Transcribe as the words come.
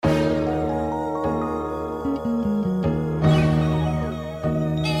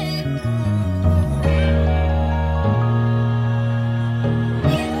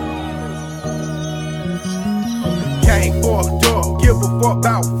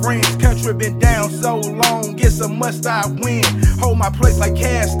friends. Country been down so long, it's a must-I win. Hold my place like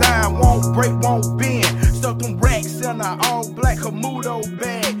cast iron, won't break, won't bend. Stuff them racks in a all-black Hamudo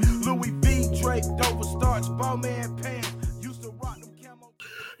bag. Louis V, Drake, Dover Starch, Bowman pants. Used to rock them camo.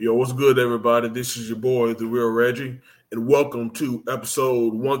 Yo, what's good, everybody? This is your boy, The Real Reggie, and welcome to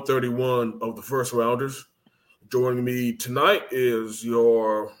episode 131 of the First Rounders. Joining me tonight is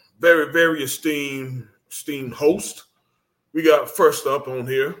your very, very esteemed host. We got first up on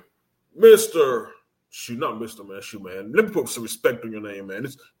here, not Mr. Man, man. Let me put some respect on your name, man.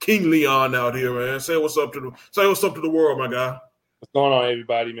 It's King Leon out here, man. Say what's up to the world, my guy. What's going on,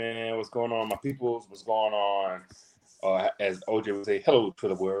 everybody, man? What's going on, my peoples? What's going on? As OJ would say, hello to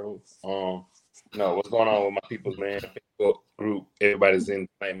the world. What's going on with my peoples, man? Facebook group, everybody's in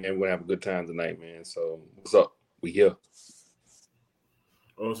tonight, man. We're gonna have a good time tonight, man. So what's up? We here.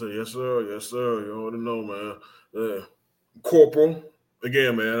 I'll say yes, sir. You already know, man. Corporal,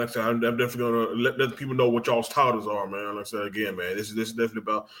 again, man. Like I said, I'm definitely gonna let people know what y'all's titles are, man. Like I said, again, man, this is definitely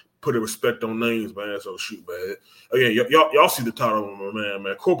about putting respect on names, man. So shoot, man. Again, y'all see the title of my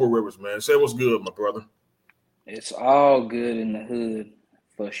man. Corporal Rivers, man. Say what's good, my brother. It's all good in the hood,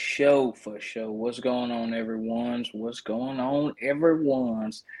 for sure. What's going on, everyone's?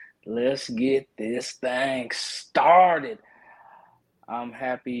 Let's get this thing started. I'm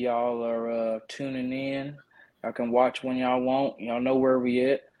happy y'all are tuning in. Y'all can watch when y'all want. Y'all know where we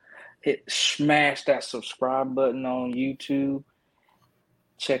at. Smash that subscribe button on YouTube.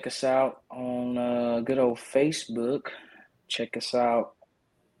 Check us out on good old Facebook. Check us out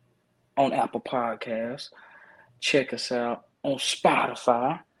on Apple Podcasts. Check us out on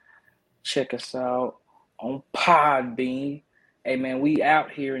Spotify. Check us out on Podbean. Hey, man, we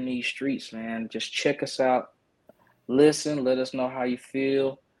out here in these streets, man. Just check us out. Listen, let us know how you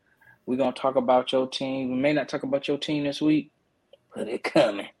feel. We're going to talk about your team. We may not talk about your team this week, but it's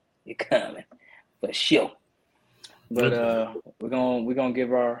coming. For sure. But we're gonna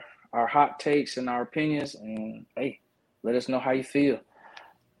give our hot takes and our opinions, and, hey, let us know how you feel.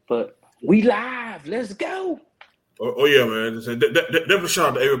 But we live. Let's go. Oh yeah, man. Definitely shout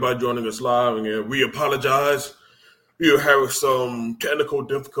out to everybody joining us live. And we apologize. We are having some technical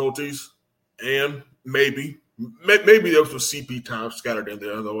difficulties, and maybe there was some CP time scattered in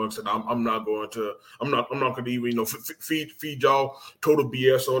there. Though I'm not going to even feed y'all total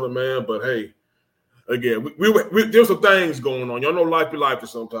BS on it, man. But hey, again, we there's some things going on. Y'all know life be life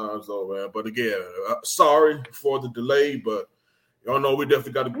sometimes, though, man. But again, sorry for the delay, but y'all know we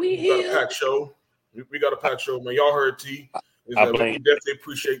definitely got a packed show. We got a packed show, man. Y'all heard T. We definitely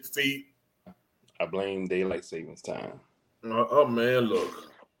appreciate the feed. I blame daylight savings time. Oh man, look.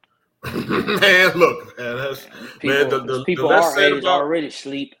 Man, that's people our age already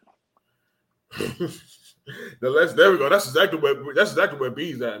sleep. There we go. That's exactly where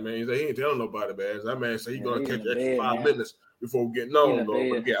B's at, man. He ain't telling nobody, man. That man said he's gonna catch extra 5 minutes before we get known,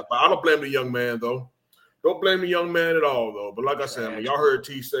 though. But I don't blame the young man, though. Don't blame the young man at all, though. But like I said, man, y'all heard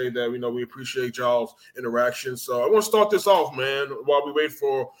T say that we appreciate y'all's interaction. So I want to start this off, man, while we wait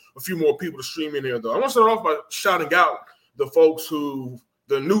for a few more people to stream in here, though. I want to start off by shouting out the folks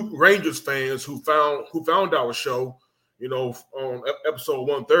the new Rangers fans who found our show, on episode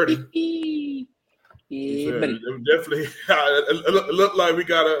 130. Yeah, definitely. It looked like we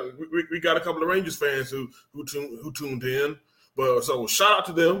got a couple of Rangers fans who tuned in. But so shout out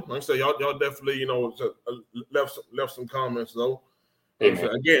to them. Like I said, y'all definitely left some comments though. Hey,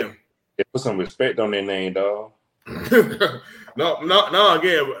 again, they put some respect on their name, dog. No.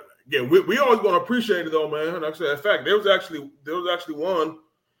 Again, we always going to appreciate it though, man. Like I said, in fact, there was actually one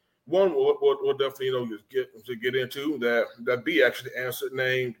we'll definitely get into that B actually answered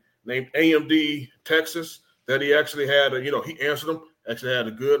named AMD Texas, that he actually had he answered them, actually had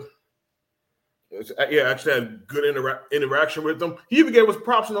a good interaction with them. He even gave us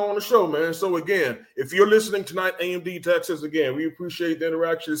props on the show, man. So again, if you're listening tonight, AMD Texas, again, we appreciate the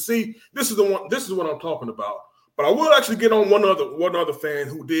interaction. See, this is what I'm talking about. But I will actually get on one other fan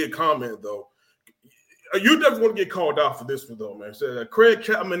who did comment though. You definitely want to get called out for this one though, man. So Craig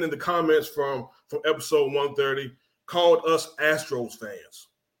Chapman in the comments from episode 130 called us Astros fans.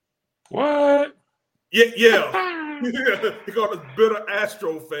 What? Yeah. He called us bitter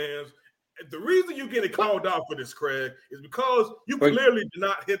Astro fans. The reason you're getting called out for this, Craig, is because you clearly did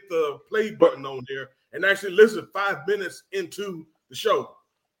not hit the play button on there and actually listen 5 minutes into the show.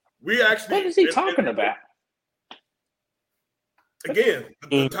 What is he talking about? Again,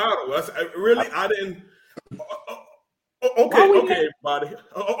 the title. I didn't. Okay, everybody.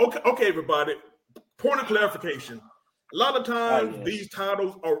 Okay, everybody. Point of clarification. A lot of times these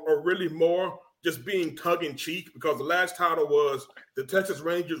titles are really more just being tongue-in-cheek because the last title was the Texas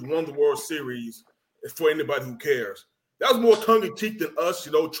Rangers won the World Series for anybody who cares. That was more tongue-in-cheek than us,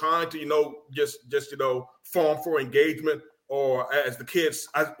 trying to, just farm for engagement, or as the kids,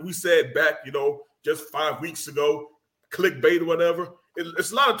 we said back, just 5 weeks ago, clickbait or whatever.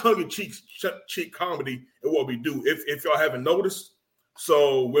 It's a lot of tongue-in-cheek comedy in what we do, if y'all haven't noticed.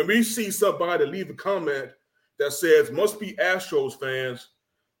 So when we see somebody leave a comment that says, must be Astros fans,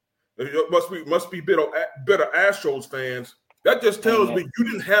 must be better Astros fans, that just tells me you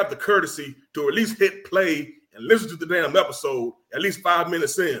didn't have the courtesy to at least hit play and listen to the damn episode at least 5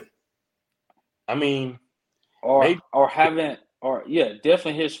 minutes in. I mean,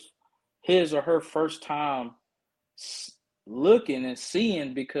 definitely his or her first time looking and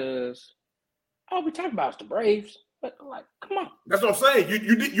seeing, because all we talk about is the Braves. But come on. That's what I'm saying.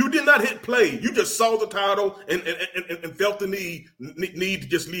 You did not hit play. You just saw the title and felt the need to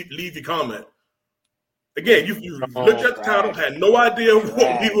just leave your comment. Again, you looked at the title, had no idea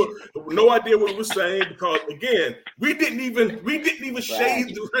what we were saying, because again, we didn't even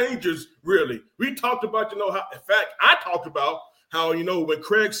shade the Rangers really. We talked about how, in fact, I talked about how when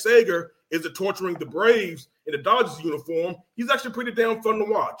Craig Sager is torturing the Braves in the Dodgers uniform, he's actually pretty damn fun to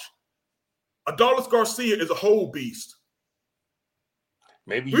watch. Adolis Garcia is a whole beast.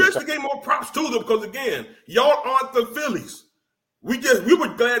 Maybe we actually gave more props to them because again, y'all aren't the Phillies. We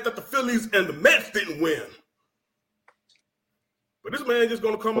were glad that the Phillies and the Mets didn't win. But this man just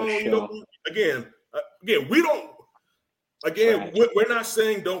gonna come on, again, we don't. Again, we're not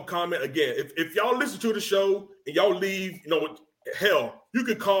saying don't comment. Again, if y'all listen to the show and y'all leave, hell, you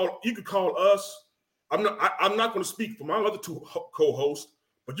could call us. I'm not going to speak for my other two co-hosts,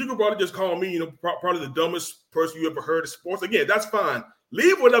 but you could probably just call me, probably the dumbest person you ever heard of sports. Again, that's fine.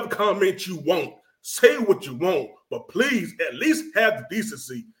 Leave whatever comment you want. Say what you want, but please at least have the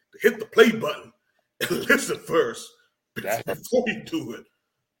decency to hit the play button and listen first before you do it.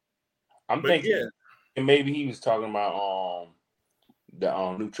 I'm thinking maybe he was talking about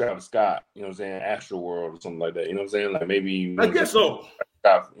the new Travis Scott, Astro World or something like that. You know what I'm saying? Like maybe I guess so.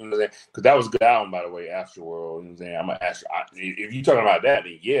 You know what I'm saying? Because that was a good album, by the way, Astro World. You know what I'm saying? I'm an Astro. If you're talking about that,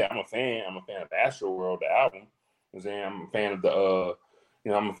 then yeah, I'm a fan. I'm a fan of Astro World, the album. You know what I'm saying? I'm a fan of the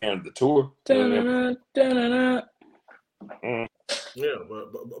I'm a fan of the tour. Yeah,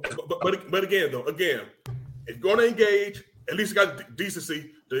 but again, if you're gonna engage, at least you got the decency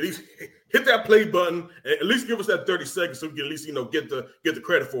to at least hit that play button and at least give us that 30 seconds so we can at least get the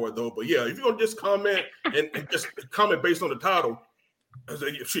credit for it though. But yeah, if you're gonna just comment and just comment based on the title, I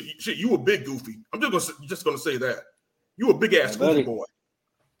say, shit, you a big goofy. I'm just gonna say that you a big ass goofy boy.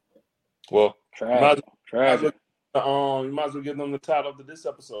 Well, tragic. You might as well give them the title of this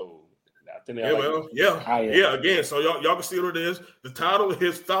episode. I think Again, so y'all can see what it is. The title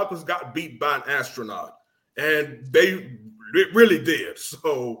is Falcons got beat by an astronaut, and they really did.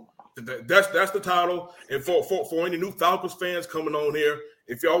 So that's the title. And for any new Falcons fans coming on here,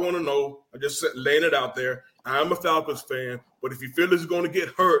 if y'all want to know, I'm just laying it out there. I'm a Falcons fan, but if you feel it's going to get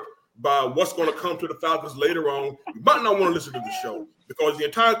hurt by what's going to come to the Falcons later on, you might not want to listen to the show because the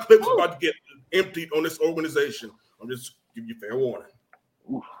entire clip is about to get emptied on this organization. I'm just giving you fair warning.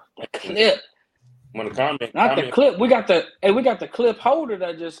 Ooh, the clip. The clip. We got the clip holder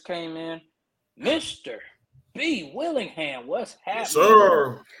that just came in. Mr. B. Willingham, what's happening? Yes,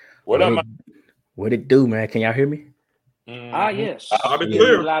 sir. What it do, man? Can y'all hear me? Yes. Loud and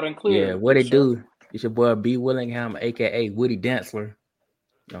clear. Loud and clear. Yeah, what it do? It's your boy B. Willingham, a.k.a. Woody Dantzler.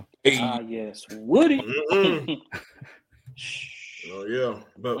 No. Yes. Woody. Oh yeah,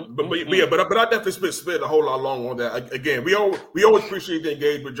 but I definitely spent a whole lot long on that. Again, we always appreciate the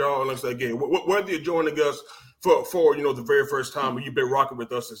engagement, y'all. And again, whether you're joining us for the very first time, or you've been rocking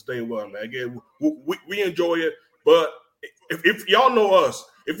with us since day one, man. Again, we enjoy it. But if y'all know us,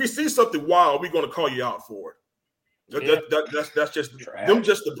 if you see something wild, we're gonna call you out for it. That's just them,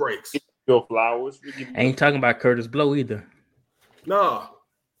 just the breaks. Your flowers. I ain't talking about Curtis Blow either. Nah.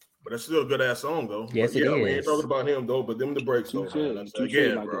 But that's still a good ass song though. Yes, it is. We ain't talking about him though, but them the breaks though.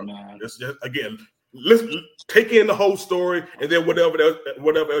 Again, bro. Let's take in the whole story, and then whatever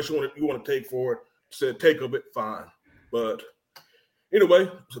else you want to take for it, said take of it, fine. But anyway,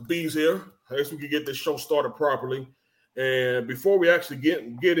 so B's here. I guess we can get this show started properly. And before we actually get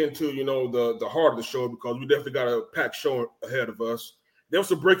into the heart of the show, because we definitely got a packed show ahead of us. There was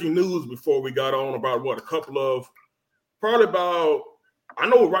some breaking news before we got on about I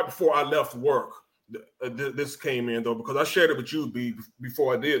know right before I left work, this came in though, because I shared it with you, B,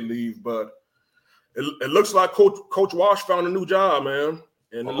 before I did leave. But it looks like Coach Wash found a new job, man,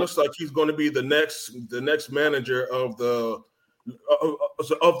 and it looks like he's going to be the next manager of the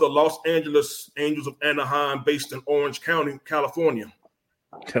of the Los Angeles Angels of Anaheim, based in Orange County, California.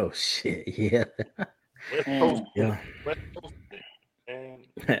 Oh shit, yeah. West Coast, Yeah. West Coast, man.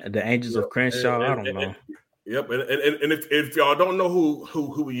 The Angels of Crenshaw, I don't know. Yep, and if y'all don't know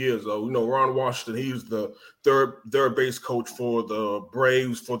who he is, though, Ron Washington, he's the third base coach for the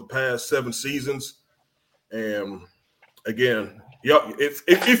Braves for the past 7 seasons. And again,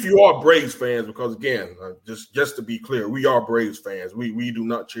 if you are Braves fans, because again, just to be clear, we are Braves fans. We do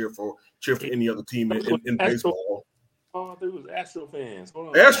not cheer for any other team in baseball. Oh, they was Astro fans. Hold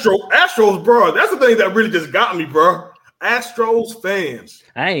on. Astros, bro. That's the thing that really just got me, bro. Astros fans.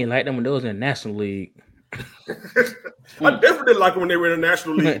 I ain't like them when they was in the National League. I definitely didn't like it when they were in the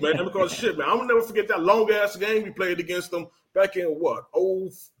National League, man. Because shit, man, I will never forget that long ass game we played against them back in what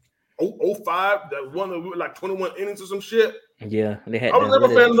 05. That one that we were like 21 innings or some shit. Yeah, they had. I was never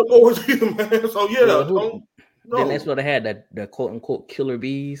a fan of the boys either, man. So yeah, then that's what they had the quote unquote killer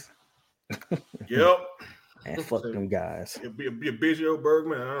bees. Yep. And fuck them guys. It'd be a Biggio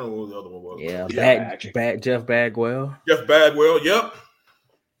Bergman. I don't know what the other one was. Yeah, Jeff Bagwell. Jeff Bagwell. Yep.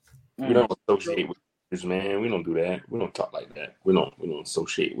 We don't associate with this, man. We don't do that. We don't talk like that. We don't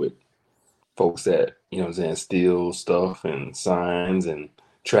associate with folks that steal stuff and signs and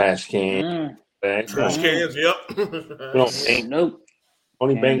trash cans. Trash cans. Yep. We don't bank. Nope.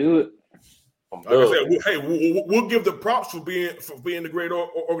 Only bank. Do it. Like I said, we'll give the props for being a great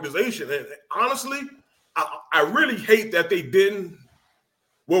organization. And honestly, I really hate that they didn't.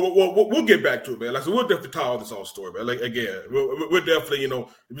 We'll get back to it, man. Like, so we'll definitely tie all this whole story, man. Like, again, we're definitely,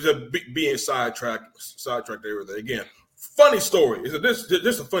 being sidetracked everything. Again, funny story. This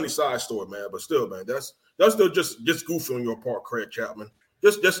just a funny side story, man. But still, man, that's still just goofy on your part, Craig Chapman.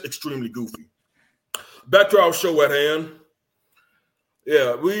 Just extremely goofy. Back to our show at hand.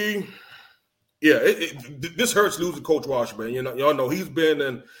 Yeah, this hurts losing Coach Washington. Y'all know he's been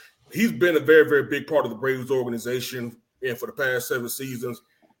a very, very big part of the Braves organization, and for the past 7 seasons,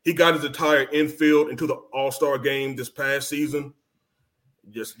 he got his entire infield into the All-Star game this past season.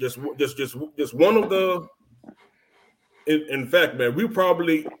 Just one of the. In fact, man, we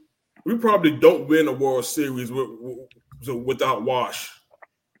probably don't win a World Series without Wash.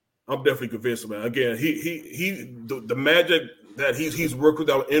 I'm definitely convinced, man. Again, the magic that he's worked with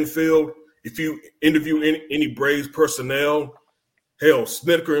our infield. If you interview any Braves personnel, hell,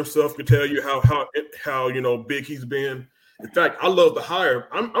 Snedeker himself can tell you how big he's been. In fact, I love the hire.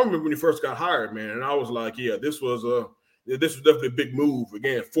 I remember when he first got hired, man, and I was like, yeah, this was definitely a big move.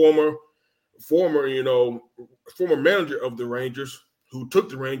 Again, former manager of the Rangers, who took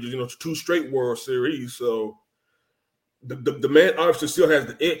the Rangers, to 2 straight World Series. So the man obviously still has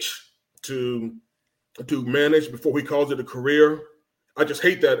the itch to manage before he calls it a career. I just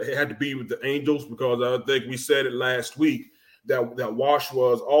hate that it had to be with the Angels, because I think we said it last week that Wash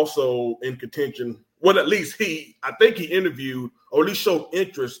was also in contention. Well, at least I think he interviewed, or at least showed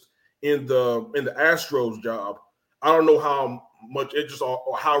interest in the Astros job. I don't know how much interest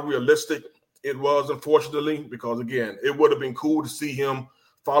or how realistic it was, unfortunately, because again, it would have been cool to see him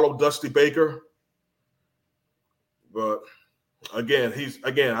follow Dusty Baker. But again,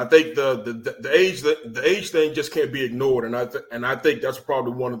 I think the age thing just can't be ignored, and I think that's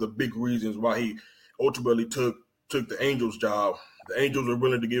probably one of the big reasons why he ultimately took the Angels job. The Angels are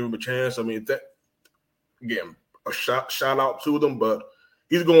willing to give him a chance. I mean, that again, a shout out to them, but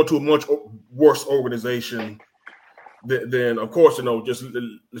he's going to a much worse organization than of course, just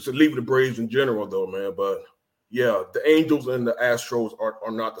leave the Braves in general, though, man. But yeah, the Angels and the Astros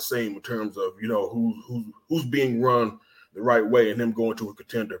are not the same in terms of who's being run the right way and him going to a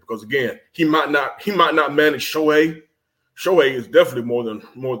contender. Because again, he might not manage Shohei. Shohei is definitely more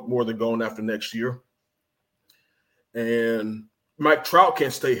than going after next year. And Mike Trout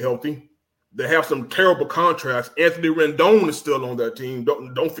can't stay healthy. They have some terrible contracts. Anthony Rendon is still on that team.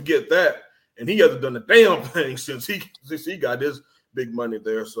 Don't forget that. And he hasn't done a damn thing since he got his big money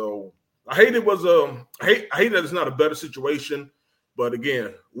there. So I hate that it's not a better situation. But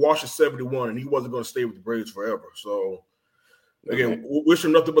again, Wash is 71, and he wasn't going to stay with the Braves forever. So again, wish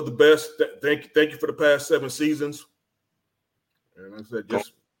him nothing but the best. Thank you for the past 7 seasons. And like I said,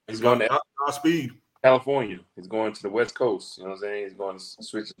 just he's going to speed. California. He's going to the West Coast. You know what I'm saying? He's going to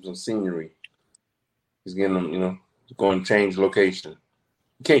switch up some scenery. He's getting them, he's going to change location.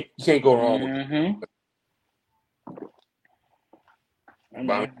 You can't go wrong with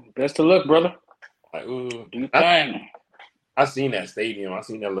it. Best of luck, brother. Like, do your thing. I seen that stadium. I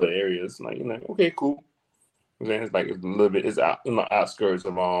seen that little area. It's like, okay, cool. It's like it's a little bit. It's out in the outskirts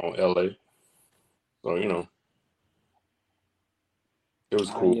of LA. So it was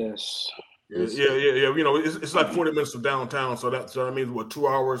cool. Yes. Yeah. You know, it's like 40 minutes from downtown, so that means what 2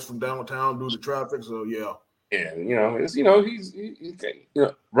 hours from downtown due to traffic. So yeah. Yeah, you know, he's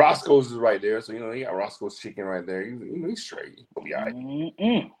Roscoe's is right there, so you know he got Roscoe's chicken right there. He's straight. He'll be all right.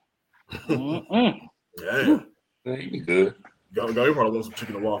 Yeah, he be good. You probably want some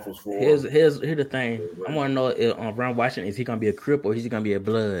chicken and waffles for. Here's the thing. I want to know if Ron Washington, is he gonna be a Crip or is he gonna be a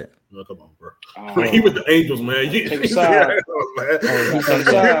Blood? No, come on, bro. He with the Angels, man. Take a side.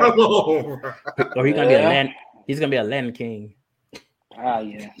 Or he gonna be a land. He's gonna be a Land King.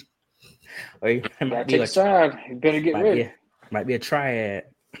 Yeah. Or he might be take a side. You better get ready. Might be a triad.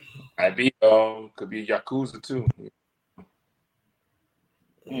 Might be could be a Yakuza too.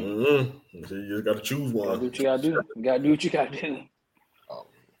 So you just gotta choose one. Do what you gotta do. You gotta do what you gotta do.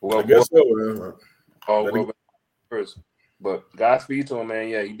 Well, I guess so, man. First. But Godspeed to him, man.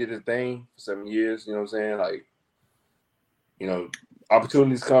 Yeah, he did his thing for 7 years. You know what I'm saying? Like, you know,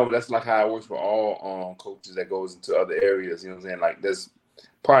 opportunities come. That's like how it works for all coaches that goes into other areas. You know what I'm saying? Like, there's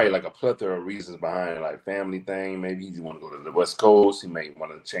probably like a plethora of reasons behind it, like family thing. Maybe he want to go to the West Coast. He may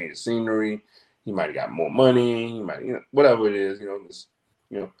want to change the scenery. He might have got more money. He might, you know, whatever it is. You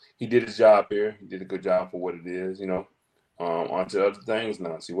know, he did his job here. He did a good job for what it is. You know, on to other things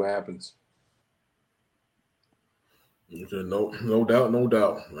now. See what happens. Okay, no doubt.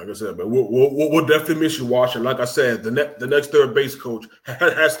 Like I said, but we'll definitely miss you, Washington. Like I said, the next third base coach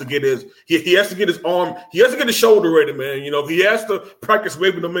has to get his has to get his arm, he has to get his shoulder ready, man. You know, he has to practice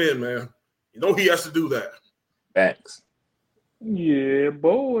waving them in, man. You know, he has to do that. Thanks. Yeah,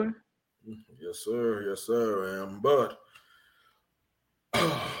 boy. Yes, sir, man. But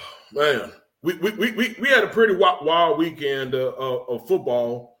man, we had a pretty wild weekend of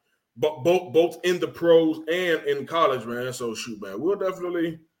football. But both in the pros and in college, man. So shoot, man, we'll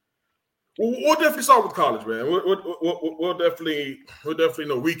definitely start with college, man. We'll definitely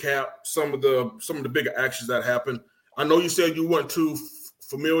recap some of the bigger actions that happened. I know you said you weren't too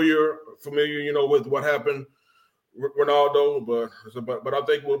familiar, you know, with what happened with Ronaldo, but I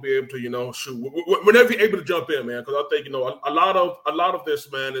think we'll be able to, shoot whenever you're able to jump in, man. Because I think a lot of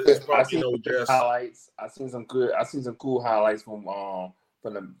this, man, is probably just highlights. I seen some cool highlights from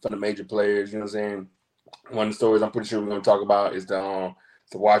the major players. You know what I'm saying? One of the stories I'm pretty sure we're going to talk about is the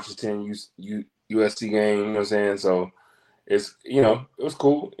Washington USC game. You know what I'm saying? So it's, it was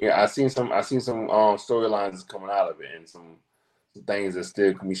cool. Yeah, I seen some storylines coming out of it and some things that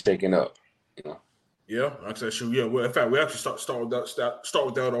still can be shaken up. You know. Yeah, like I said, shoot. Yeah, well, in fact, we actually start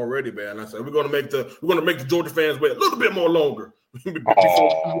with that already, man. I said we're gonna make the Georgia fans wait a little bit more longer before we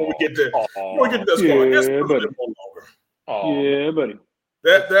get to that score. Just a little bit more longer. Yeah, buddy.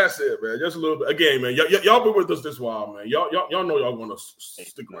 That's it, man. Just a little bit. Again, man, y'all been with us this while, man. Y'all know y'all gonna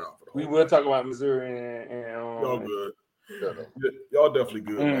stick around for the We will talk about Missouri and y'all good. Y'all definitely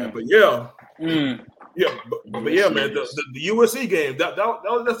good, man. But yeah, man. The USC game that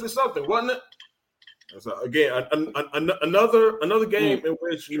was definitely something, wasn't it? So again, another game in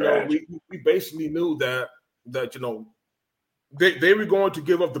which we basically knew that they were going to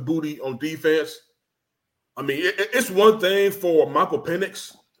give up the booty on defense. I mean, it's one thing for Michael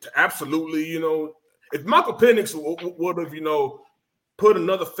Penix to absolutely, if Michael Penix would have, put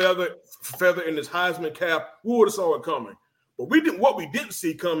another feather in his Heisman cap, we would have saw it coming. But what we didn't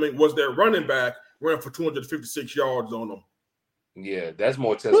see coming was their running back ran for 256 yards on them. Yeah, that's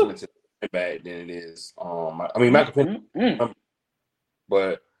more testament to the back than it is. Michael Penix,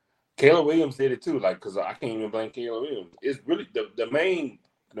 but Caleb Williams did it too. Like, because I can't even blame Caleb Williams. It's really the main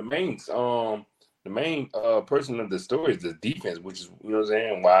person of the story is the defense, which is, what I'm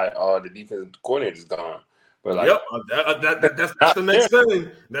saying, why the defensive coordinator is gone. But that's the next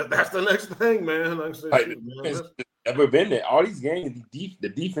thing. That's the next thing, man. It's never been there. All these games, the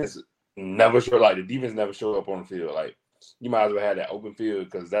defense never showed. Like, the defense never showed up on the field. Like, you might as well have that open field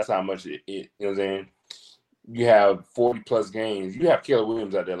because that's how much it. You know what I'm saying? You have 40 plus games. You have Caleb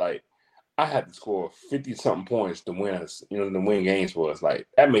Williams out there. Like, I had to score 50 something points to win us. To win games for us. Like,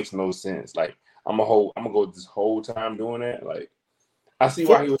 that makes no sense. Like, I'm gonna go this whole time doing that. Like, I see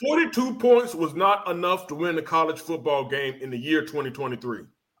why he was 42 points was not enough to win the college football game in the year 2023.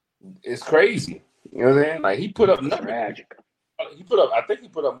 It's crazy. You know what I'm saying? Like, he put up nothing. Tragic. I think he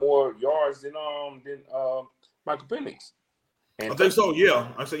put up more yards than Michael Penix. I think so. Yeah,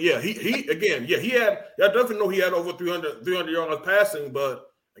 I said yeah. He had. I definitely know he had over 300 yards passing,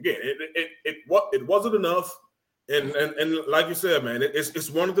 but again, it wasn't enough. And like you said, man, it's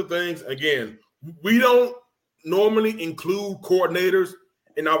one of the things. Again, we don't normally include coordinators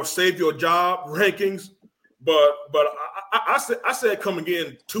in our save your job rankings, but I said coming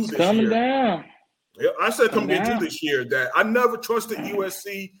in to this coming year. down. Yeah, I said coming into this year that I never trusted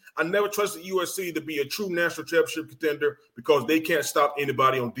USC. I never trusted USC to be a true national championship contender because they can't stop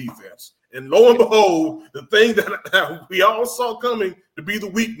anybody on defense. And lo and behold, the thing that we all saw coming to be the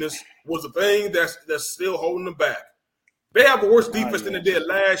weakness was the thing that's still holding them back. They have a worse defense than they did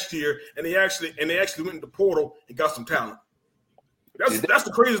last year, and they actually went in the portal and got some talent. That's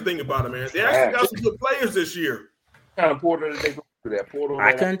the crazy thing about it, man. They actually got some good players this year. What kind of portal did they go to that portal?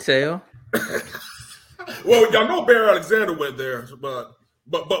 I couldn't tell. Well, y'all know Barry Alexander went there, but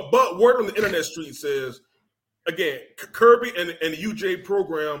word on the internet street says, again, Kirby and the UJ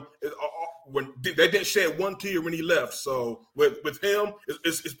program when they didn't shed one tear when he left. So with him,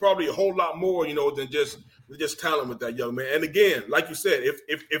 it's probably a whole lot more, than just talent with that young man. And again, like you said,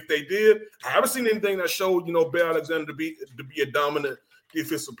 if they did, I haven't seen anything that showed Barry Alexander to be a dominant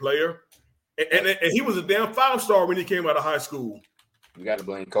defensive player. And he was a damn 5-star when he came out of high school. You got to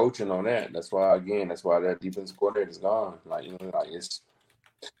blame coaching on that. That's why that defensive coordinator is gone.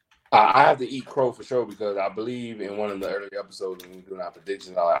 I have to eat crow for sure because I believe in one of the early episodes when we were doing our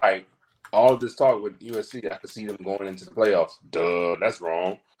predictions, all right, all of this talk with USC, I could see them going into the playoffs. Duh, that's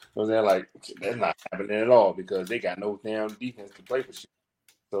wrong. You know what I'm saying? Like, that's not happening at all because they got no damn defense to play for shit.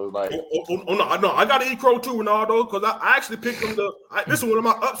 So it's like, no, I got to eat crow too, Ronaldo, because I actually picked them this is one of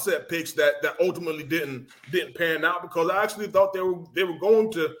my upset picks that ultimately didn't pan out because I actually thought they were going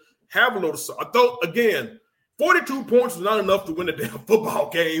to have a little. I thought again, 42 points was not enough to win a damn football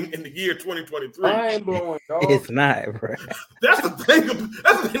game in the year 2023. Mind blowing, dog. It's not, bro. That's the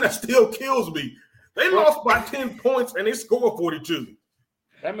thing that still kills me. They lost by 10 points and they scored 42.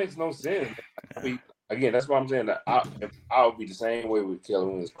 That makes no sense. I mean, again, that's why I'm saying that I would be the same way with Kelly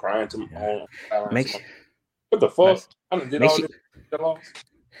when he's crying to me. What the fuck?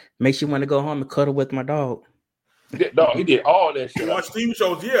 Makes you want to go home and cuddle with my dog. Dog, he did all that shit. You watch TV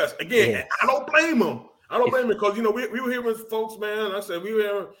shows, yes. Again, I don't blame him. Because we were hearing folks, man. I said we were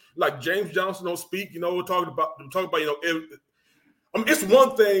hearing like James Johnson don't speak. Talking about it's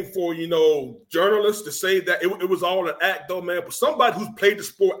one thing for journalists to say that it was all an act, though, man. But somebody who's played the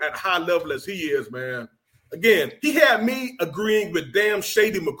sport at a high level as he is, man. Again, he had me agreeing with damn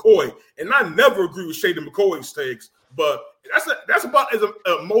Shady McCoy, and I never agree with Shady McCoy's takes. But that's about as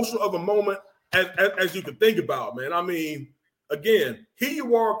emotional of a moment as you can think about, man. I mean, again, here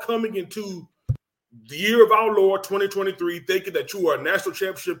you are coming into the year of our Lord 2023, thinking that you are a national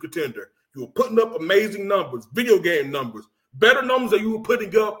championship contender. You were putting up amazing numbers, video game numbers. Better numbers that you were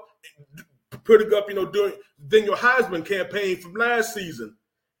putting up, during than your Heisman campaign from last season,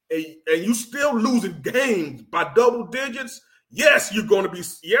 and you still losing games by double digits. Yes, you're going to be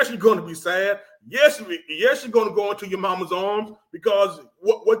sad. Yes, you're going to go into your mama's arms because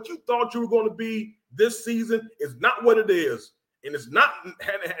what you thought you were going to be this season is not what it is, and it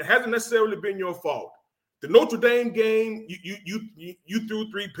hasn't necessarily been your fault. The Notre Dame game, you threw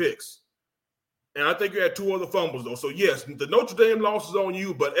 3 picks. And I think you had 2 other fumbles, though. So, yes, the Notre Dame loss is on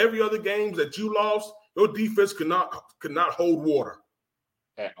you, but every other game that you lost, your defense could not hold water.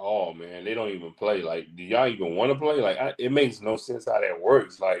 At all, man. They don't even play. Like, do y'all even want to play? Like, it makes no sense how that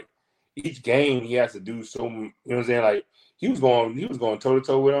works. Like, each game he has to do so, you know what I'm saying? Like, he was going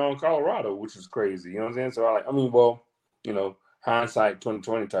toe-to-toe with Colorado, which was crazy. You know what I'm saying? So, hindsight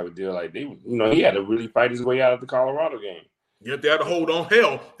 2020 type of deal. Like, he had to really fight his way out of the Colorado game. Yeah, they had to hold on.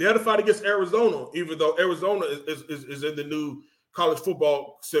 Hell, they had to fight against Arizona, even though Arizona is in the new college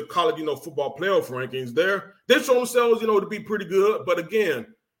football playoff rankings. They've shown themselves, to be pretty good. But again,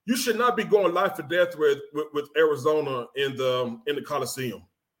 you should not be going life or death with Arizona in the Coliseum.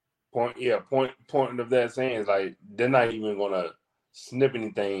 Point of that saying is like they're not even gonna snip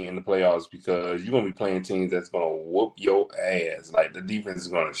anything in the playoffs because you're gonna be playing teams that's gonna whoop your ass. Like the defense is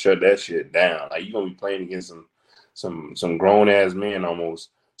gonna shut that shit down. Like you're gonna be playing against some grown ass men almost.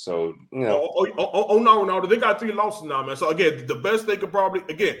 So no, they got 3 losses now, man. So again, the best they could probably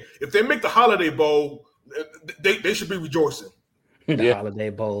if they make the Holiday Bowl, they should be rejoicing. The Holiday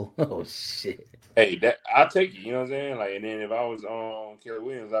Bowl. Oh shit. Hey, that I'll take it. You know what I'm saying? Like, and then if I was on Kelly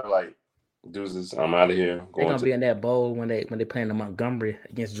Williams, I'd be like, deuces, I'm out of here. They're gonna be in that bowl when they playing in Montgomery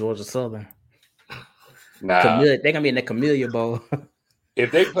against Georgia Southern. Nah, they're gonna be in the Camellia Bowl.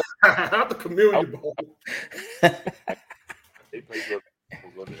 If they play not the Camellia Bowl, they play Georgia.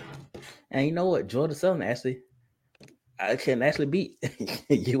 And you know what? Georgia Southern can actually beat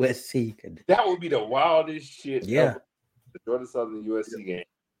USC. That would be the wildest shit. Yeah, ever. The Georgia Southern USC game.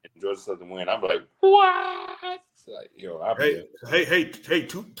 Georgia Southern win. I'm like, what? Like, yo, hey,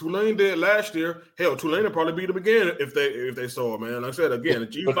 Tulane did last year. Hell, Tulane would probably beat them again if they saw it, man. Like I said again, the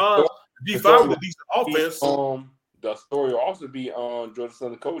G5 with a decent offense. the story will also be on Georgia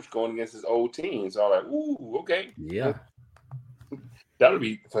Southern coach going against his old team. So I'm like, ooh, okay. Yeah. That'll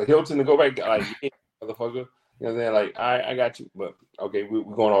be for Hilton to go back, like, yeah, motherfucker. You know what I'm saying? Like, I got you. But, okay, we're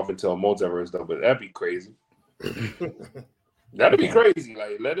going off into a multiverse, though, but that'd be crazy. That'd be crazy.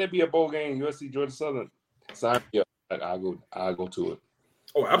 Like, let it be a bowl game, USC, Georgia Southern. Sign me up. Like, I'll go to it.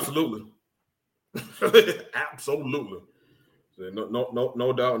 Oh, absolutely. Absolutely.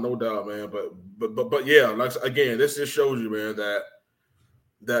 No doubt, man. But yeah, like again, this just shows you, man,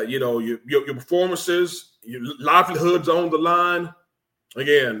 that you know your performances, your livelihoods on the line.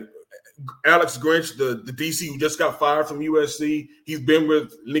 Again, Alex Grinch, the DC who just got fired from USC, he's been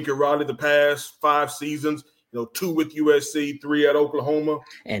with Lincoln Riley the past 5 seasons. 2 with USC, 3 at Oklahoma.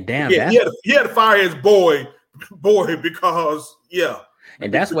 And damn, he had to fire his boy because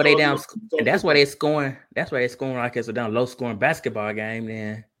And that's why they down. And that's why they're scoring. That's why they're scoring like it's a down low scoring basketball game.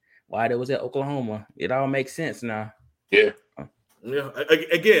 Then why they was at Oklahoma? It all makes sense now. Yeah.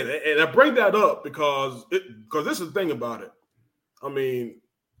 Again, and I bring that up because this is the thing about it. I mean,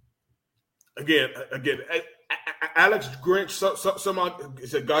 again, Alex Grinch, some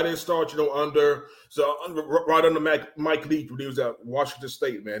guy didn't start, right under Mike Leach when he was at Washington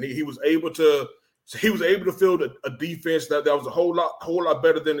State. Man, he was able to. So he was able to field a defense that was a whole lot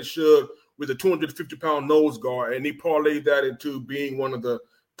better than it should with a 250-pound nose guard, and he parlayed that into being one of the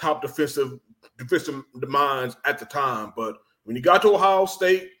top defensive minds at the time. But when he got to Ohio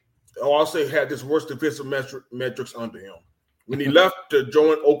State, Ohio State had this worst defensive metrics under him. When he left to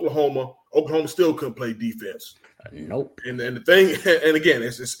join Oklahoma still couldn't play defense. Nope. And the thing, and again,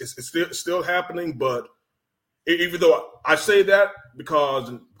 it's still happening, but. Even though I say that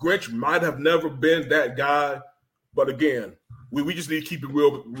because Grinch might have never been that guy, but again, we just need to keep it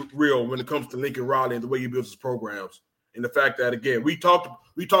real when it comes to Lincoln Riley and the way he builds his programs, and the fact that again we talked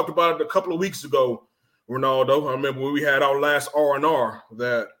about it a couple of weeks ago, Ronaldo. I remember when we had our last R&R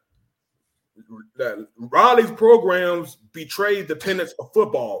that Riley's programs betrayed the tenets of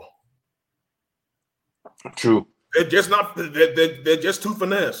football. True. They're just too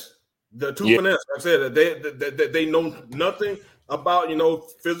finesse. The two finesse. I said that they know nothing about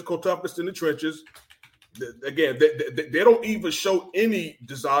physical toughness in the trenches. Again, they don't even show any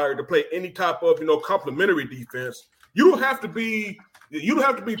desire to play any type of complementary defense. You don't have to be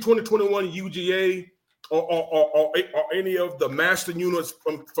 2021 UGA or any of the master units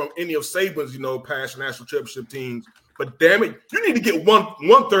from any of Saban's past national championship teams. But damn it, you need to get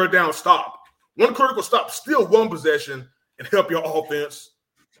one third down stop, one critical stop, steal one possession, and help your offense.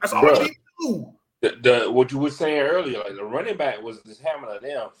 That's all you need to do. What you were saying earlier, like the running back was just having a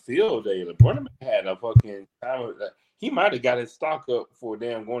damn field day. The running back had a fucking time. He might have got his stock up for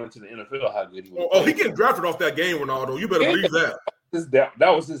damn going into the NFL. How good he was. Oh, he getting drafted off that game, Ronaldo. You better believe that.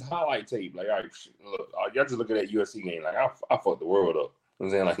 That was his highlight tape. Like, all right, look, y'all just look at that USC game. Like, I fucked the world up. You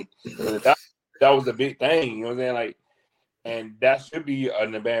know what I'm saying? Like, that was a big thing. You know what I'm saying? Like, and that should be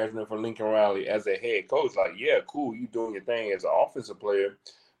an embarrassment for Lincoln Riley as a head coach. Like, yeah, cool, you doing your thing as an offensive player.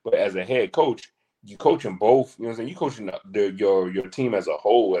 But as a head coach, you coaching both. You know what I'm saying? You coaching your team as a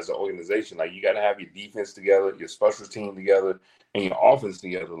whole, as an organization. Like you got to have your defense together, your special team together, and your offense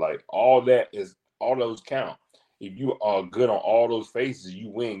together. Like all those count. If you are good on all those phases,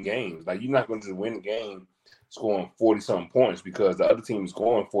 you win games. Like you're not going to just win the game scoring 40-something points because the other team is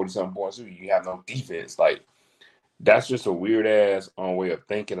scoring 40-something points too. You have no defense. Like that's just a weird ass way of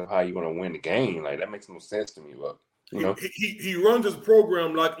thinking of how you're going to win the game. Like that makes no sense to me, but. He runs his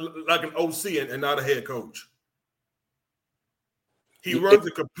program like an OC and not a head coach. He runs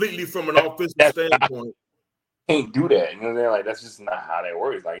it completely from an offensive standpoint. Can't do that. You know what I'm saying? Like that's just not how that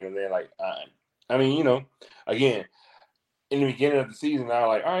works. Like you know what I'm saying? Like I mean, again, in the beginning of the season, I was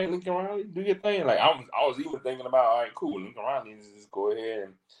like, all right, Lincoln Riley, do your thing. Like I was even thinking about, all right, cool, Lincoln Riley, just go ahead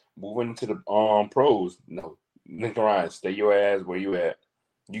and move into the pros. No, Lincoln Riley, stay your ass where you at.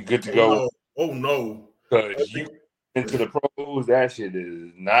 You good to go. Oh no. Because you into the pros, that shit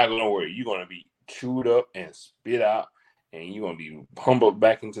is not gonna work. You're gonna be chewed up and spit out, and you're gonna be humbled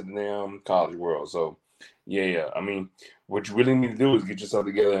back into the damn college world. So, yeah. I mean, what you really need to do is get yourself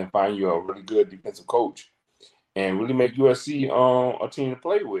together and find you a really good defensive coach, and really make USC a team to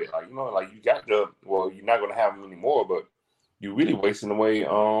play with. Like like you got you're not gonna have them anymore, but you're really wasting away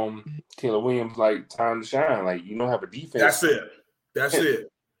Caleb Williams like time to shine. Like you don't have a defense. That's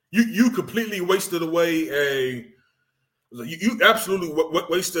it. You completely wasted away You absolutely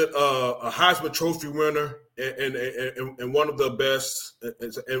wasted a Heisman Trophy winner and one of the best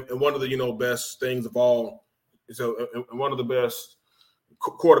and one of the best things of all. So and one of the best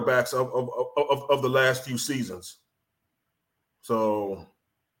quarterbacks of the last few seasons. So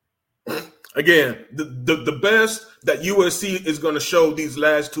Again, the best that USC is going to show these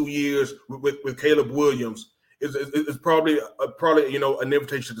last 2 years with Caleb Williams is probably an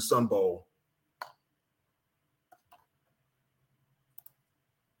invitation to the Sun Bowl.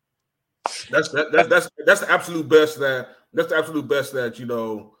 That's the absolute best that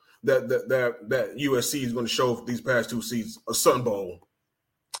that USC is going to show for these past 2 seasons, a Sun Bowl.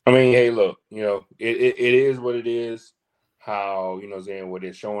 I mean, hey, look, it is what it is. How what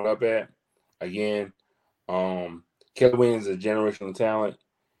they're showing up at. Again, Caleb Williams is a generational talent.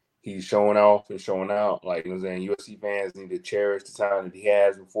 He's showing off and showing out. Like, USC fans need to cherish the talent that he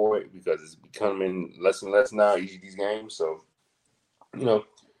has before it because it's becoming less and less now each of these games. So, and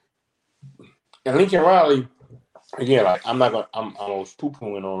Lincoln Riley, again, like I'm almost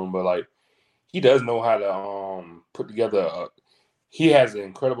poo-pooing on him, but like he does know how to put together. He has an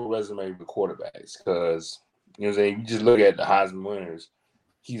incredible resume with quarterbacks because you just look at the Heisman winners.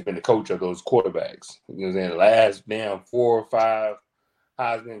 He's been the coach of those quarterbacks. The last 4 or 5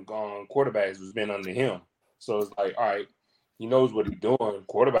 Heisman quarterbacks has been under him. So it's like, all right, he knows what he's doing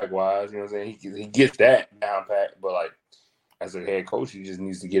quarterback wise. He gets that down pat. But like as a head coach, he just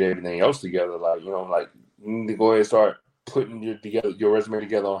needs to get everything else together. Like you need to go ahead and start putting your resume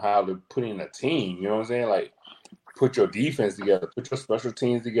together on how to put in a team. You know what I'm saying? Like put your defense together, put your special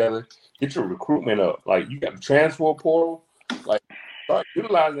teams together, get your recruitment up. Like you got the transfer portal, like start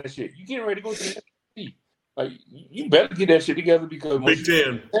utilizing that shit. You getting ready to go to the SEC. Like you better get that shit together because Big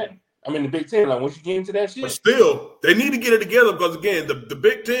Ten. The Big Ten. Like once you get into that shit, but still, they need to get it together because again, the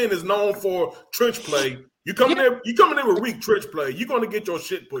Big Ten is known for trench play. You coming in with weak trench play, you're gonna get your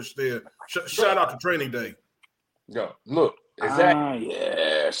shit pushed there. Shout out to training day. Yo, look, exactly.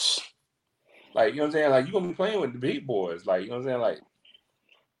 Yes. Like, what I'm saying? Like, you're going to be playing with the big boys. Like, what I'm saying? Like,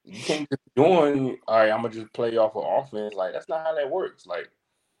 you can't just be doing, all right, I'm going to just play off of offense. Like, that's not how that works. Like,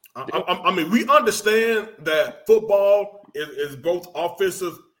 I mean, we understand that football is both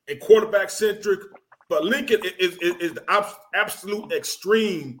offensive and quarterback-centric, but Lincoln is the absolute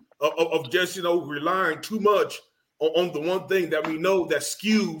extreme of just, relying too much on the one thing that we know that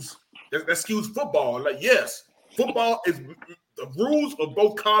skews football. Like, yes, football is – the rules of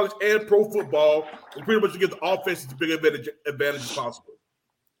both college and pro football is pretty much to give the offense as big advantage as possible.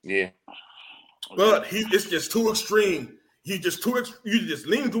 Yeah, but it's just too extreme. You just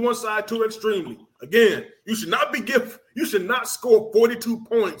lean to one side too extremely. Again, you should not score 42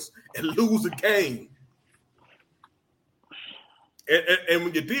 points and lose a game. And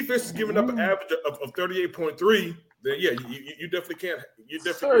when your defense is giving up an average of 38.3, then yeah, you definitely can't. You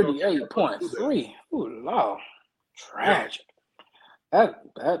definitely 38.3. Ooh, Lord, tragic. Yeah.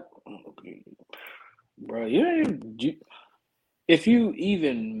 That, bro, if you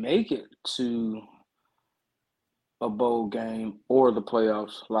even make it to a bowl game or the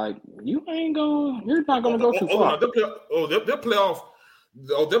playoffs, like you're not gonna go too far. Their playoff,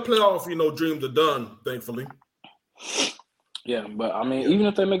 dreams are done, thankfully. Yeah, but I mean, even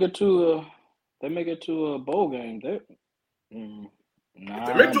if they make it to a bowl game, if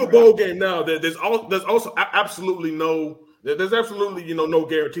they make it to a bowl game now, there's also absolutely no. There's absolutely, no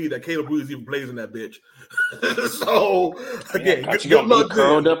guarantee that Caleb Williams even plays in that bitch. So again, you're gonna be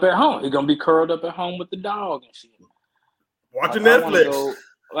curled up at home. You're gonna be curled up at home with the dog and shit, watching Netflix.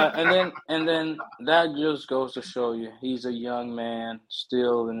 And then that just goes to show you he's a young man,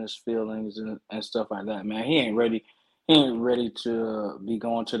 still in his feelings and stuff like that. Man, he ain't ready. He ain't ready to be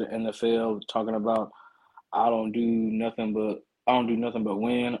going to the NFL talking about I don't do nothing but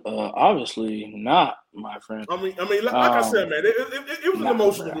win. Obviously not, my friend. I mean, like I said, man, it was an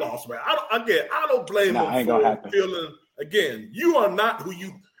emotional loss, man. I don't blame him for feeling. Again, you are not who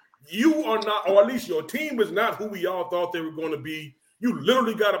you are not, or at least your team is not who we all thought they were going to be. You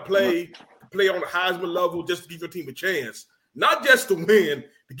literally got to play on the Heisman level just to give your team a chance, not just to win,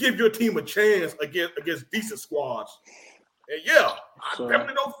 to give your team a chance against decent squads. And yeah, I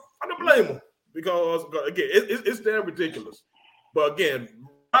don't blame him because again, it's damn ridiculous. But again,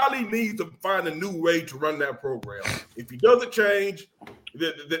 Riley needs to find a new way to run that program. If he doesn't change,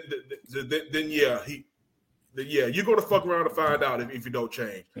 then you're going to fuck around and find out if you don't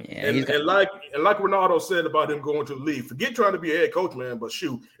change. Yeah, and like Ronaldo said about him going to the league, forget trying to be a head coach, man. But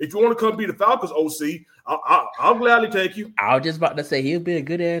shoot, if you want to come be the Falcons OC, I'll gladly take you. I was just about to say he'll be a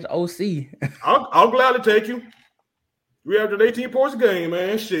good ass OC. I'll gladly take you. We averaged 18 points a game,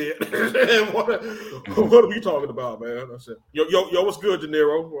 man. Shit. what are we talking about, man? I said, yo, what's good, De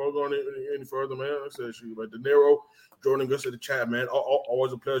Niro? We're going any further, man. I said, shoot, but De Niro joining us in the chat, man.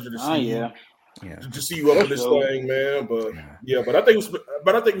 Always a pleasure to see you. to see you up in this thing, man. But but I think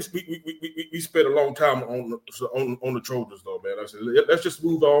we spent a long time on the Trojans, though, man. I said let's just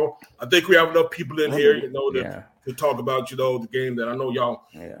move on. I think we have enough people in here, to talk about the game that I know y'all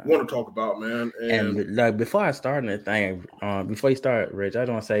want to talk about, man. And like before I start anything, before you start, Rich, I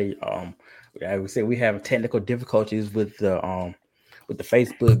just want to say, I would say we have technical difficulties with the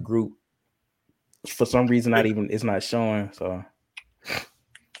Facebook group. For some reason, it's not showing. So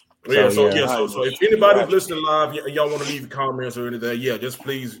if anybody's listening live, y'all want to leave comments or anything, just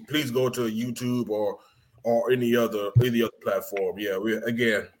please go to YouTube or any other platform.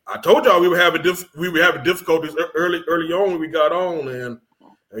 I told y'all we were having difficulties early on when we got on, and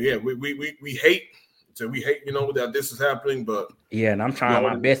we hate that this is happening, but and I'm trying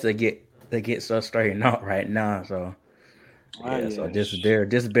my best to get stuff straightened out right now. So so just bear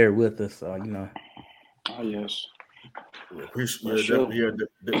with us. So yes.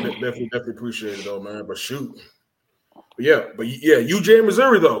 Definitely appreciate it though, man. But shoot, UJ,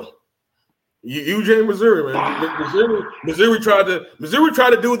 Missouri though. UJ, Missouri, man. Missouri tried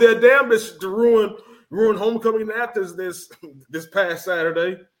to do their damnedest to ruin homecoming after this past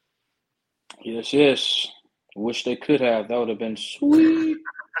Saturday. Yes. Wish they could have. That would have been sweet.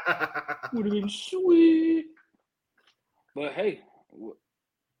 But hey,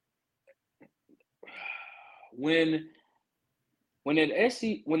 when the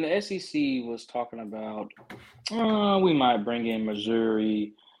SEC was talking about, we might bring in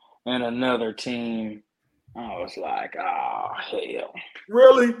Missouri and another team, I was like, oh hell!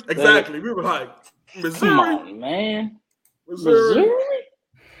 Really? Exactly. We were like, Missouri. Come on, man. Missouri.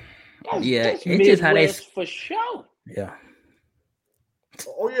 That's it's Midwest just how they for sure. Yeah.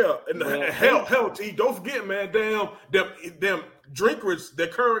 Oh yeah, and hell, T. Don't forget, man. Damn, Drinkers, their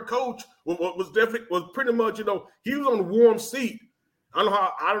current coach, was pretty much, he was on the warm seat. I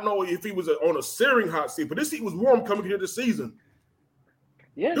don't know if he was on a searing hot seat, but this seat was warm coming here this season.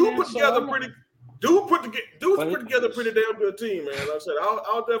 Yeah, dude put together a pretty damn good team, man. Like I said,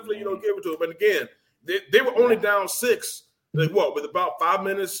 I'll definitely give it to him. But again, they were only down 6. With about 5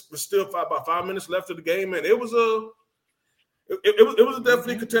 minutes, about 5 minutes left of the game, man. It was a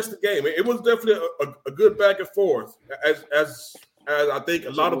definitely contested game. It was definitely a good back and forth, as I think a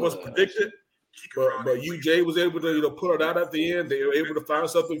lot of us predicted. But UJ was able to pull it out at the end. They were able to find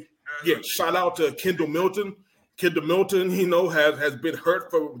something. Yeah, shout out to Kendall Milton. Kendall Milton, has been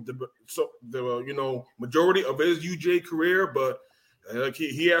hurt for the majority of his UJ career, but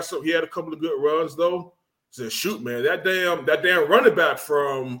he had a couple of good runs though. Said, shoot, man, that damn running back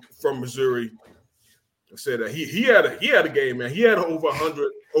from Missouri. I said that he had a game, man. He had over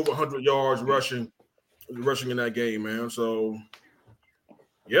 100 yards rushing in that game, man. So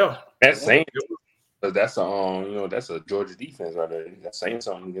yeah, that's saying that's a Georgia defense right there. That's saying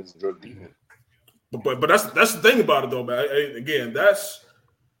something against the Georgia defense. But that's the thing about it though, man.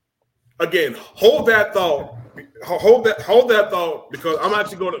 Hold that thought. Hold that thought, because I'm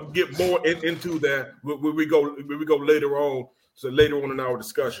actually going to get more into that when we go later on. So later on in our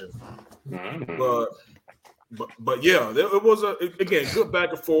discussion, but yeah, it was good back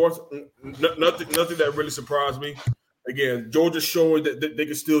and forth. Nothing that really surprised me. Again, Georgia's showing that they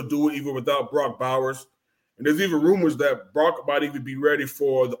can still do it even without Brock Bowers, and there's even rumors that Brock might even be ready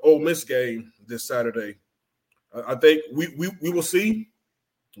for the Ole Miss game this Saturday. I think we will see,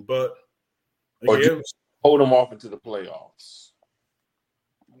 but again. Hold them off into the playoffs.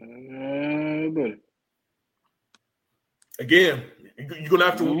 But again, you're gonna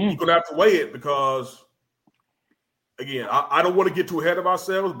have to weigh it, because again, I don't want to get too ahead of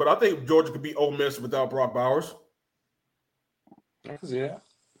ourselves, but I think Georgia could beat Ole Miss without Brock Bowers. I can see that.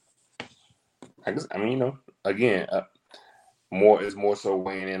 Again, more so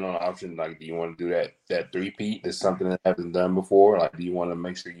weighing in on the option. Like, do you want to do that three-peat? That's something that hasn't done before. Like, do you want to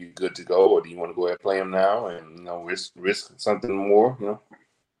make sure you're good to go, or do you want to go ahead and play them now and risk something more?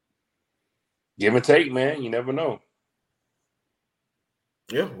 Give and take, man. You never know.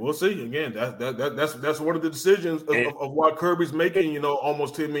 Yeah, we'll see. Again, that's one of the decisions of why Kirby's making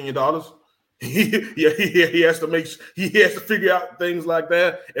almost $10 million. He has to figure out things like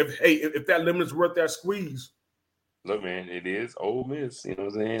that. If that limit is worth that squeeze. Look, man, it is Ole Miss. You know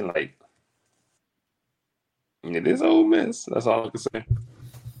what I'm saying? Like, it is Ole Miss. That's all I can say.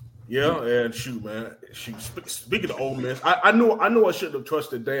 Yeah, and shoot, man. Speaking of Ole Miss, I knew I shouldn't have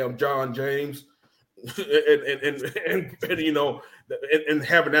trusted damn John James, and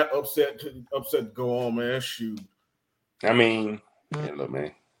having that upset go on, man. Shoot. I mean, look,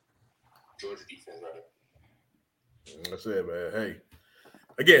 man. Georgia defense, right? That's it, man. Hey,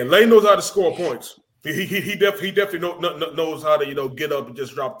 again, Lane knows how to score points. He definitely knows how to get up and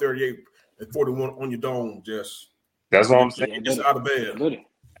just drop 38 and 41 on your dome. Just That's what I'm saying. Just out of bed.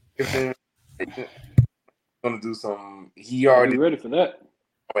 Gonna do some. He Be already ready for that.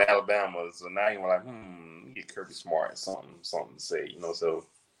 with Alabama, so now you're like, get Kirby Smart, something to say, So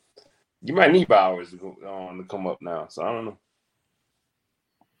you might need Bowers to come up now. So I don't know.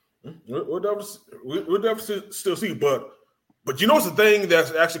 We'll definitely still see, but what's the thing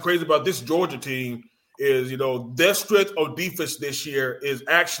that's actually crazy about this Georgia team is their strength of defense this year is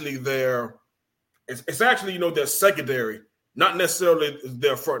actually their their secondary, not necessarily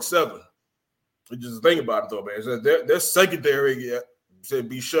their front seven. Just think about it though, man. So their secondary should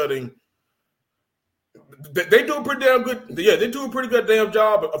be shutting. They do a pretty damn good. Yeah, they do a pretty good damn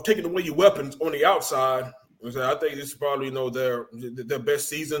job of taking away your weapons on the outside. I think this is probably their best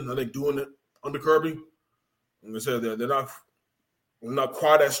season. I think doing it under Kirby. And I said they're not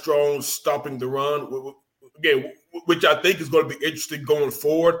quite as strong stopping the run. Again, which I think is going to be interesting going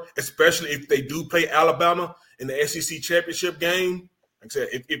forward, especially if they do play Alabama in the SEC championship game. Like I said,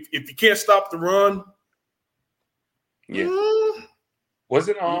 if you can't stop the run, Was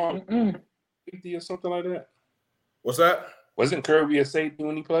it 50 or something like that? What's that? Wasn't Kirby a safety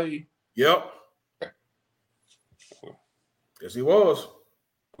when he played? Yep. Yes, he was.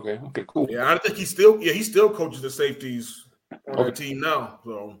 Okay, cool. Yeah, I think he still coaches the safeties on the team now.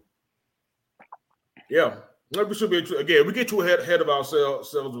 So, yeah, we should be again. We get too ahead of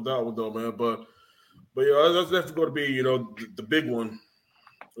ourselves with that one, though, man. But that's definitely going to be the big one,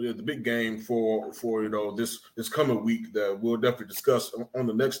 the big game for this coming week that we'll definitely discuss on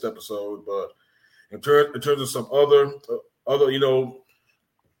the next episode. But in terms of some other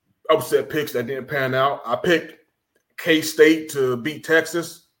upset picks that didn't pan out, I picked K-State to beat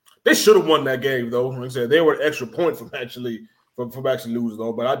Texas. They should have won that game, though. Like I said, they were an extra point from actually losing,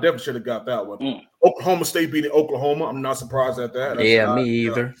 though. But I definitely should have got that one. Oklahoma State beating Oklahoma. I'm not surprised at that. Me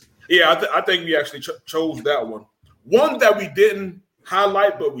either. I think we actually chose that one. One that we didn't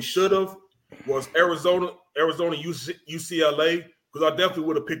highlight, but we should have, was Arizona UCLA, because I definitely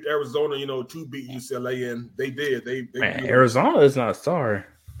would have picked Arizona, to beat UCLA, and they did. Man, Arizona is not sorry.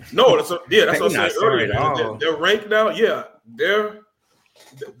 No, that's what I said earlier. They're ranked now. Yeah, they're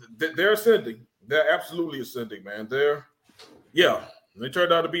ascending. They're absolutely ascending, man. They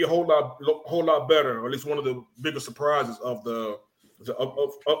turned out to be a whole lot better, or at least one of the biggest surprises of the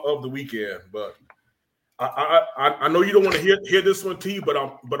weekend. But I know you don't want to hear this one, T, but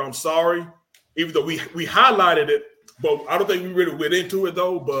I'm sorry. Even though we highlighted it, but I don't think we really went into it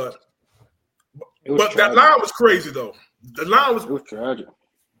though. But that line was crazy though. The line was tragic.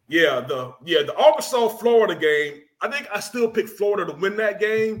 Yeah, the Arkansas-Florida game, I think I still picked Florida to win that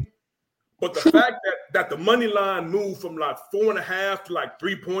game. But the fact that the money line moved from like 4.5 to like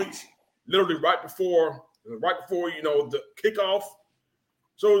 3 points, literally right before the kickoff,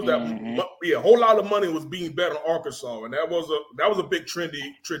 shows that a whole lot of money was being bet on Arkansas, and that was a big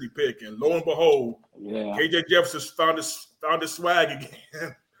trendy pick. And lo and behold, KJ Jefferson found his swag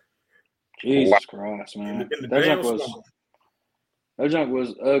again. Jesus Christ, man! That junk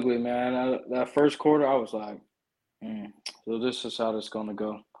was ugly, man. That first quarter, I was like, so this is how this going to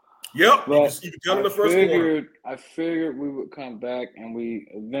go. Yep, but you can tell in the first quarter. I figured we would come back, and we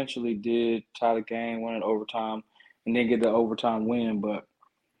eventually did tie the game, win in overtime, and then get the overtime win. But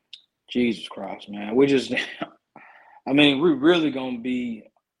Jesus Christ, man, we're really going to be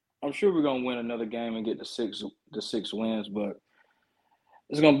 – I'm sure we're going to win another game and get the six wins, but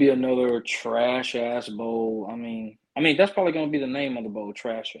it's going to be another trash-ass bowl. I mean, that's probably going to be the name of the bowl,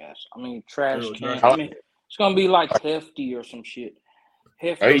 trash-ass. Trash can. It's going to be like Hefty or some shit.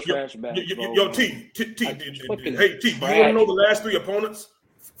 Hefty trash bag. Yo, T, hey, T, you want to know the last three opponents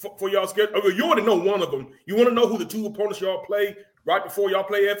for y'all schedule? You already know one of them. You want to know who the two opponents y'all play right before y'all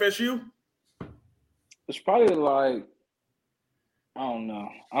play FSU? It's probably like, I don't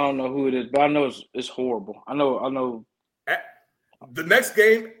know who it is, but I know it's horrible. I know. The next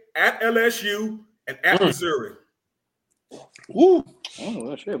game at LSU and at Missouri. Woo! Oh,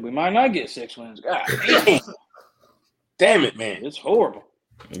 well, shit. We might not get 6 wins. God damn it, man! It's horrible.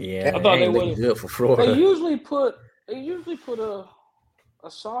 Yeah, I thought they would good for Florida. They usually put a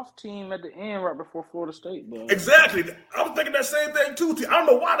soft team at the end right before Florida State. But exactly, I was thinking that same thing too. I don't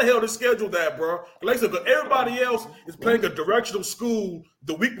know why the hell they scheduled that, bro. Like I said, but everybody else is playing a directional school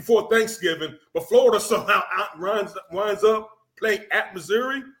the week before Thanksgiving, but Florida somehow winds up playing at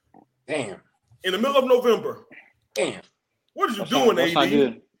Missouri. Damn! In the middle of November. Damn! What are you doing, AD? That's not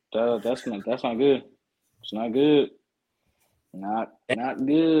good. That's not good. It's not good. Not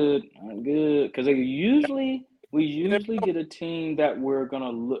good. Not good. Because we usually get a team that we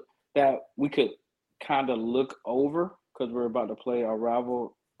could kind of look over because we're about to play our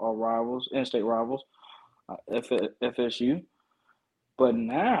rival rivals, in-state rivals, FSU. But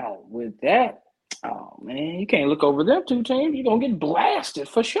now with that, oh man, you can't look over them two teams. You're gonna get blasted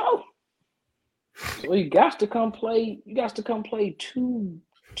for sure. So you got to come play. You got to come play two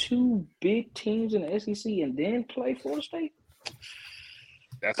big teams in the SEC and then play Florida State.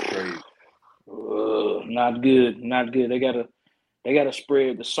 That's crazy. Not good. Not good. They gotta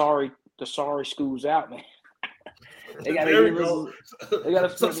spread the sorry schools out, man. They gotta spread the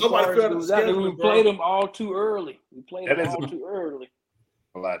sorry schools out. We played them all too early. Too early.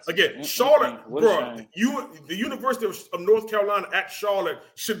 Again, Charlotte, bro. The University of North Carolina at Charlotte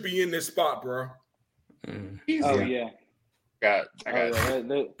should be in this spot, bro. Oh yeah.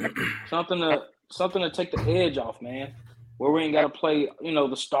 Something to take the edge off, man. Where we ain't got to play,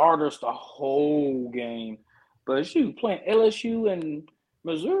 the starters the whole game. But shoot, playing LSU and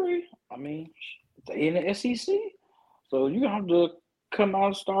Missouri, I mean, they in the SEC. So you're going to have to come out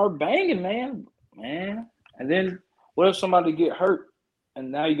and start banging, man. And then what if somebody get hurt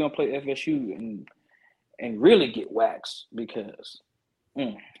and now you're going to play FSU and really get waxed because,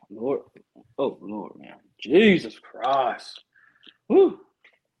 Lord, man. Jesus Christ. Whew.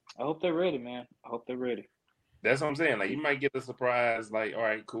 I hope they're ready, man. I hope they're ready. That's what I'm saying. Like, you might get a surprise. Like, all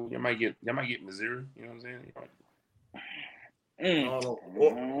right, cool. You might get Missouri. You know what I'm saying? I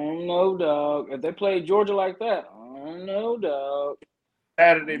don't know, dog. If they play Georgia like that, I don't know, dog.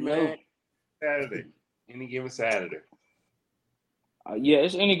 Saturday, man. Saturday. Any given Saturday. Yeah,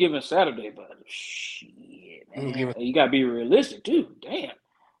 it's any given Saturday, but shit, man. You gotta be realistic too. Damn.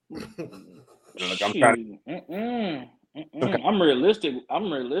 Look, I'm trying I'm realistic.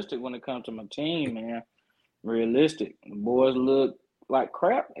 I'm realistic when it comes to my team, man. Realistic. The boys look like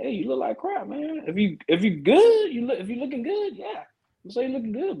crap. Hey, you look like crap, man. If you good, if you're looking good, yeah. You say you're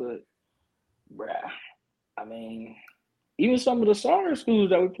looking good, but bruh, I mean, even some of the sorry schools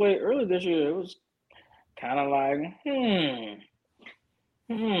that we played earlier this year, it was kind of like,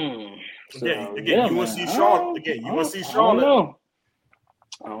 So, UNC Charlotte. UNC Charlotte.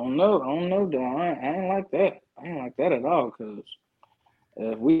 I don't know, dog. I ain't like that. I ain't like that at all. Cause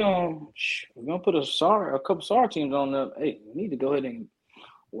if we're gonna put a couple sorry teams on them, hey, we need to go ahead and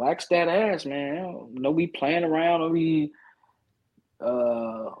wax that ass, man. No, we playing around. No, we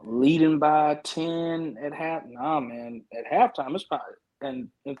leading by 10 at half. Nah, man. At halftime, it's probably and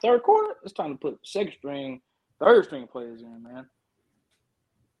in third quarter, it's time to put second string, third string players in, man.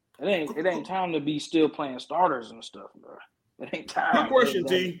 It ain't time to be still playing starters and stuff, bro. It ain't time. My question,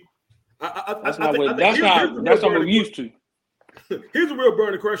 T. That's not what we're used to. Here's a real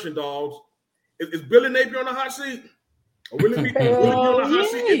burning question, dogs. Is Billy Napier on the hot seat? Or will he be on the hot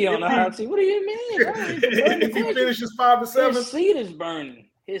seat? He on the hot seat. What do you mean? If he finishes 5-7, his seat is burning.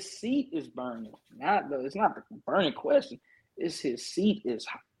 His seat is burning. It's not the burning question. It's his seat is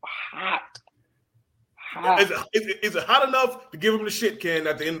hot. Is it hot enough to give him the shit can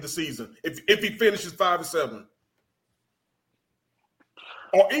at the end of the season if he finishes 5-7?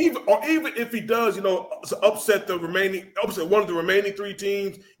 Or even if he does, upset one of the remaining three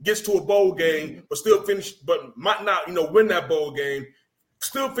teams, gets to a bowl game, but might not, win that bowl game,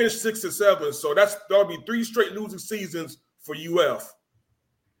 still finish 6-7. So that'll be 3 straight losing seasons for UF.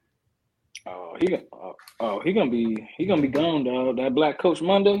 He gonna be gone, dog. That Black Coach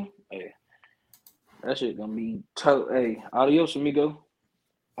Monday, hey, that shit gonna be hey, adios, amigo,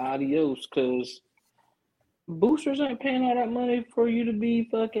 adios, cause boosters ain't paying all that money for you to be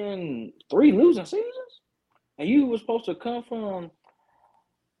fucking 3 losing seasons, and you was supposed to come from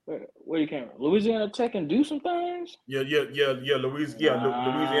where you came from, Louisiana Tech, and do some things. Louisiana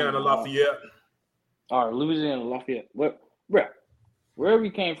Lafayette. All right, Louisiana Lafayette. Wherever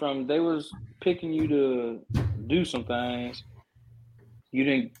you came from, they was picking you to do some things. You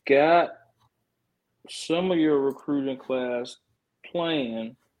didn't got some of your recruiting class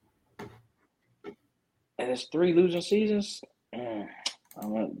playing. And it's 3 losing seasons.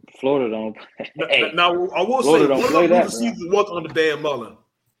 Florida don't. Now I will say one of the losing seasons was under Dan Mullen.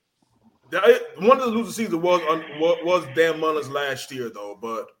 One of the losing seasons was Dan Mullen's last year, though.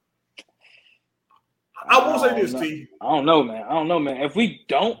 But I will say this, T. I don't know, man. If we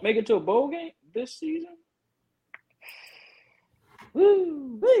don't make it to a bowl game this season,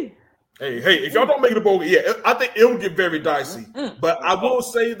 Hey, if y'all don't make it a bowl game, I think it will get very dicey. But I will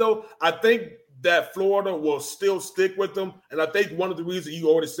say, though, I think that Florida will still stick with them. And I think one of the reasons, you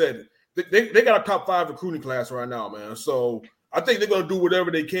already said it, they got a top 5 recruiting class right now, man. So I think they're going to do whatever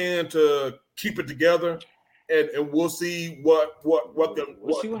they can to keep it together. And we'll see what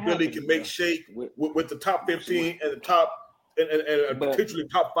Billy can make shake with the top 15 and the top and potentially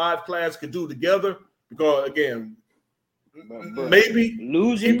top 5 class can do together. Because, again, maybe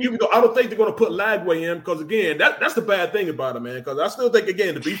losing. Even though I don't think they're going to put Lagway in because again, that's the bad thing about it, man. Because I still think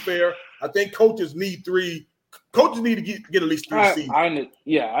again, to be fair, I think coaches need to get at least 3 seasons. I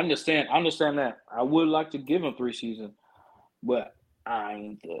understand that. I would like to give them 3 seasons, but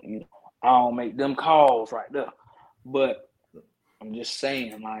I don't make them calls right there. But I'm just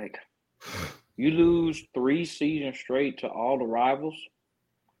saying, like, you lose 3 seasons straight to all the rivals,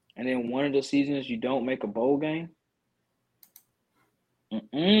 and then one of the seasons you don't make a bowl game.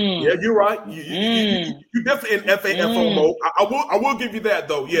 Yeah, you're right. You definitely in FAFO mode. I will give you that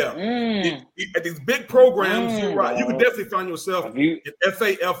though. Yeah, at these big programs, you're right. You can definitely find yourself in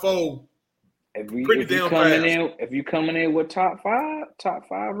FAFO. If you coming in with top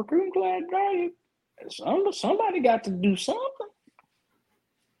five recruiting class, somebody got to do something.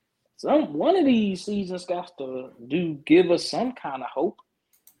 One of these seasons got to give us some kind of hope.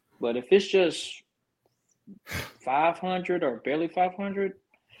 But if it's just 500 or barely 500,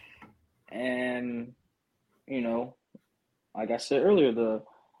 and like I said earlier,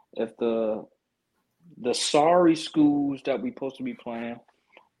 if the sorry schools that we supposed to be playing,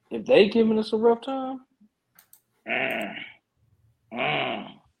 if they giving us a rough time,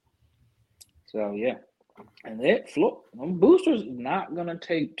 so yeah, and them boosters not gonna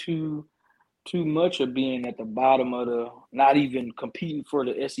take too much of being at the bottom of not even competing for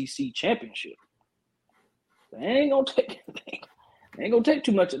the SEC championship. They ain't gonna take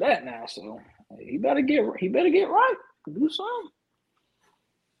too much of that now. So he better get right. Do something.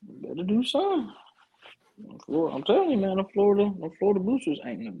 Better do something. I'm telling you, man, the Florida boosters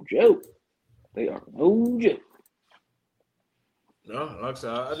ain't no joke. They are no joke. No, like I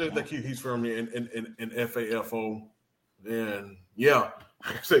said, I just think he's firmly in FAFO. And yeah,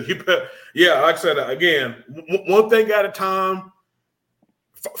 so like I said, again, one thing at a time.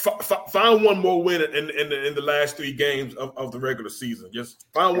 Find one more win in the last 3 games of the regular season. Just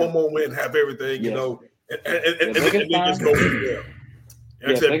find one more win, have everything, and then just go from there.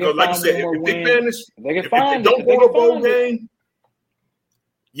 Like I said, if they finish, if they don't go to a bowl game,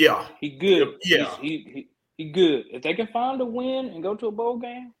 yeah, he good. Yeah, he good. If they can find a win and go to a bowl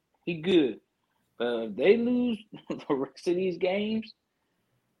game, he good. But if they lose the rest of these games,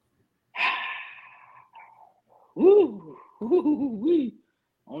 woo.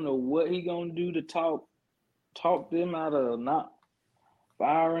 I don't know what he gonna do to talk them out of not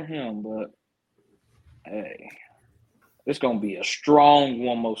firing him, but hey, it's gonna be a strong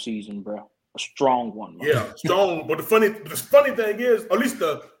one more season, bro. A strong one. Yeah, strong. But the funny thing is, at least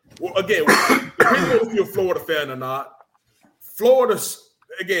depending on if you're a Florida fan or not, Florida's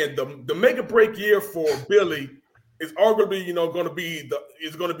again the make or break year for Billy is arguably going to be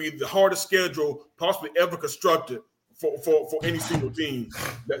the hardest schedule possibly ever constructed. For any single team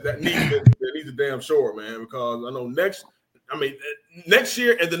that needs a damn short, man. Because I know next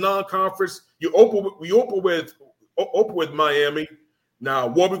year in the non-conference, we open with Miami. Now,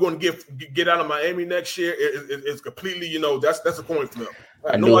 what we're going to get out of Miami next year is completely, that's a coin flip.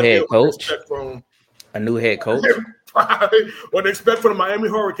 A new head coach. What they expect from the Miami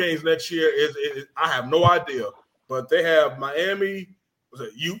Hurricanes next year is I have no idea. But they have Miami,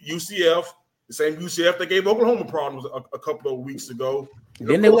 UCF. The same UCF that gave Oklahoma problems a couple of weeks ago.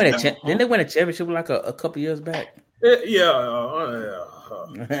 Didn't they win a championship like a couple years back? Yeah.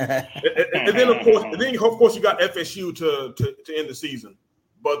 And then of course you got FSU to end the season.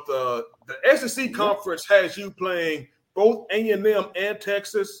 But the SEC conference has you playing both A&M and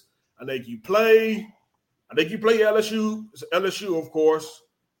Texas. I think you play LSU. LSU, of course,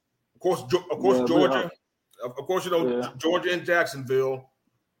 Georgia. Of course, Georgia and Jacksonville.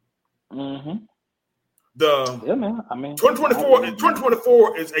 Mm-hmm. Man. I mean,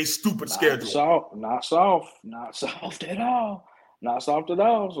 2024 is a stupid schedule. Not soft at all. Not soft at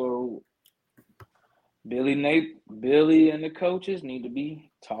all. So Billy and the coaches need to be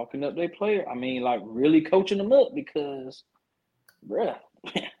talking up their player. I mean, like really coaching them up because, bruh,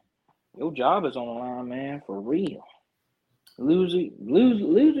 your job is on the line, man, for real. Lose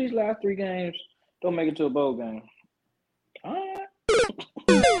these last 3 games, don't make it to a bowl game. All right.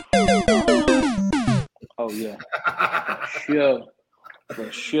 Oh yeah,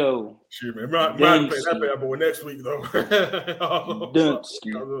 for sure. Sure, man. Might play that bad boy next week though.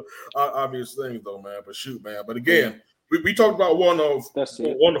 Obvious things though, man. But shoot, man. But again, we talked about one of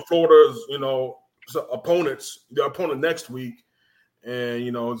Florida's, opponents, the opponent next week, and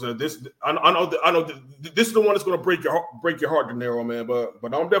this. I know this is the one that's going to break your heart, De Niro, man.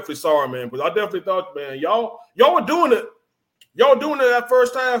 But I'm definitely sorry, man. Because I definitely thought, man, y'all were doing it. Y'all doing it that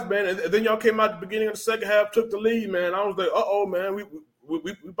first half, man, and then y'all came out at the beginning of the second half, took the lead, man. I was like, man,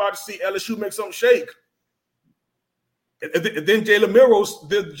 we about to see LSU make something shake. And then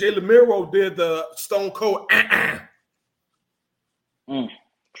Jalen Miro did the Stone Cold. That was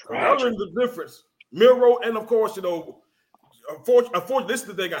really the difference. Miro, and of course, unfortunately, this is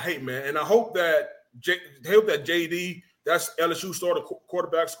the thing I hate, man. And I hope that JD, that's LSU starter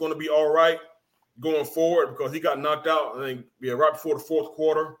quarterback, is going to be all right going forward, because he got knocked out, I think, right before the fourth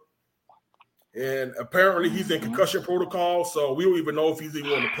quarter. And apparently he's in concussion protocol, so we don't even know if he's even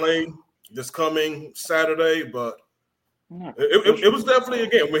going to play this coming Saturday. But it was definitely,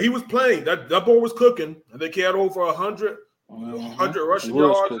 again, when he was playing, that boy was cooking. I think he had over 100 rushing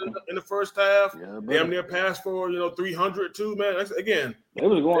yards in the first half. Yeah, damn near passed for 300 too, man. That's, again, they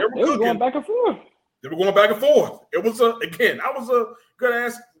was going back and forth. They were going back and forth. It was a good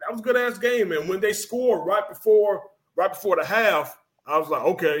ass game. And when they scored right before the half, I was like,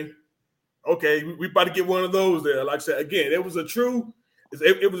 okay, we about to get one of those there. Like I said, again, it was a true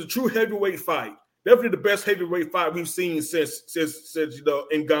heavyweight fight. Definitely the best heavyweight fight we've seen since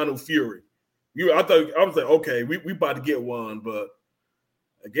Ngannou Fury. I was like, okay, we about to get one, but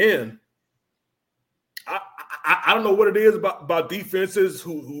again, I don't know what it is about defenses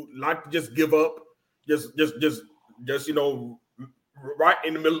who like to just give up, just right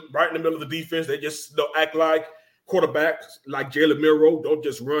in the middle of the defense. They just act like quarterbacks like Jalen Miro, don't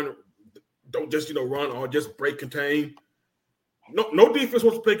just run or just break contain. No defense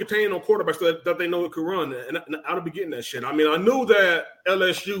wants to play contain on quarterbacks that they know it can run, and I don't be getting that shit. I mean, I knew that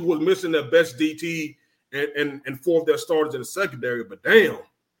LSU was missing their best DT and four of their starters in the secondary, but damn,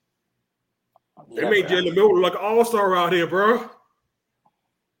 they made Jalen Miller look like an all-star out here, bro.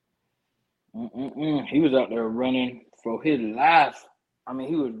 He was out there running for his life. I mean,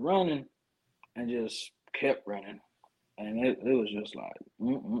 he was running and just kept running, and it was just like,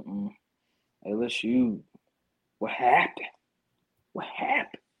 LSU, what happened? What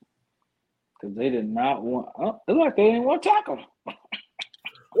happened? Because they did not want. It's like they didn't want to tackle him.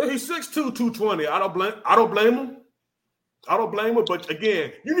 Well, he's 6'2", 220. I don't blame him. But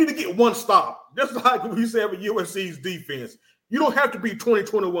again, you need to get one stop. Just like we said with USC's defense, you don't have to be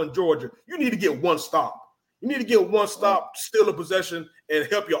 2021 Georgia. You need to get one stop. You need to get one stop, steal a possession, and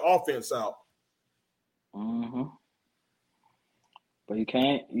help your offense out. But you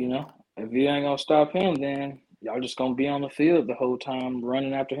can't. If you ain't gonna stop him, then y'all just going to be on the field the whole time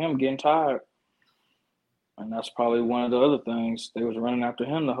running after him, getting tired. And that's probably one of the other things. They was running after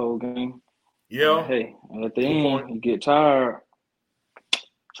him the whole game. Yeah. And hey, and at the end, you get tired.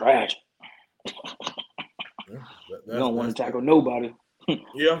 Tragic. You don't want to tackle nobody.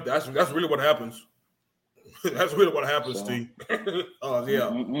 Yeah, that's really what happens. That's really what happens, Steve. Yeah.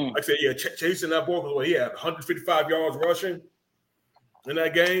 Like I said, chasing that ball because he had 155 yards rushing in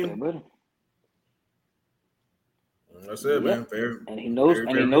that game. Yeah, that's it, man. Fair. And he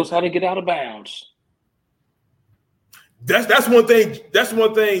knows how to get out of bounds. That's one thing. That's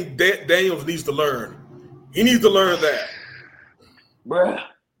one thing Daniels needs to learn. He needs to learn that, bruh.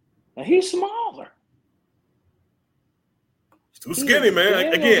 And he's smaller. He's too skinny,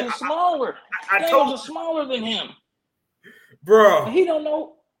 man. Again, smaller. Daniels is smaller than him, bro. He don't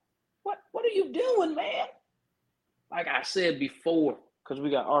know what are you doing, man. Like I said before, because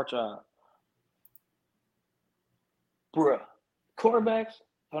we got Arch out. Bruh, quarterbacks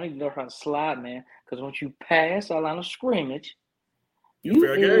don't even know how to slide, man. Because once you pass a line of scrimmage, you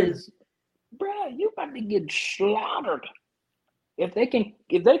about to get slaughtered. If they can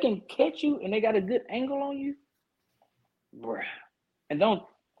catch you and they got a good angle on you, bruh, and don't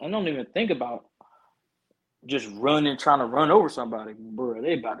even think about just trying to run over somebody, bruh.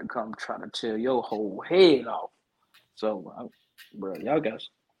 They about to come try to tear your whole head off. So, bruh, y'all got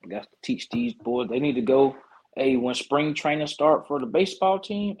to teach these boys. They need to go. Hey, when spring training start for the baseball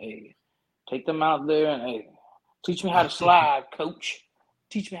team, hey, take them out there and hey, teach me how to slide, coach.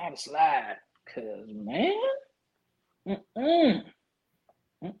 Teach me how to slide, cause man, that's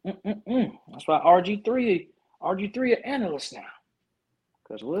why RG3 an analyst now.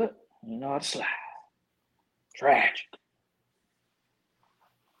 Cause what? You know how to slide. Tragic.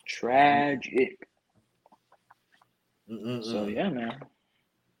 So yeah, man.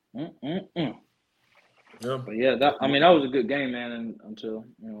 Yeah. But yeah, that was a good game, man. And until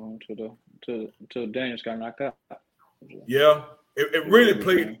Daniels got knocked out. Yeah, it really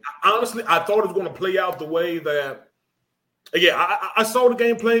played. Honestly, I thought it was going to play out the way that. Again, I saw the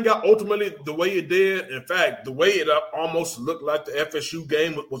game playing out ultimately the way it did. In fact, the way it almost looked like the FSU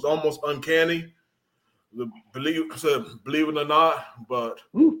game was almost uncanny. Believe it or not, but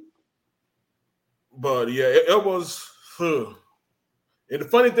yeah, it was. And the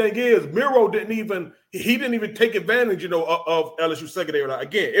funny thing is, Miro didn't even take advantage, of LSU secondary.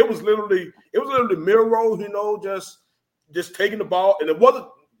 Again, it was literally Miro, just just taking the ball, and it wasn't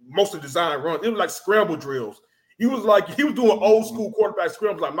mostly design runs. It was like scramble drills. He was doing old school quarterback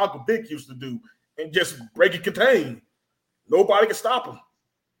scrambles like Michael Vick used to do, and just break and contain. Nobody can stop him.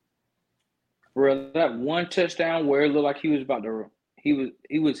 Bro, that one touchdown where it looked like he was about to, he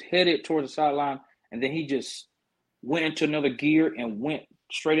was headed towards the sideline, and then he just went into another gear and went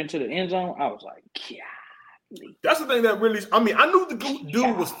straight into the end zone. I was like, yeah. That's the thing that really, I knew the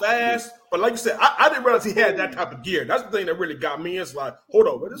dude was fast, but like you said, I didn't realize he had that type of gear. That's the thing that really got me. It's like, hold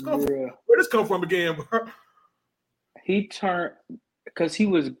on, where this come from again, bro? He turned, because he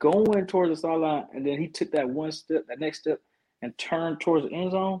was going towards the sideline, and then he took that next step, and turned towards the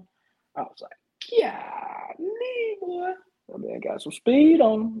end zone. I was like, yeah, boy. That man got some speed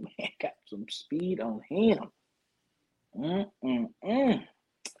on him.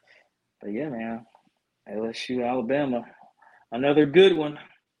 But yeah, man. LSU, Alabama. Another good one.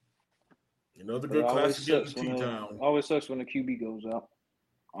 Another good classic in T-Town. Always sucks when the QB goes out.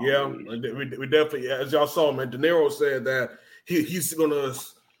 Yeah, we definitely, as y'all saw, man, De Niro said that he's going to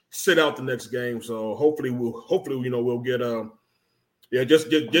sit out the next game. So hopefully we'll get just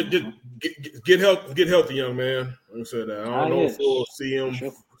get healthy, young man. Like I said, I don't know if we'll see him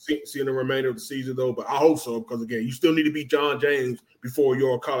in the remainder of the season though, but I hope so, because again, you still need to beat John James before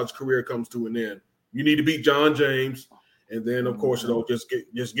your college career comes to an end. You need to beat John James, and then of course, just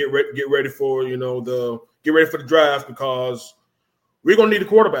get ready for the draft, because we're gonna need a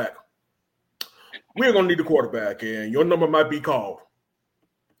quarterback. We're gonna need a quarterback, and your number might be called.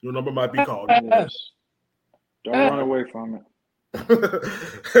 Yes. Don't run away from it.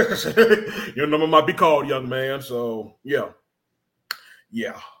 Your number might be called, young man. So yeah.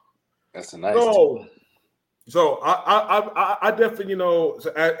 That's a nice. So I definitely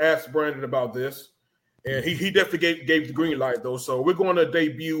asked Brandon about this, and he definitely gave the green light though. So we're going to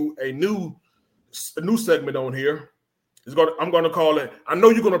debut a new segment on here. I'm going to call it. I know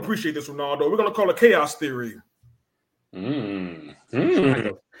you're going to appreciate this, Ronaldo. We're going to call it Chaos Theory.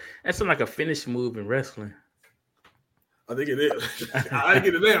 That's like a finish move in wrestling. I think it is. I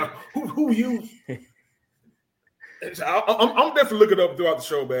get it now. Who you? I'm definitely looking up throughout the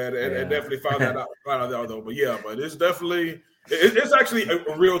show, man, and definitely find out though. But it's definitely it's actually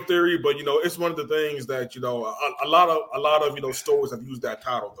a real theory. But it's one of the things that a lot of stories have used that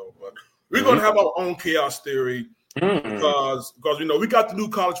title though. But we're gonna have our own chaos theory because we got the new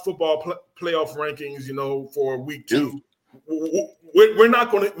college football playoff rankings for week 2. We're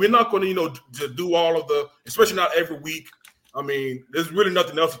not going to do all of the, especially not every week. I mean, there's really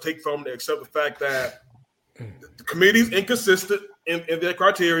nothing else to take from it except the fact that the committee's inconsistent in their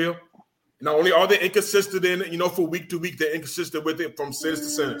criteria. Not only are they inconsistent in it, for week to week, they're inconsistent with it from sentence to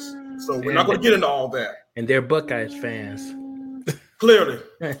sentence. So we're not going to get into all that. And they're Buckeyes fans. Clearly.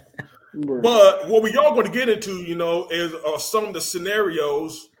 But what we are going to get into, is some of the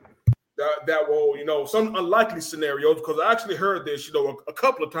scenarios that will, some unlikely scenarios, because I actually heard this, a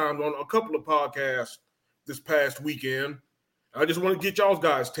couple of times on a couple of podcasts this past weekend. I just want to get y'all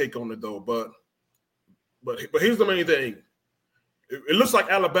guys' take on it though. But here's the main thing. It looks like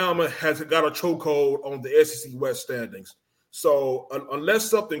Alabama has got a chokehold on the SEC West standings. So unless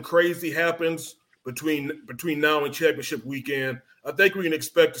something crazy happens between now and championship weekend, I think we can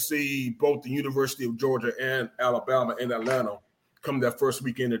expect to see both the University of Georgia and Alabama in Atlanta come that first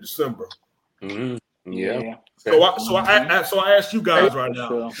weekend of December. Mm-hmm. Yeah. So I ask you guys right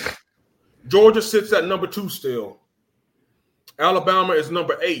now. Georgia sits at number 2 still. Alabama is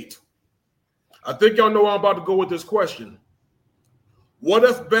number 8. I think y'all know where I'm about to go with this question. What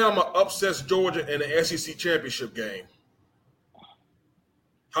if Bama upsets Georgia in the SEC championship game?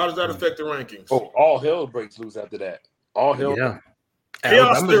 How does that affect the rankings? Oh, all hell breaks loose after that. All hell. Yeah.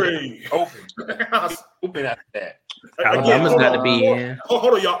 Chaos theory. Open after that. Alabama's got to be in.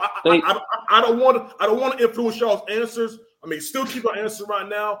 Hold on, y'all. I don't want to influence y'all's answers. I mean, still keep our answer right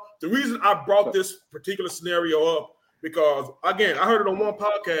now. The reason I brought this particular scenario up because, again, I heard it on one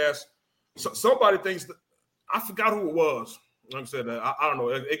podcast. Somebody thinks that I forgot who it was. Like I said, I don't know.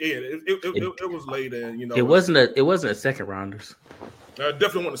 Again, it was late, and it wasn't a second rounders. I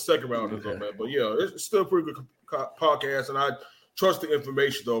definitely want the second rounders on that, but yeah, it's still a pretty good podcast, and I trust the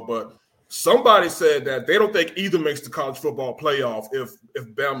information though. But somebody said that they don't think either makes the college football playoff if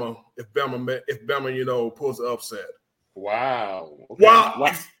Bama pulls the upset. Wow. Okay. Wow.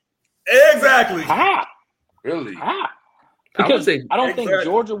 Exactly. Really? Because I don't think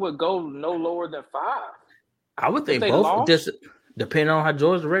Georgia would go no lower than 5. I would think both. Lost? Just depending on how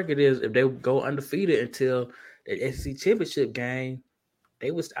Georgia's record is, if they go undefeated until the SEC championship game, I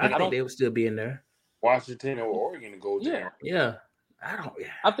think they would still be in there. Washington or Oregon to go down. Yeah.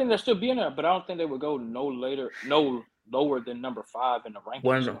 I think they'll still be in there, but I don't think they would go no lower than number 5 in the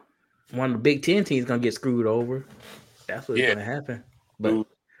rankings. One of the Big Ten teams gonna get screwed over. That's what's gonna happen. But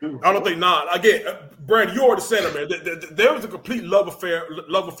I don't think not. Again, Brandon, you already said it, man. There is a complete love affair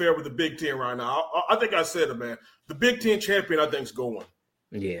with the Big Ten right now. I think I said it, man. The Big Ten champion, I think, is going.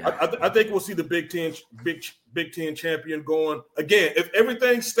 Yeah, I think we'll see the Big Ten champion going again. If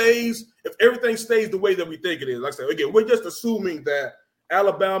everything stays the way that we think it is, like I said, again, we're just assuming that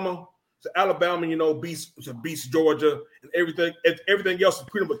Alabama, beats Georgia, and everything else is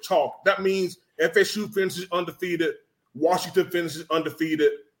pretty much chalk. That means FSU finishes undefeated, Washington finishes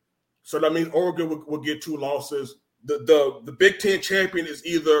undefeated, so that means Oregon will get 2 losses. The Big Ten champion is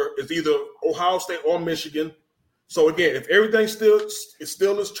either Ohio State or Michigan. So again, if everything still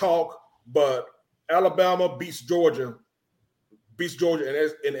is chalk, but Alabama beats Georgia in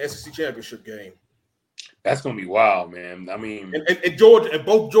the SEC championship game. That's gonna be wild, man. I mean, and Georgia and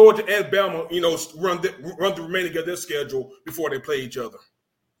both Georgia and Bama, run the remaining of their schedule before they play each other.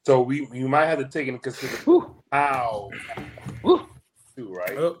 So you might have to take into consideration how,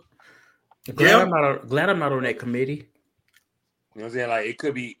 right? Glad I'm not on that committee. You know what I'm saying? Like it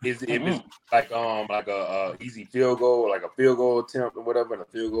could be if it's like a easy field goal, or like a field goal attempt or whatever, and a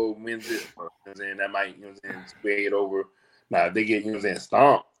field goal wins it. You know what I'm saying? That might, sway it over. Now if they get,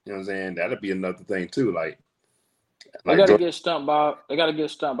 stomped, that'd be another thing too. Like they gotta get stumped by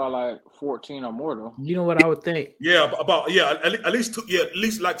like 14 or more though. You know what I would think? Yeah, at least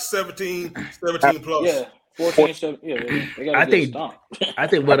like 17 plus. Yeah. 14, 7, they gotta get stumped. I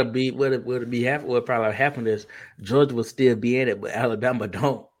think what probably happen is Georgia will still be in it, but Alabama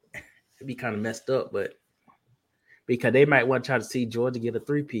don't. It'd be kind of messed up, but because they might want to try to see Georgia get a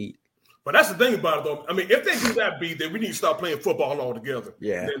 3-peat. But that's the thing about it, though. I mean, if they do that beat, then we need to stop playing football altogether.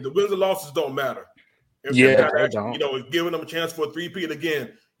 Yeah, then the wins and losses don't matter. If they don't. Giving them a chance for a 3-peat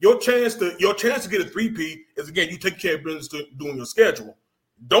again. Your chance to get a 3-peat is again you take care of business doing your schedule.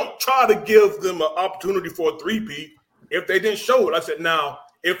 Don't try to give them an opportunity for a 3-peat if they didn't show it. I said, now,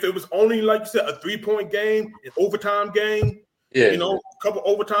 if it was only, like you said, a 3-point game, an overtime game, a couple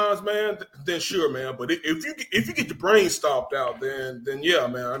overtimes, man, then sure, man. But if you get your brain stomped out, then yeah,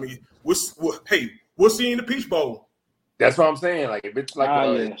 man. I mean, we'll see you in the Peach Bowl. That's what I'm saying. Like if it's like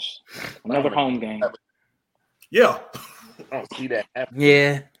another home game. Yeah. I don't see that happening.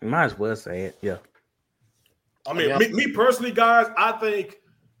 Yeah, you might as well say it. Yeah. I mean, me personally, guys, I think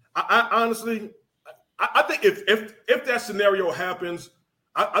I honestly think if that scenario happens,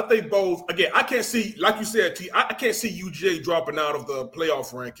 I think both. Again, I can't see, like you said, I can't see UGA dropping out of the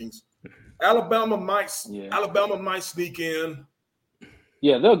playoff rankings. Alabama might sneak in.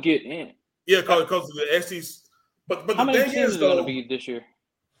 Yeah, they'll get in. Yeah, because of the SEC. But how the many thing teams is, are going though, to be this year?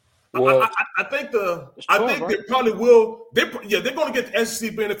 Well, I think 12, right? they probably will. They're going to get the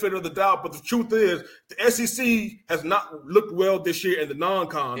SEC benefit of the doubt. But the truth is, the SEC has not looked well this year in the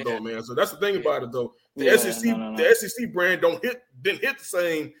non-con, though, man. So that's the thing about it, though. The SEC brand didn't hit the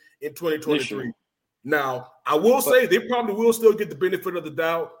same in 2023. Now, I will say they probably will still get the benefit of the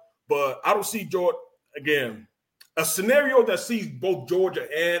doubt, but I don't see Georgia again. A scenario that sees both Georgia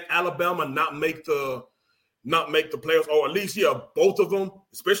and Alabama not make the playoffs, or at least both of them,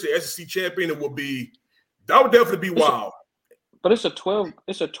 especially SEC champion, that would definitely be wild. But it's a 12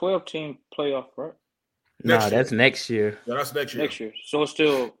 team playoff, right? No, that's next year. Yeah, that's next year. Next year, so it's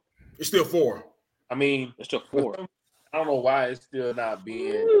still 4. I mean, it's still 4. I don't know why it's still not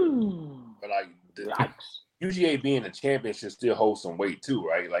being, but like UGA being a champion should still hold some weight too,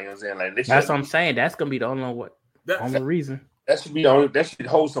 right? Like you know what I'm saying, like that's what I'm saying. That's gonna be the only reason. That should be the only. That should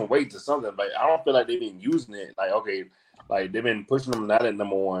hold some weight to something. But I don't feel like they've been using it. Like like they've been pushing them not at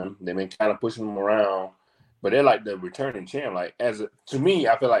number 1. They've been kind of pushing them around, but they're like the returning champ. Like to me,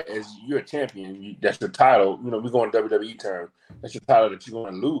 I feel like as you're a champion, that's your title. You know, we go in WWE terms. That's your title that you're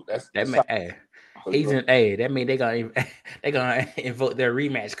going to lose. That means they gonna invoke their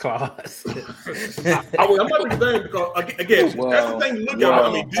rematch clause. I might be saying because again, that's the thing to look at.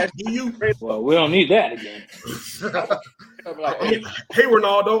 I mean, do you? Well, we don't need that again. I mean, hey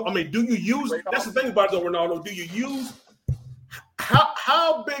Ronaldo. I mean, do you use? That's the thing about it, though, Ronaldo. Do you use?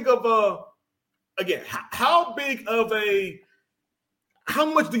 How big of a? How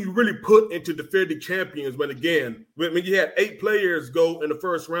much do you really put into defending champions when you had 8 players go in the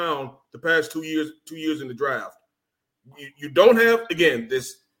first round the past 2 years in the draft? You don't have, again,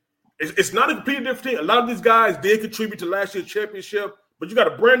 this. It's not a completely different team. A lot of these guys did contribute to last year's championship, but you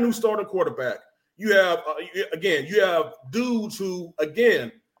got a brand new starting quarterback. You have, you have dudes who,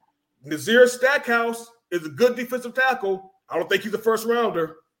 again, Nazir Stackhouse is a good defensive tackle. I don't think he's a first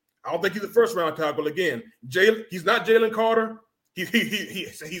rounder. I don't think he's a first round tackle. Again, he's not Jalen Carter. He's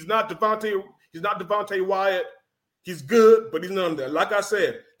not Devontae. He's not Devontae Wyatt. He's good, but he's none of that. Like I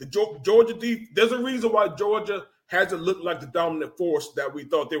said, the Georgia there's a reason why Georgia hasn't looked like the dominant force that we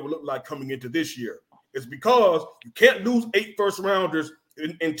thought they would look like coming into this year. It's because you can't lose 8 first-rounders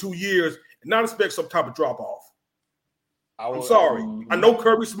in 2 years and not expect some type of drop-off. I'm sorry. I know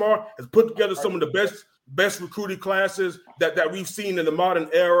Kirby Smart has put together some of the best recruiting classes that we've seen in the modern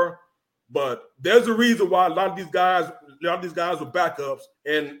era, but there's a reason why a lot of these guys were backups,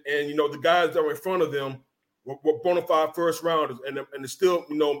 and the guys that were in front of them were bona fide first rounders, and they're still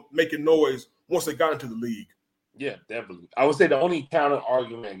making noise once they got into the league. Yeah, definitely. I would say the only counter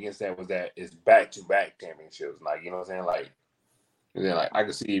argument against that was that it's back-to-back championships. Like, you know what I'm saying? Like, I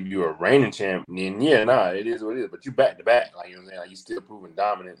could see if you're a reigning champ, then it is what it is. But you back-to-back, like, you know what I'm saying? Like, you still proving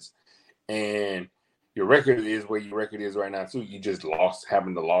dominance, and your record is where your record is right now too. You just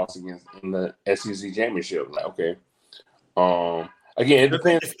having the loss against in the SEC championship. Like, okay, again, it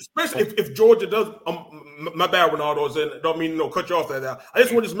depends. Especially if Georgia does. My bad, Ronaldo. I don't mean cut you off that. I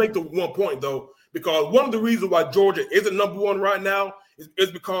just want to just make the one point though, because one of the reasons why Georgia isn't number one right now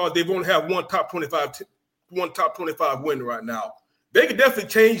is because they've only had one top 25 win right now. They could definitely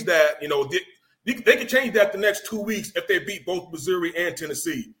change that. They could change that the next 2 weeks if they beat both Missouri and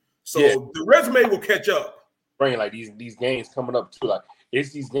Tennessee. So the resume will catch up. Bringing like these games coming up too, like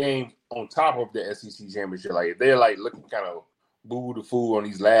it's these games on top of the SEC championship. Like if they're like looking kind of boo the fool on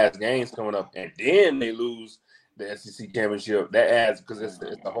these last games coming up, and then they lose the SEC championship, that adds because it's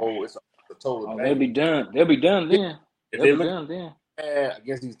a total. Oh, they'll be done. They'll be done then. They'll be done then.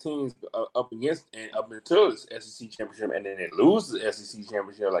 Against these teams up until this SEC championship, and then they lose the SEC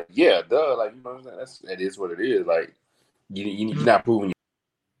championship. Like like that is what it is. Like you're not proving.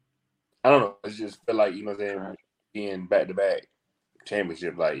 I don't know. It just feel like, being back-to-back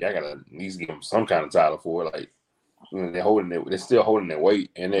championship, like, I got to at least give them some kind of title for it. Like, they're still holding their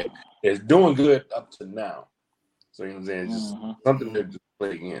weight, and it's doing good up to now. So, you know what I'm saying? It's just something to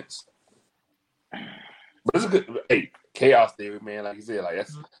play against. But it's a good, chaos theory, man. Like you said, like,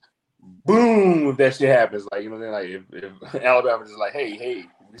 that's boom if that shit happens. Like, you know what I'm saying? Like, if Alabama just like, hey,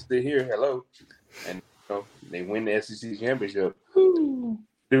 we still here, hello. And, they win the SEC championship.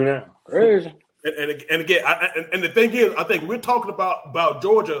 Do now. Crazy. And again, and the thing is, I think we're talking about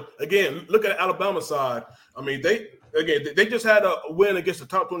Georgia again. Look at the Alabama side. I mean, they just had a win against the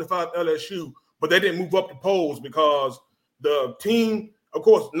top 25 LSU, but they didn't move up the polls because the team, of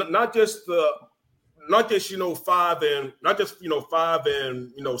course, not just 5 and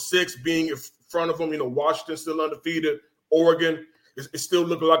 6 being in front of them. Washington still undefeated. Oregon is still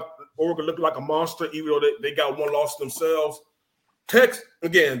looking like a monster, even though they got one loss themselves. Texas,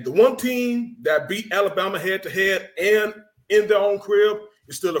 again, the one team that beat Alabama head-to-head and in their own crib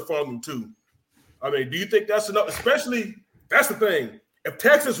is still in front of them, too. I mean, do you think that's enough? Especially, that's the thing. If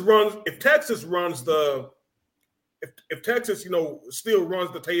Texas still runs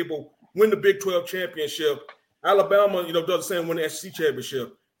the table, win the Big 12 championship, Alabama, does the same, win the SEC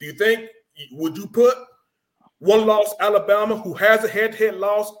championship. Do you think, would you put one-loss Alabama, who has a head-to-head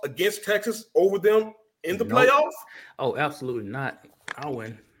loss against Texas, over them in the playoffs? Oh, absolutely not. I'll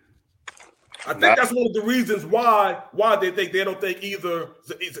win. I think that's one of the reasons why they don't think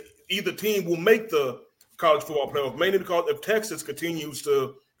either team will make the college football playoff. Mainly because if Texas continues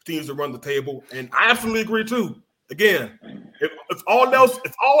to run the table, and I absolutely agree too. Again, if all else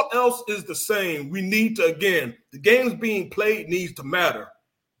is the same, we need to the games being played needs to matter.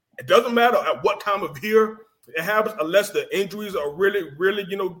 It doesn't matter at what time of year it happens, unless the injuries are really, really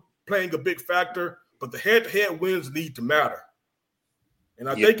playing a big factor. But the head-to-head wins need to matter. And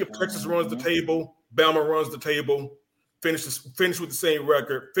I think if Texas runs the table, Bama runs the table, finish with the same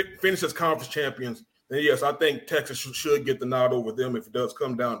record, finish as conference champions, then yes, I think Texas should get the nod over them if it does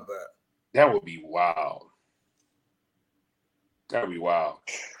come down to that. That would be wild. That would be wild.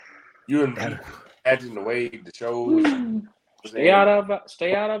 You imagine the way the shows. Stay out of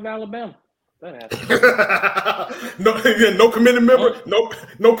Alabama. No committee member.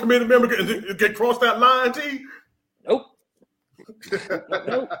 No committee member get cross that line, T. Nope.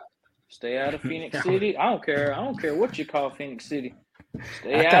 Stay out of Phoenix City. I don't care what you call Phoenix City.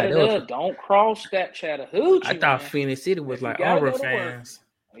 Stay out of there. Don't cross that Chattahoochee. I thought Phoenix City was like Auburn fans.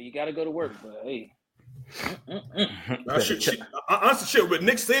 You got to go to work, but hey. Honestly, with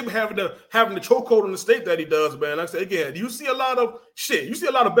Nick Saban having the chokehold in the state that he does, man. I say again, you see a lot of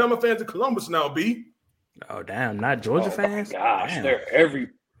Bama fans in Columbus now, B. Oh damn, not Georgia fans. Gosh, damn.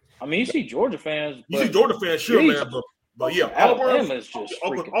 They're I mean, you see Georgia fans. You see Georgia fans, sure, man. But yeah, Auburn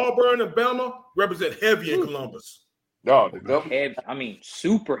and Bama represent heavy in Columbus. No, the governor. Heavy, I mean,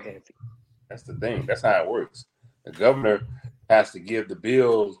 super heavy. That's the thing. That's how it works. The governor has to give the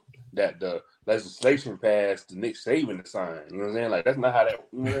bills that the legislation passed to Nick Saban to sign. You know what I'm saying? Like that's not how that.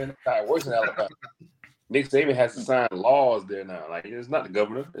 That's how it works in Alabama. Nick Saban has to sign laws there now. Like it's not the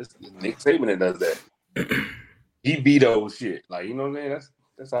governor. It's Nick Saban that does that. He vetoes shit. Like you know what I'm saying?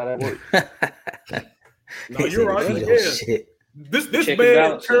 That's how that works. No, you're right. Again, this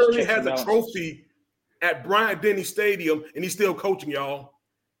man currently has a trophy at Bryant-Denny Stadium, and he's still coaching, y'all.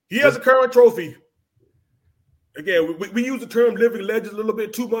 He has a current trophy. Again, we use the term living legend a little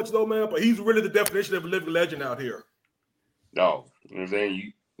bit too much, though, man, but he's really the definition of a living legend out here. No, you know what I'm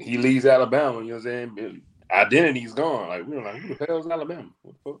saying? He leaves Alabama, you know what I'm saying? Identity's gone. Like, we were like, who the hell is Alabama?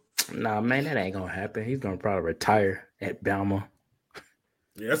 What the fuck? Nah, man, that ain't going to happen. He's going to probably retire at Bama.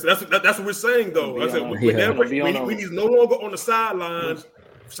 Yeah, that's what we're saying, though. He's no longer on the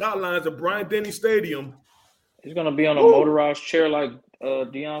sidelines of Bryant-Denny Stadium. He's going to be on a motorized chair like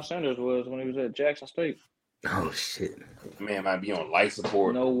Deion Sanders was when he was at Jackson State. Oh, shit. Man might be on life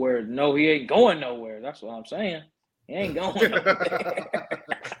support. Nowhere. No, he ain't going nowhere. That's what I'm saying. He ain't going nowhere.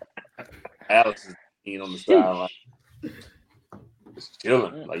 Alex is on the sideline. Just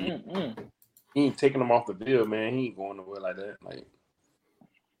chilling. Like, he ain't taking him off the field, man. He ain't going nowhere like that. Like,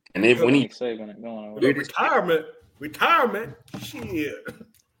 and then when retirement, shit.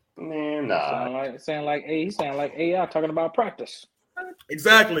 Man, nah. He sound like AI talking about practice.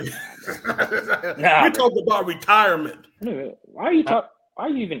 Exactly. We're talking about retirement. Why are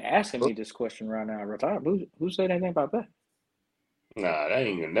you even asking me this question right now? Retire? Who said anything about that? Nah, that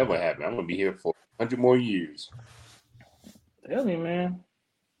ain't gonna never happen. I'm gonna be here for 100 more years. Tell me, man.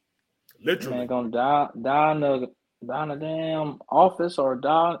 Literally, man, gonna die in the damn office or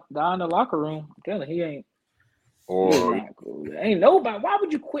die in the locker room. I'm telling you, he ain't. Or ain't nobody. Why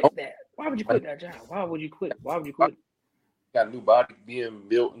would you quit that? Why would you quit that job? Why would you quit? Got a new body being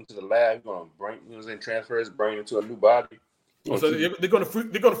built into the lab. You're gonna bring, you know what I'm saying, transfer his brain into a new body. So they're gonna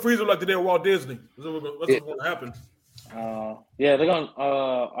freeze him like they did Walt Disney. That's what's gonna happen. Yeah, they're gonna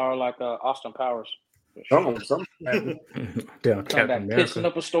are like Austin Powers. Some pissing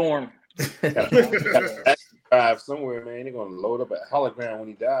up a storm. Drive somewhere, man. They're gonna load up a hologram when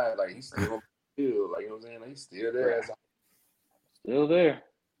he died. Like he's still gonna feel, like you know what I'm saying. Like, he's still there. Still there.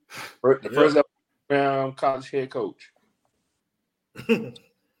 The first round college head coach.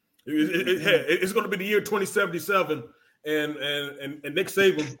 It's going to be the year 2077, and Nick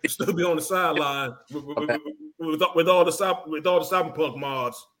Saban will still be on the sideline with all the cyberpunk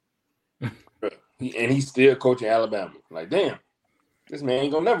mods. He's still coaching Alabama. Like, damn, this man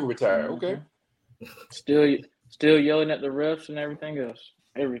ain't gonna never retire. Okay, still yelling at the refs and everything else.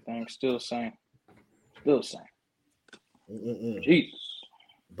 Everything's still the same. Still the same. Jesus.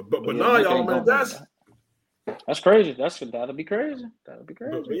 But now, y'all, man, that's crazy. That'll be crazy. That'll be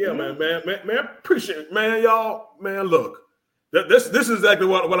crazy. But yeah, man, appreciate it, man, y'all, man. Look, this is exactly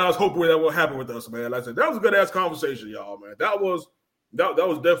what I was hoping that would happen with us, man. Like I said, that was a good ass conversation, y'all, man. That was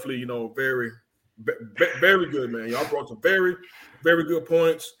definitely, very, very good, man. Y'all brought some very, very good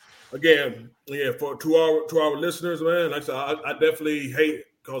points. Again, yeah, to our listeners, man. Like I said, I definitely hate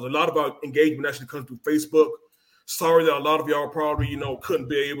because a lot of our engagement actually comes through Facebook. Sorry that a lot of y'all probably, couldn't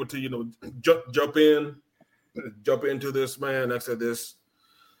be able to, jump into this, man. Like I said, this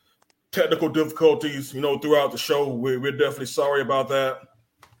technical difficulties, throughout the show. We're definitely sorry about that.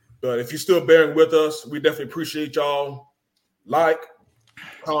 But if you're still bearing with us, we definitely appreciate y'all. Like,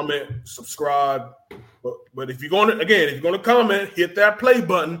 comment, subscribe. But if you're going to comment, hit that play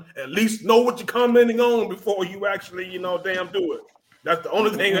button. At least know what you're commenting on before you actually, damn do it. That's the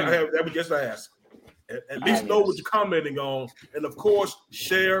only thing I have that we just ask. At least know what you're commenting on. And, of course,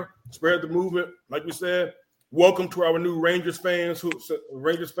 share, spread the movement. Like we said, welcome to our new Rangers fans who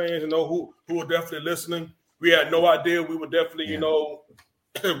are definitely listening. We had no idea we would definitely,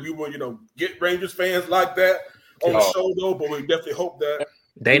 get Rangers fans like that on the show, though. But we definitely hope that.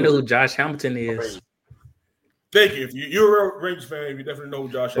 They know who Josh Hamilton is. Thank you. If you're a Rangers fan, you definitely know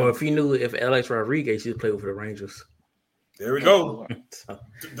who Josh Hamilton is. Or if you knew if Alex Rodriguez used to play with the Rangers. There we go.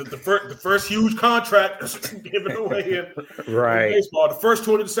 The first huge contract given away in baseball. The first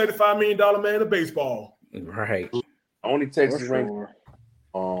 $275 million man in baseball. Right. Only Texas Ranger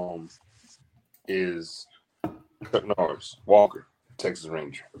is Chuck Norris, Walker, Texas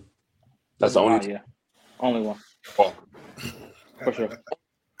Ranger. That's the only only one. Walker. For sure.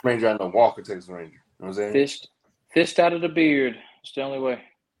 Ranger, I know. Walker, Texas Ranger. You know what I'm saying? Fist out of the beard. It's the only way.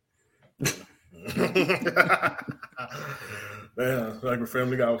 Man, like a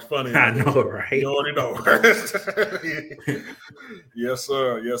Family Guy was funny. I know, right? You already know. Yes,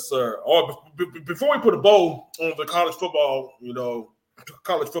 sir. Oh, before we put a bow on the college football,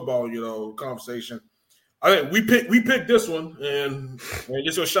 conversation, I think we picked this one, and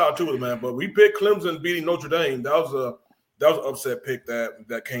just a shout out to it, man. But we picked Clemson beating Notre Dame. That was an upset pick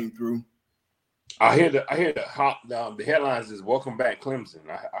that came through. I hear the headlines is "Welcome back, Clemson."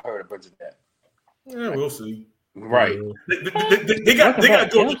 I heard a bunch of that. Yeah, we'll see. Right. They got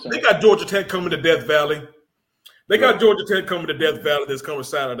Georgia Tech coming to Death Valley. They got Georgia Tech coming to Death Valley this coming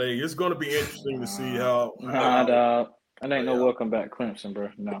Saturday. It's going to be interesting to see how. Dog. It ain't no welcome back, Clemson,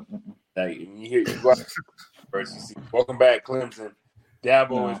 bro. No. Hey, you hear you go out first. You see, welcome back, Clemson.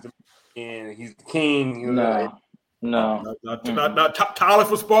 Dabo is the and he's the king. You know, not Tyler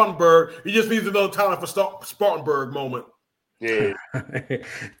for Spartanburg. He just needs another Tyler for Spartanburg moment. Yeah,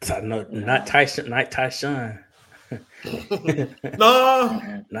 not Tyshawn. Nah,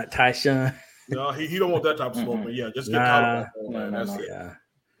 not Tyshawn. No, he don't want that type of smoke. But yeah, just get Tyler. That's it. Yeah.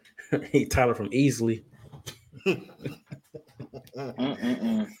 He Tyler from Easley.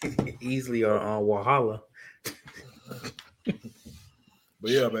 Easley or Walhalla. But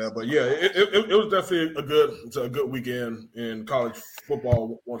yeah, man. But yeah, it was definitely a good weekend in college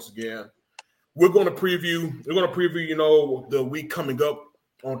football once again. We're going to preview, the week coming up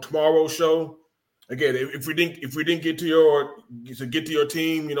on tomorrow's show. Again, if we didn't get to your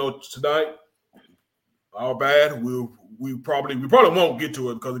team, tonight, our bad. We probably won't get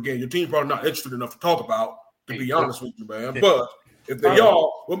to it because again, your team's probably not interested enough to talk about. To be honest with you, man. But if they are,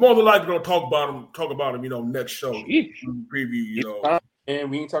 we're more than likely going to talk about them. Next show preview.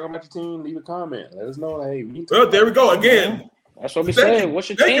 And we ain't talking about your team. Leave a comment. Let us know. Hey, there we go again. That's what we said. What's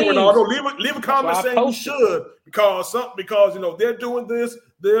your team? Thank you, Ronaldo. Leave a comment saying you should because they're doing this.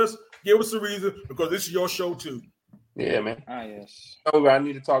 Give us a reason because this is your show too. Yeah, man. Yes. Oh, I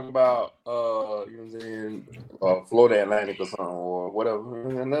need to talk about Florida Atlantic or something or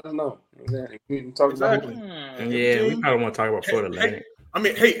whatever. And let us know. We can talk exactly. Yeah, we probably want to talk about Florida Atlantic.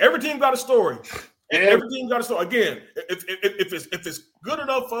 Every team got a story. Every team got a story. Again, if it's cool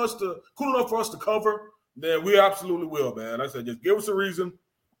enough for us to cover, then we absolutely will, man. I said, just give us a reason.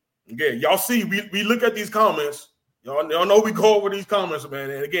 Again, y'all see, we look at these comments. Y'all know we go over these comments, man.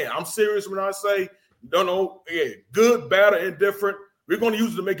 And again, I'm serious when I say, good, bad, or indifferent. We're going to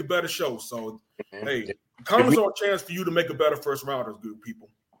use it to make a better show. So, hey, comments are a chance for you to make a better first rounders, good people.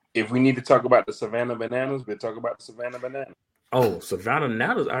 If we need to talk about the Savannah Bananas, we'll talk about the Savannah Bananas. Oh, Savannah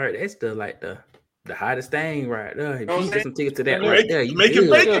Bananas. All right, that's the hottest thing right there. If you get some tickets to that right there, you making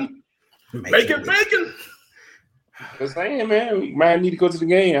bacon. Bacon. Just saying, man, we might need to go to the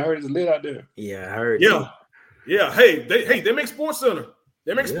game. I heard it's lit out there. Yeah, I heard. Yeah. Hey, they make Sports Center.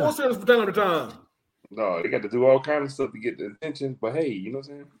 They make Sports Centers from time to time. No, they got to do all kinds of stuff to get the attention. But hey, you know what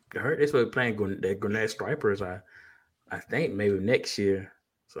I'm saying? I heard that's what playing the Gwinnett Stripers. I think maybe next year.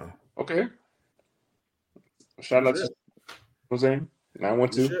 So okay. Shout out to you know what I'm saying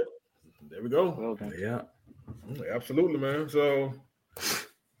 912. There we go. Yeah, absolutely, man. So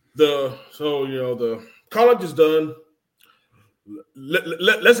the college is done.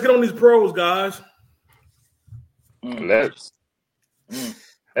 Let's get on these pros, guys. Let's.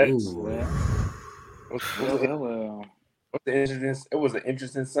 Well. What's the interesting? It was an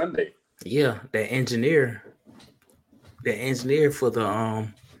interesting Sunday. Yeah, the engineer for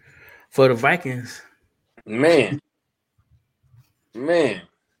the Vikings. Man,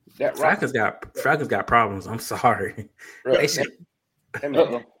 that Falcons got problems. I'm sorry. Fellas.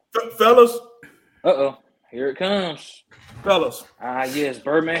 Here it comes. Fellas. Yes,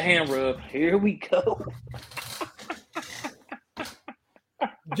 Birdman hand rub. Here we go.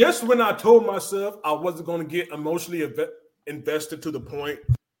 Just when I told myself I wasn't going to get emotionally invested to the point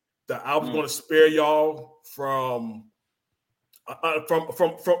that I was going to spare y'all from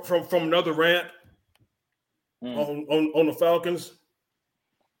another rant on the Falcons,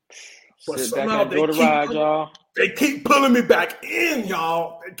 but somehow they keep pulling me back in,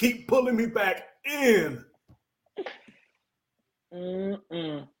 y'all. They keep pulling me back in. They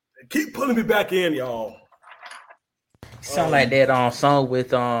keep pulling me back in, y'all. Sound like that song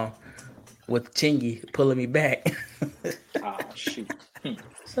with Chingy, Pulling Me Back. Shoot.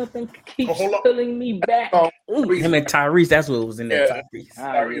 Something keeps pulling me back. Him and Tyrese, that's what was in there.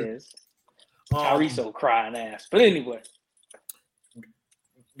 Tyrese. Yes. Tyrese so crying ass. But anyway.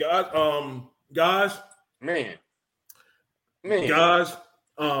 Guys. Man. Guys.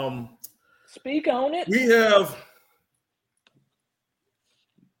 Speak on it. We have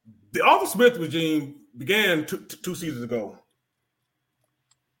the Arthur Smith regime began two seasons ago.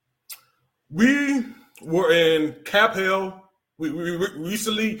 We were in cap hell. We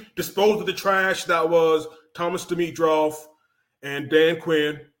recently disposed of the trash that was Thomas Dimitroff and Dan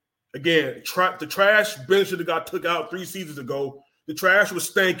Quinn. Again, the trash bin should have got took out 3 seasons ago. The trash was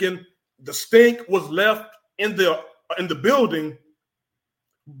stinking. the stink was left in the building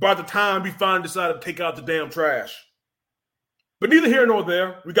by the time we finally decided to take out the damn trash. But neither here nor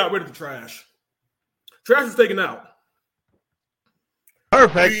there, we got rid of the trash. Trash was taken out.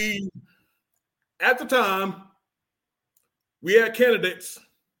 Perfect. At the time, we had candidates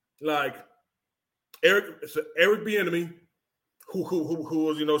like Eric Bieniemy, who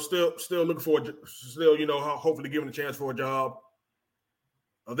was still looking for hopefully given a chance for a job.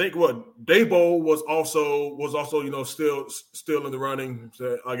 I think Daboll was also still in the running.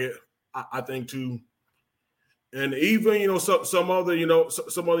 So I think too, and even some other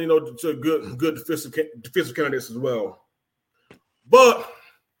good defensive candidates as well. But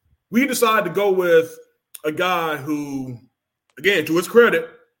we decided to go with a guy who, again, to his credit,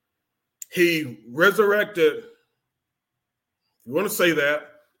 he resurrected. You want to say that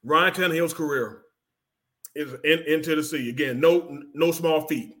Ryan Tannehill's career is into the sea again. No small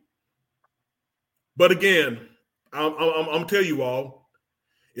feat. But again, I'm tell you all,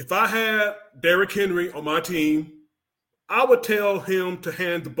 if I had Derrick Henry on my team, I would tell him to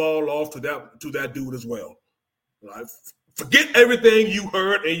hand the ball off to that dude as well. Like, forget everything you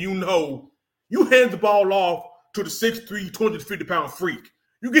heard and you hand the ball off to the 6'3", 250-pound freak.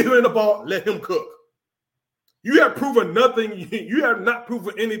 You give him the ball, let him cook. You have proven nothing. You have not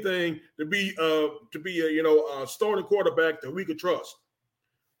proven anything to be a starting quarterback that we can trust.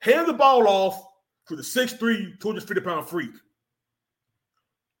 Hand the ball off to the 6'3", 250-pound freak.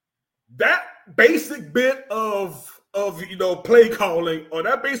 That basic bit of play calling or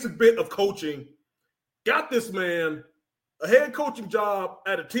that basic bit of coaching got this man a head coaching job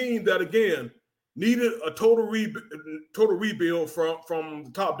at a team that, again, needed a total rebuild from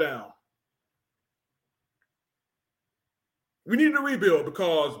the top down. We needed a rebuild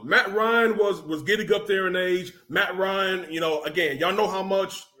because Matt Ryan was getting up there in age. Matt Ryan, again, y'all know how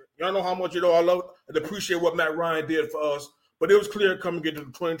much I love and appreciate what Matt Ryan did for us. But it was clear coming into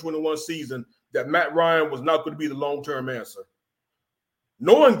the 2021 season that Matt Ryan was not going to be the long-term answer.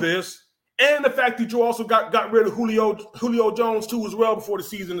 Knowing this, and the fact that you also got rid of Julio Jones too as well before the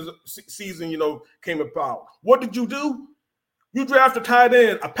season came about. What did you do? You drafted a tight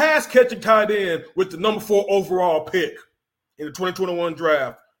end, a pass-catching tight end with the number 4 overall pick in the 2021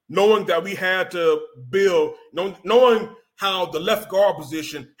 draft, knowing that we had to build, knowing how the left guard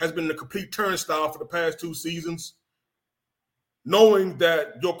position has been a complete turnstile for the past 2 seasons, knowing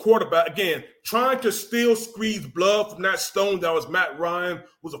that your quarterback, again, trying to still squeeze blood from that stone that was Matt Ryan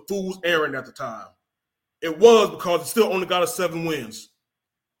was a fool's errand at the time. It was because it still only got us 7 wins.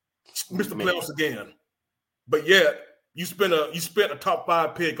 Missed the playoffs again. But yet, you spent a top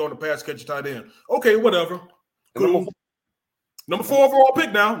 5 pick on the pass catcher tight end. Okay, whatever. Cool. Number 4 overall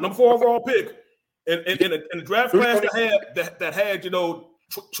pick now. Number 4 overall pick. And the draft class that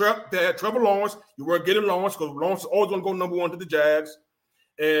had Trevor Lawrence. You weren't getting Lawrence because Lawrence is always going to go number 1 to the Jags.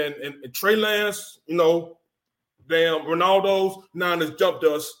 And Trey Lance, damn Ronaldo's Niners jumped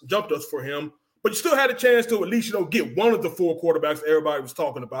us for him. But you still had a chance to at least, get one of the 4 quarterbacks everybody was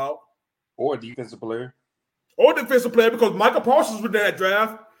talking about. Or a defensive player. Because Michael Parsons was in that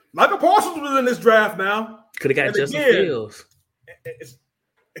draft. Michael Parsons was in this draft now. Could have got Justin Fields.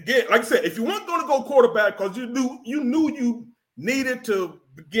 Again, like I said, if you weren't going to go quarterback because you knew you needed to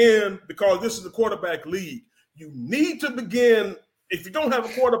begin because this is a quarterback league. You need to begin. If you don't have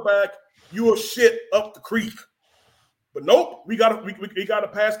a quarterback, you are shit up the creek. But nope, we got a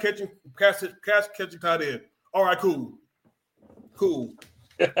pass catching tight end. All right, cool.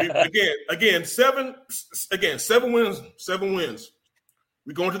 Again, 7 wins.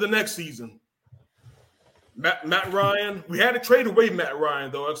 We going to the next season. Matt Ryan, we had to trade away Matt Ryan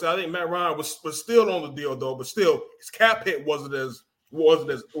though. I think Matt Ryan was still on the deal though, but still his cap hit wasn't as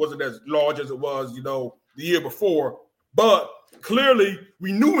large as it was, the year before. But clearly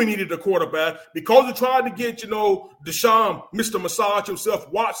we knew we needed a quarterback because we tried to get, Deshaun, Mr. Massage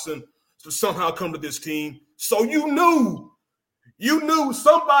himself, Watson, to somehow come to this team. So you knew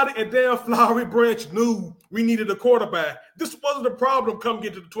somebody at damn Flowery Branch knew we needed a quarterback. This wasn't a problem coming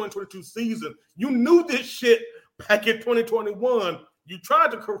into the 2022 season. You knew this shit back in 2021. You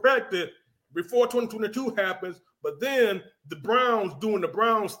tried to correct it before 2022 happens, but then the Browns doing the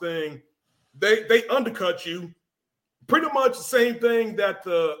Browns thing, they undercut you. Pretty much the same thing that,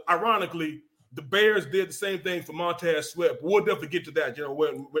 ironically, the Bears did the same thing for Montez Sweat. We'll definitely get to that,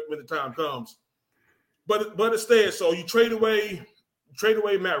 when the time comes. But instead, so you trade away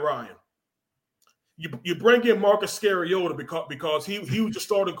Matt Ryan. You bring in Marcus Scariota because he was the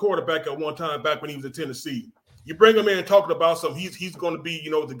starting quarterback at one time back when he was in Tennessee. You bring him in talking about he's going to be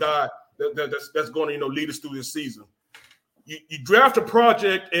the guy that's going to lead us through this season. you draft a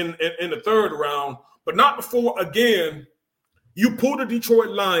project in the third round, but not before, again, you pull the Detroit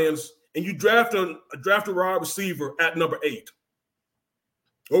Lions and you draft a wide receiver at number 8.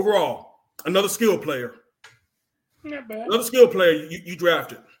 Overall, another skill player. Not bad. Another skill player you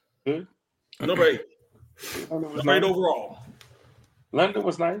drafted. Good. Number 8. Number 8 overall. London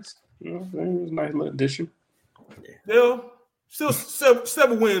was nice. It was a nice little addition. Yeah, still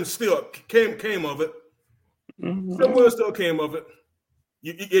 7 wins still came of it. 7 wins still came of it.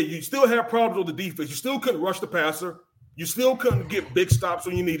 You still have problems with the defense. You still couldn't rush the passer. You still couldn't get big stops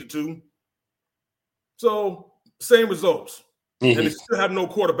when you needed to. So, same results. And they still have no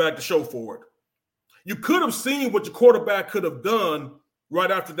quarterback to show for it. You could have seen what your quarterback could have done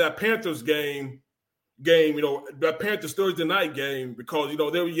right after that Panthers game, that Panthers Thursday night game, because, they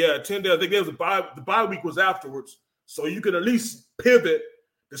were 10 days. I think the bye week was afterwards. So you could at least pivot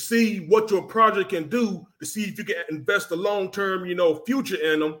to see what your project can do, to see if you can invest the long-term,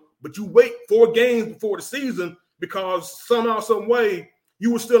 future in them. But you wait 4 games before the season because somehow, some way,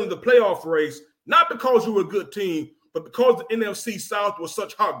 you were still in the playoff race, not because you were a good team, but because the NFC South was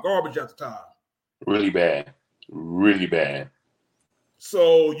such hot garbage at the time. Really bad. Really bad.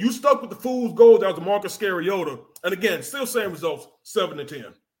 So you stuck with the fool's gold. That was Marcus Mariota. And again, still same results,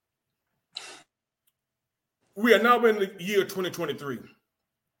 7-10. We are now in the year 2023.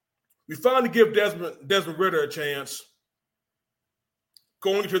 We finally give Desmond Ridder a chance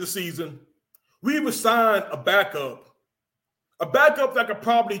going into the season. We even signed a backup that could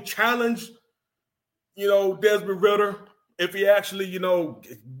probably challenge, Desmond Ridder if he actually,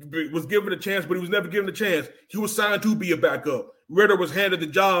 was given a chance, but he was never given a chance. He was signed to be a backup. Ridder was handed the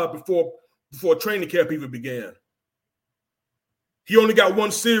job before training camp even began. He only got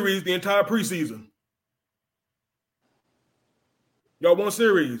 1 series the entire preseason. Y'all 1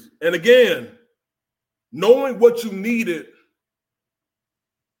 series. And again, knowing what you needed,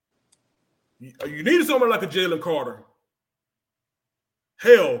 you needed someone like a Jalen Carter.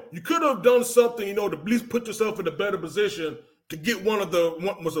 Hell, you could have done something, to at least put yourself in a better position to get one of the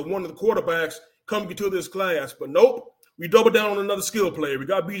quarterbacks coming to this class. But nope, we doubled down on another skill player. We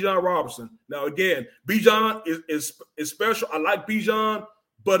got Bijan Robinson. Now, again, Bijan is special. I like Bijan,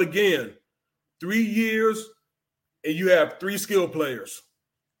 but again, 3 years and you have 3 skill players.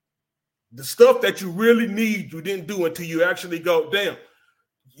 The stuff that you really need, you didn't do until you actually go, damn.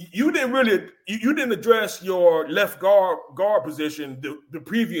 You didn't address your left guard position the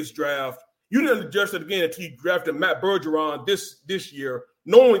previous draft. You didn't address it again until you drafted Matt Bergeron this year,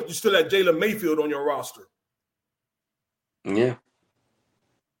 knowing you still had Jalen Mayfield on your roster. Yeah.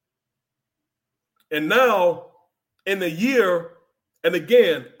 And now, in a year, and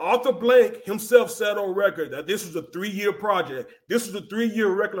again, Arthur Blank himself said on record that this was a 3-year project. This was a 3-year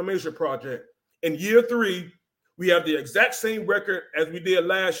reclamation project. In year 3, we have the exact same record as we did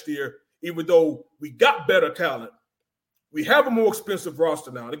last year, even though we got better talent. We have a more expensive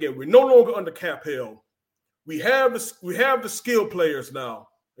roster now. And again, we're no longer under cap hell. We have the skill players now.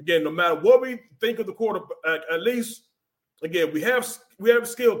 Again, no matter what we think of the quarterback, at least, again, we have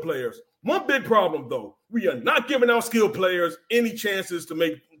skill players. One big problem, though, we are not giving our skill players any chances to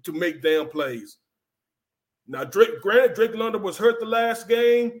make damn plays. Now, Drake London was hurt the last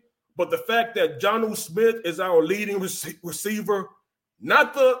game, but the fact that Jonnu Smith is our leading receiver,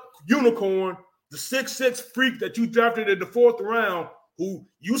 not the unicorn, the 6'6" freak that you drafted in the 4th round, who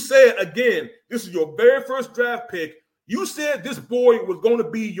you said, again, this is your very first draft pick. You said this boy was going to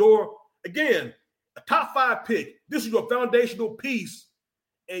be your, again, a top 5 pick. This is your foundational piece.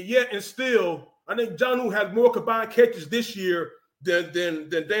 And yet and still, I think Jonnu has more combined catches this year than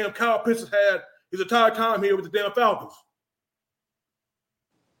damn Kyle Pitts has had his entire time here with the damn Falcons.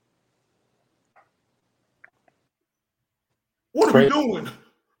 What are we doing?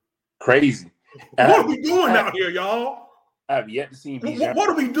 Crazy. What are we doing out here, y'all? I've yet to see Bijan. What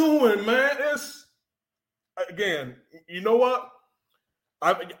are we doing, man? It's again, you know what?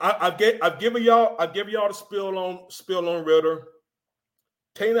 I've given y'all the spill on Ridder.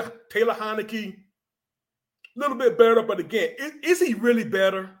 Taylor Heineke, a little bit better, but again, is he really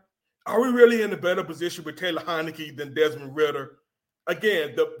better? Are we really in a better position with Taylor Heineke than Desmond Ridder?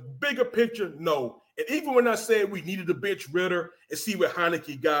 Again, the bigger picture, no. And even when I said we needed to bench Ridder and see what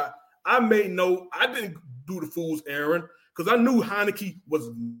Heineke got, I didn't do the fool's errand because I knew Heineke was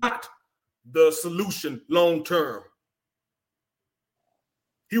not the solution long term.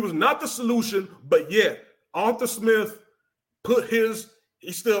 He was not the solution, but yet Arthur Smith put his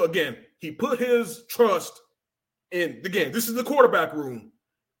trust in. Again, this is the quarterback room.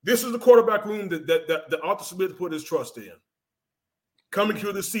 This is the quarterback room that Arthur Smith put his trust in. Coming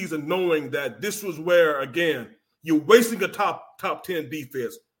through this season, knowing that this was where, again, you're wasting a top 10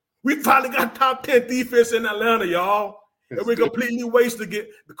 defense. We finally got top 10 defense in Atlanta, y'all. And we're completely wasting it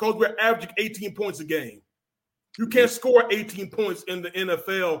because we're averaging 18 points a game. You can't score 18 points in the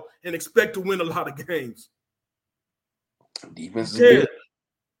NFL and expect to win a lot of games. Defense is good.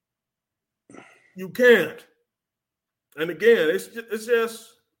 You can't. And again, it's just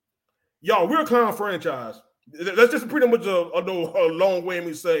y'all, we're a clown franchise. That's just pretty much a long way of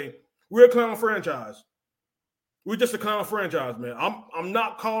me saying we're a clown franchise. We're just a clown franchise, man. I'm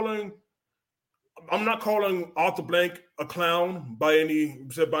not calling Arthur Blank a clown by any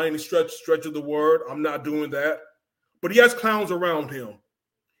stretch of the word. I'm not doing that. But he has clowns around him.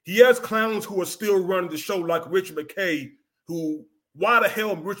 He has clowns who are still running the show, like Rich McKay, who, why the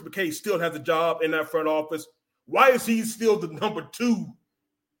hell Rich McKay still has a job in that front office? Why is he still the number two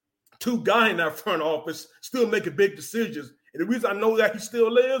guy in that front office, still making big decisions? And the reason I know that he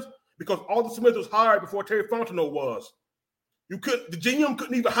still is, because Arthur Smith was hired before Terry Fontenot was. The GM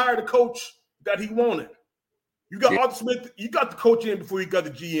couldn't even hire the coach that he wanted. You got Arthur Smith, you got the coach in before you got the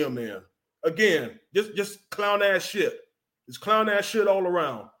GM in. Again, just clown ass shit. It's clown ass shit all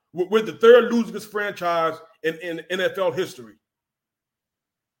around. We're the third losingest franchise in NFL history.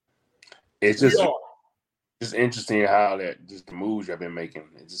 It's just interesting how that just the moves I've been making.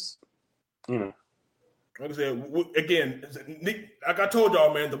 It's just, like I said, again, like I told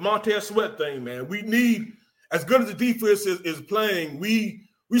y'all, man, the Montez Sweat thing, man. We need, as good as the defense is playing, we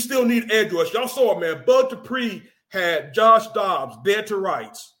still need edge rush. Y'all saw it, man. Bud Dupree had Josh Dobbs dead to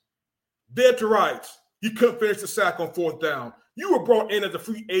rights. He couldn't finish the sack on fourth down. You were brought in as a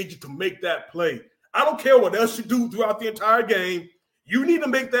free agent to make that play. I don't care what else you do throughout the entire game. You need to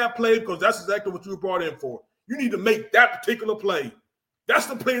make that play because that's exactly what you were brought in for. You need to make that particular play. That's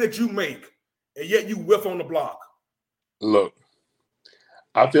the play that you make, and yet you whiff on the block. Look,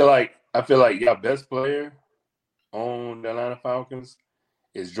 I feel like your best player on the Atlanta Falcons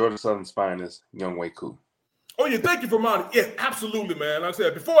is Georgia Southern's finest, Younghoe Koo. Oh, yeah, thank you for reminding. Yeah, absolutely, man. Like I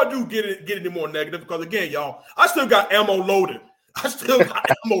said, before I do get any more negative, because, again, y'all, I still got ammo loaded.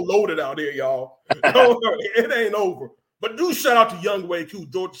 out here, y'all. It ain't over. But do shout out to Younghoe Koo,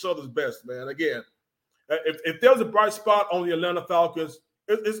 Georgia Southern's best, man. Again, if there's a bright spot on the Atlanta Falcons,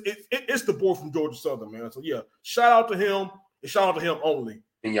 it's the boy from Georgia Southern, man. So, yeah, shout out to him and shout out to him only.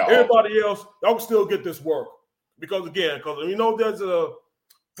 And everybody else, y'all can still get this work. Because, again, there's a –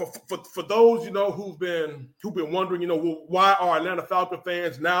 For those who've been wondering, why are Atlanta Falcon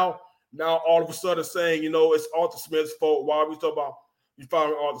fans now all of a sudden saying it's Arthur Smith's fault? Why are we talking about you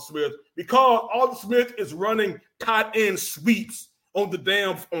firing Arthur Smith? Because Arthur Smith is running tight end sweeps on the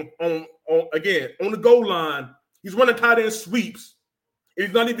on the goal line. He's running tight end sweeps. And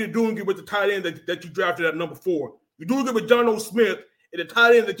he's not even doing it with the tight end that you drafted at number 4. You're doing it with John O. Smith and the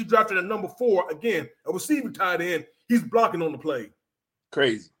tight end that you drafted at number 4. Again, a receiving tight end. He's blocking on the play.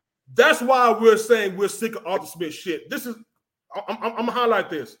 Crazy. That's why we're saying we're sick of Arthur Smith shit. I'm gonna highlight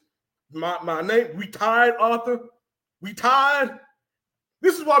this. My name, we tired, Arthur. We tired.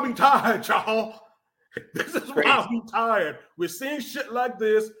 This is why we tired, y'all. This is why we tired. We're seeing shit like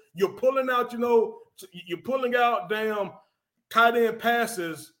this. You're pulling out, damn tight end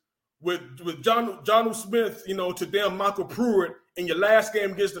passes with John Smith, to damn Michael Pruitt in your last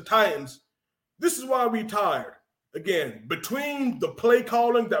game against the Titans. This is why we tired. Again, between the play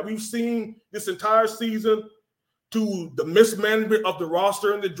calling that we've seen this entire season to the mismanagement of the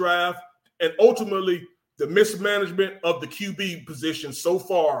roster in the draft and ultimately the mismanagement of the QB position so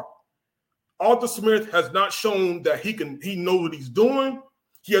far, Arthur Smith has not shown that he knows what he's doing.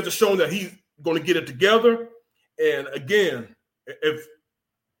 He hasn't shown that he's going to get it together. And again, if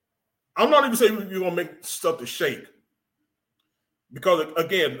I'm not even saying we're going to make stuff to shake. Because,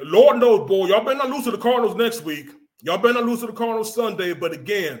 again, Lord knows, boy, y'all better not lose to the Cardinals next week. Y'all better not lose to the Cardinals Sunday. But,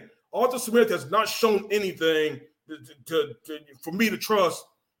 again, Arthur Smith has not shown anything for me to trust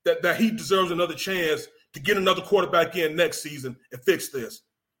that he deserves another chance to get another quarterback in next season and fix this.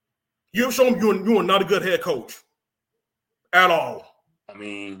 You have shown you are not a good head coach at all. I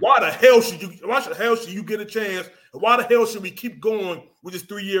mean, why the hell should you get a chance? And why the hell should we keep going with this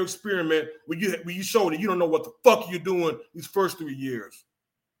 3-year experiment when you show that you don't know what the fuck you're doing these first 3 years?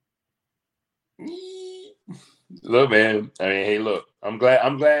 Look, man. I mean, hey, look. I'm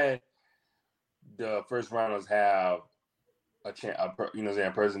glad the first rounders have a chance. A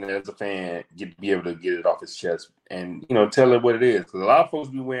person that as a fan be able to get it off his chest and tell it what it is. Because a lot of folks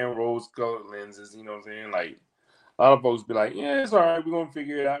be wearing rose-colored lenses. You know what I'm saying? Like, a lot of folks be like, yeah, it's all right. We're going to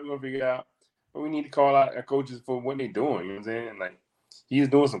figure it out. But we need to call out our coaches for what they're doing. You know what I'm saying? Like, he's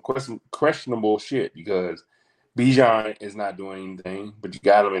doing some questionable shit because Bijan is not doing anything, but you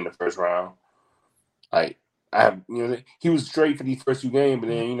got him in the first round. Like, he was straight for these first 2 games, but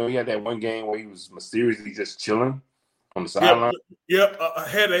then he had that one game where he was mysteriously just chilling on the sideline. Yep, a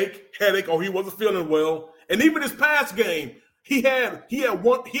headache, or he wasn't feeling well. And even his past game, he had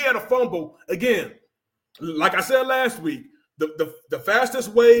a fumble again. Like I said last week, the fastest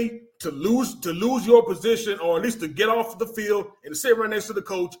way to lose your position, or at least to get off the field and to sit right next to the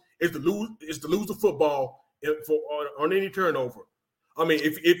coach, is to lose the football on any turnover. I mean,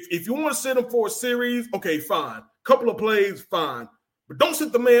 if you want to sit him for a series, okay, fine. Couple of plays, fine. But don't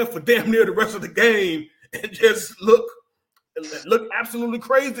sit the man for damn near the rest of the game and just look absolutely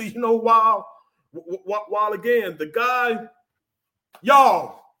crazy, while again, the guy,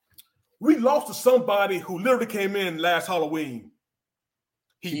 y'all, we lost to somebody who literally came in last Halloween.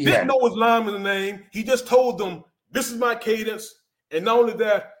 He didn't know his lineman's name. He just told them, this is my cadence. And not only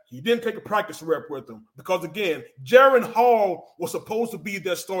that, he didn't take a practice rep with them. Because, again, Jaron Hall was supposed to be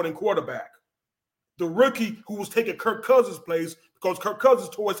their starting quarterback. The rookie who was taking Kirk Cousins' place because Kirk Cousins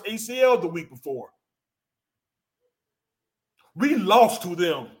tore his ACL the week before. We lost to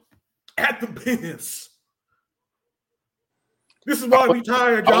them at the Benz. This is why we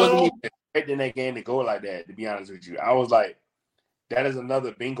tired, John. I wasn't even expecting that game to go like that, to be honest with you. I was like, that is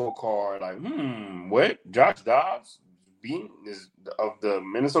another bingo card. Like, what? Josh Dobbs of the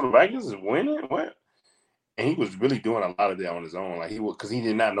Minnesota Vikings is winning? What? And he was really doing a lot of that on his own. Like, because he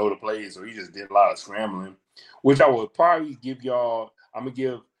did not know the plays, so he just did a lot of scrambling, which I would probably give y'all. I'm going to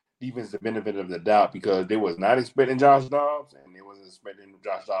give defense the benefit of the doubt because they was not expecting Josh Dobbs, and they wasn't expecting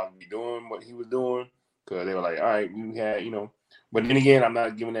Josh Dobbs to be doing what he was doing because they were like, all right, we had, But then again, I'm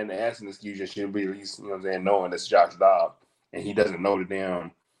not giving that an ass excuse. You should be at least, knowing it's Josh Dobbs, and he doesn't know the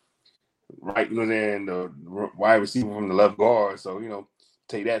damn right, the wide receiver from the left guard. So,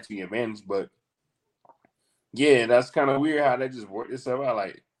 take that to your advantage. But yeah, that's kind of weird how that just worked itself out.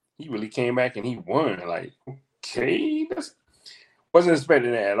 Like, he really came back and he won. Like, okay, wasn't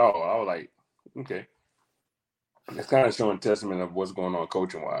expecting that at all. I was like, okay. It's kind of showing testament of what's going on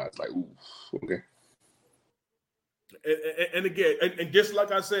coaching wise. Like, ooh, okay. And again, and just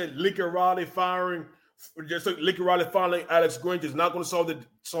like I said, Lincoln Riley firing Alex Grinch is not going to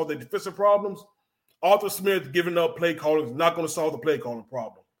solve the defensive problems. Arthur Smith giving up play calling is not going to solve the play calling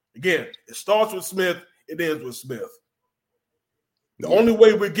problem. Again, it starts with Smith, it ends with Smith. The only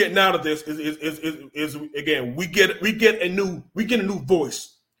way we're getting out of this is again, we get a new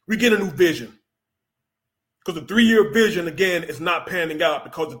voice, we get a new vision. Because the 3-year vision, again, is not panning out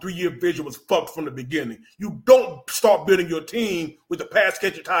because the 3-year vision was fucked from the beginning. You don't start building your team with a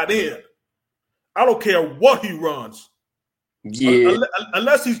pass-catching tight end. I don't care what he runs. Yeah.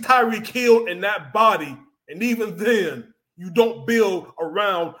 Unless he's Tyreek Hill in that body, and even then, you don't build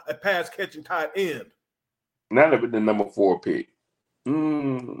around a pass-catching tight end. Not with the number 4 pick.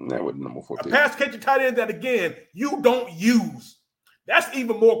 Not with the number 4 pick. A pass-catching tight end that, again, you don't use. That's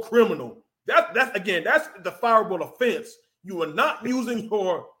even more criminal. That's the fireable offense. You are not using,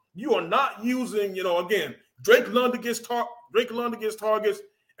 again, Drake London gets targets,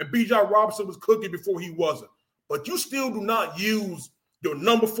 and Bijan Robinson was cooking before he wasn't. But you still do not use your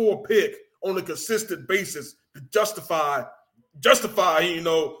number 4 pick on a consistent basis to justify,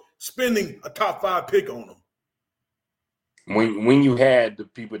 spending a top 5 pick on them. When you had the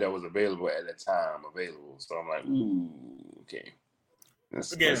people that was available at that time available. So I'm like, ooh, okay.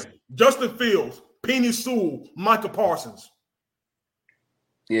 Again, Justin Fields, Penny Sewell, Micah Parsons.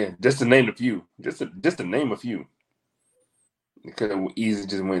 Yeah, just to name a few. Just to name a few. It could have easily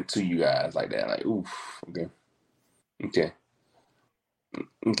just went to you guys like that. Like, oof, okay.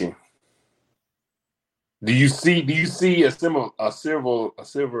 Do you see a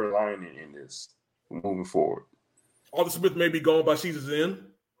silver lining in this moving forward? Arthur Smith may be gone by season's end.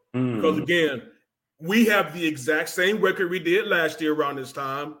 Because again, we have the exact same record we did last year around this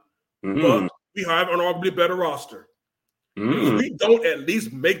time, but we have an arguably better roster. If we don't at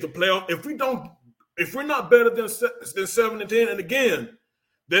least make the playoff, if we're not better than 7-10, and again,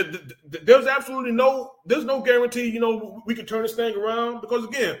 there's absolutely no guarantee, we can turn this thing around because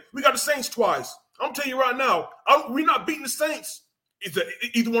again, we got the Saints twice. I'm telling you right now, we're not beating the Saints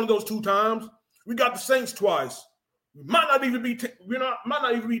either one of those 2 times. We got the Saints twice. We might not even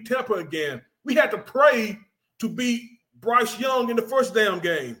be Tampa again. We had to pray to beat Bryce Young in the first damn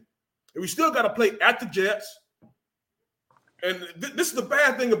game. And we still got to play at the Jets. And this is the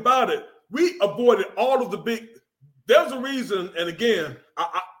bad thing about it. We avoided all of the big – there's a reason, and again,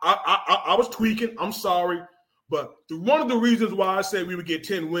 I was tweaking. I'm sorry. But one of the reasons why I said we would get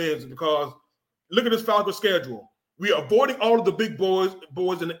 10 wins is because look at this Falcons schedule. We are avoiding all of the big boys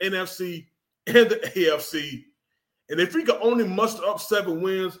in the NFC and the AFC. And if we could only muster up 7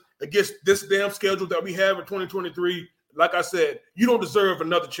 wins, against this damn schedule that we have in 2023, like I said, you don't deserve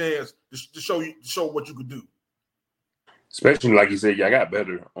another chance to show what you could do. Especially like you said, y'all got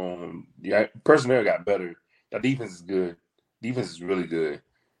better. Personnel got better. That defense is good. Defense is really good.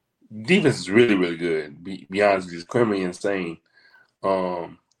 Defense is really, really good. Be honest, just criminally insane.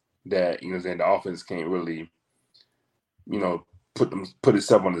 That the offense can't really, put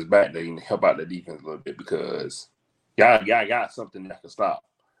itself on his back to help out the defense a little bit because y'all got something that can stop.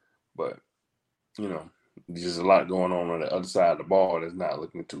 But there's just a lot going on the other side of the ball that's not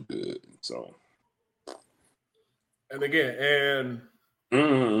looking too good. So, and again,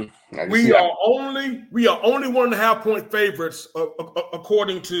 we are only 1.5 point favorites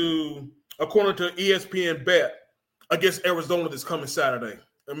according to ESPN Bet against Arizona this coming Sunday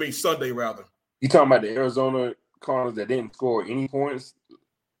rather. You talking about the Arizona Cardinals that didn't score any points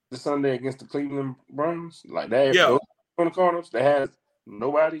this Sunday against the Cleveland Browns? Like that? Yeah. Those Cardinals that has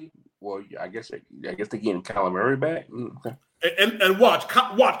nobody. Well, I guess they're getting Kyler Murray back. Okay. And watch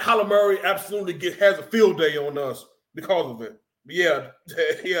Kyler Murray absolutely has a field day on us because of it. Yeah.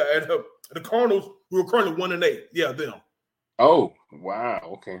 And the Cardinals, who are currently 1-8. Yeah, them. Oh wow.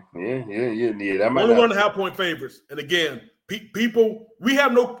 Okay. Yeah. That might only 1.5 point favorites. And again, people, we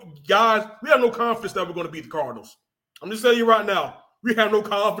have no confidence that we're going to beat the Cardinals. I'm just telling you right now, we have no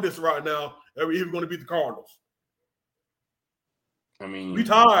confidence right now that we're even going to beat the Cardinals. I mean, we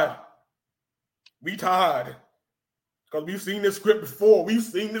tired. Because we've seen this script before. We've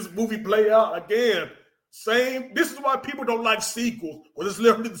seen this movie play out again. This is why people don't like sequels. Well, it's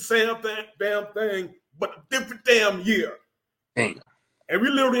literally the same damn thing, but a different damn year. Dang. And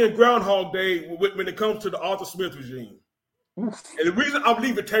we're literally in Groundhog Day when it comes to the Arthur Smith regime. Oof. And the reason I'm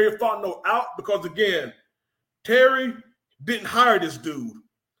leaving Terry Fontenot out, because again, Terry didn't hire this dude.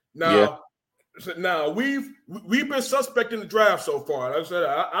 Now we've been suspecting the draft so far. Like I said,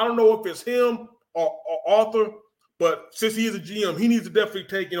 I don't know if it's him or Arthur, but since he is a GM, he needs to definitely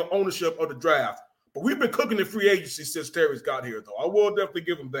take ownership of the draft. But we've been cooking the free agency since Terry's got here, though. I will definitely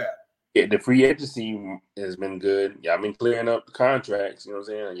give him that. Yeah, the free agency has been good. Y'all been clearing up the contracts, you know what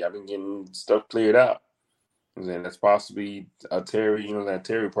I'm saying? Y'all been getting stuff cleared out. You know what I'm saying? That's possibly a Terry, that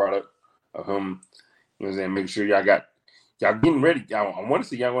Terry product of him, you know what I'm saying? Make sure y'all getting ready. I want to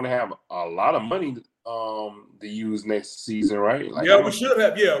see y'all going to have a lot of money to use next season, right? Like, we should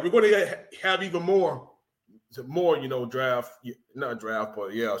have. Yeah, we're going to have even more, draft, not draft,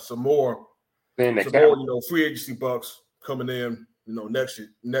 but some more. Free agency bucks coming in,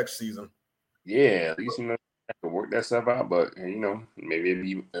 next season. Yeah, at least have to work that stuff out. But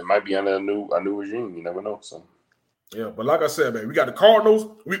maybe it might be under a new regime. You never know. So yeah, but like I said, man, we got the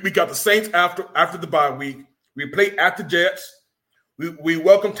Cardinals. We got the Saints after the bye week. We play at the Jets. We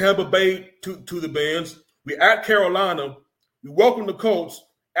welcome Tampa Bay to the Bands. We at Carolina. We welcome the Colts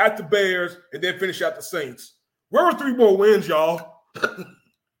at the Bears, and then finish out the Saints. Where are 3 more wins, y'all?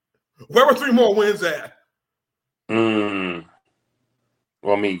 Where are 3 more wins at? Well,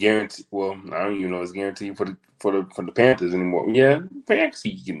 I mean, guaranteed. Well, I don't even know it's guaranteed for the Panthers anymore. Yeah, I can see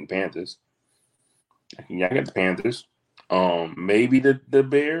you getting the Panthers. I get the Panthers. Maybe the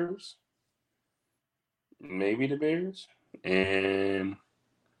Bears. Maybe the Bears. And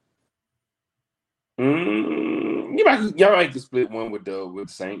y'all might split one with the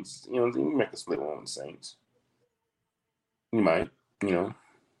Saints. You know what I'm saying? You might split one with the Saints. You might.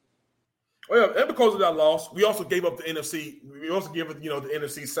 Well, and because of that loss, we also gave up the NFC. We also gave it, the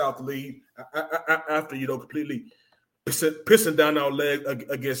NFC South lead after, completely pissing down our leg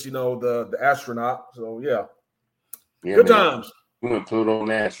against, the Astronaut. So yeah, good times. He went Pluto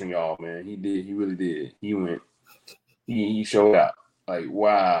Nash on y'all, man. He did. He really did. He went. He showed out. Like,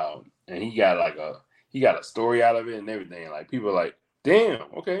 wow, and he got a story out of it and everything. Like, people are like, damn,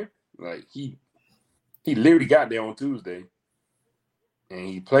 okay. Like he literally got there on Tuesday. And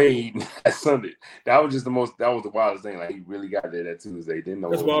he played that Sunday. That was the wildest thing. Like, he really got there that Tuesday. Didn't know.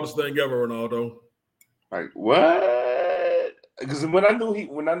 That's the wildest thing ever, Ronaldo. Like, what? Because when I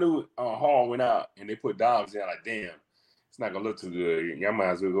knew Hall went out and they put Dobbs in, like, damn, it's not gonna look too good. Y'all might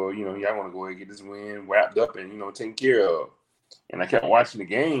as well go. Y'all want to go ahead and get this win wrapped up and taken care of. And I kept watching the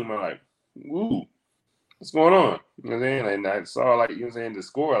game. I'm like, ooh, what's going on? You know what I'm saying? And I saw the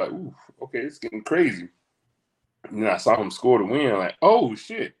score. Like, ooh, okay, it's getting crazy. And then I saw him score the win. Like, oh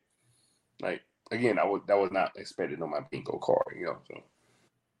shit! Like, again, that was not expected on my bingo card. So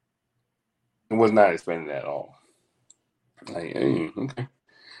it was not expected at all. Like, okay,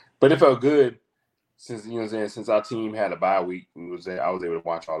 but it felt good since since our team had a bye week. I was able to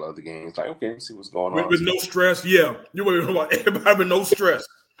watch all the other games. Like, okay, let's see what's going on with no stress. Yeah, you were like everybody with no stress.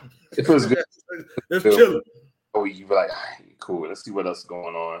 It feels good. It's chilling. Oh, you be like, cool. Let's see what else is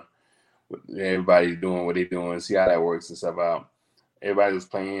going on. everybody doing what they're doing, see how that works and stuff out. Everybody was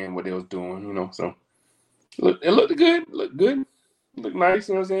playing what they was doing, So it looked good, looked nice.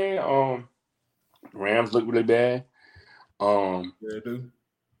 You know what I'm saying? Rams look really bad. Yeah, dude.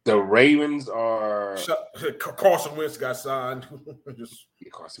 The Ravens are. Carson Wentz got signed.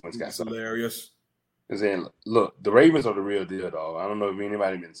 Carson Wentz got signed. Hilarious. I'm saying, look, the Ravens are the real deal, dog. I don't know if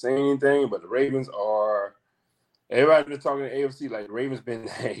anybody been saying anything, but the Ravens are. Everybody been talking to AFC like the Ravens been.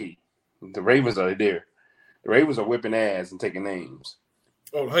 Hey, the Ravens are there. The Ravens are whipping ass and taking names.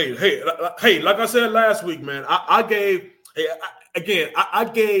 Oh, hey! Like I said last week, man, I gave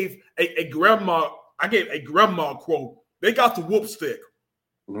a grandma. I gave a grandma quote. They got the whoop stick,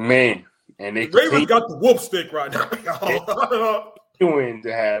 man, and the Ravens got the whoop stick right now. Doing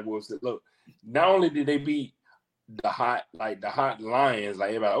to have whoop stick. Look, not only did they beat the hot Lions,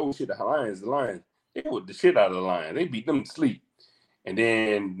 like everybody, oh shit, the Lions. They whooped the shit out of the Lions. They beat them to sleep. And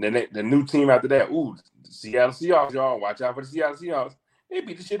then the new team after that, the Seattle Seahawks, y'all. Watch out for the Seattle Seahawks. They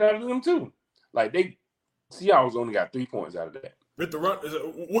beat the shit out of them too. Like Seahawks only got 3 points out of that. With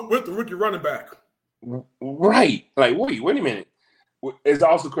the rookie running back. Right. Like, wait a minute. It's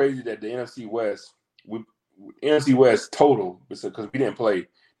also crazy that the NFC West total, because we didn't play,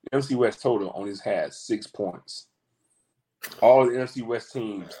 the NFC West total only had 6 points. All the NFC West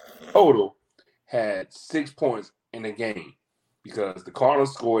teams total had 6 points in the game because the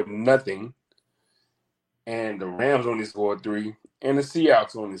Cardinals scored nothing and the Rams only scored 3 and the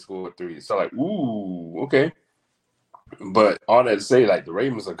Seahawks only scored 3. So like, ooh, okay. But all that to say, like the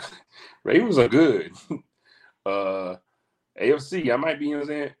Ravens are good. AFC, I might be,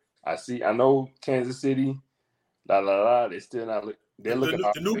 I know Kansas City, they still not look. They're looking.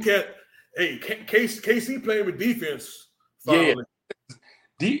 The new cat. Hey, KC playing with defense. Finally.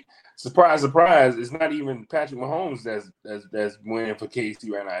 Yeah. Surprise! It's not even Patrick Mahomes that's winning for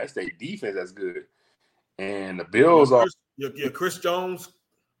KC right now. It's their defense that's good, and the Bills are. Yeah, Chris Jones.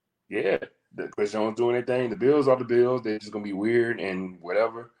 Yeah, Chris Jones doing their thing. The Bills are the Bills. They're just gonna be weird and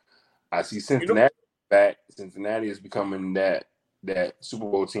whatever. I see Cincinnati back. Cincinnati is becoming that Super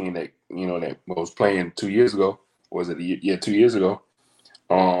Bowl team that that was playing 2 years ago. Or was it 2 years ago?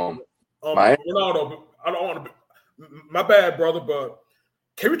 Ronaldo, I don't want to. My bad, brother, but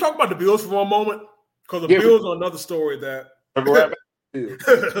can we talk about the Bills for one moment? Because the Bills are another story that.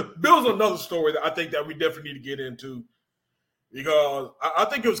 Bills are another story that I think that we definitely need to get into. Because I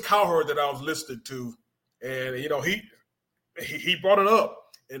think it was Cowherd that I was listening to, and he brought it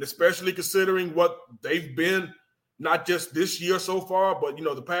up, and especially considering what they've been, not just this year so far, but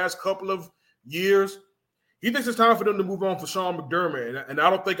the past couple of years, he thinks it's time for them to move on for Sean McDermott, and I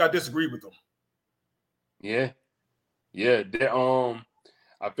don't think I disagree with him. Yeah.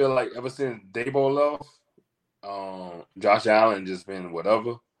 I feel like ever since Dabo left, Josh Allen just been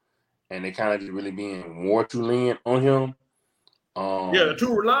whatever, and they kind of just really being more too lenient on him. They're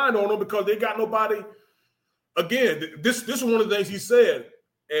too relying on him because they got nobody. Again, this is one of the things he said,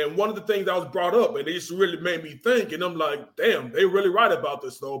 and one of the things that was brought up, and it just really made me think, and I'm like, damn, they really right about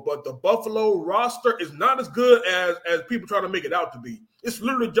this though. But the Buffalo roster is not as good as people try to make it out to be. It's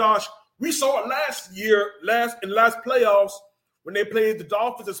literally, Josh, we saw it last playoffs when they played the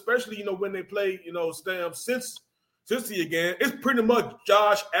Dolphins, especially when they played Cincy again. It's pretty much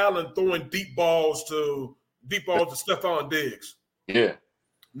Josh Allen throwing deep balls to Stephon Diggs. Yeah,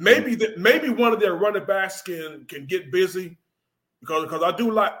 maybe one of their running backs can get busy because I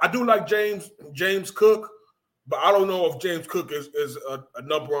do like James Cook, but I don't know if James Cook is a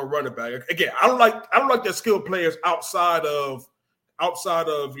number one running back. Again, I don't like their skilled players outside of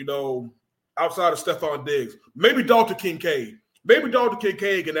Stephon Diggs. Maybe Dalton Kincaid. Maybe Dalton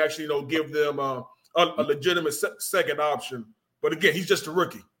Kincaid can actually give them a legitimate second option. But again, he's just a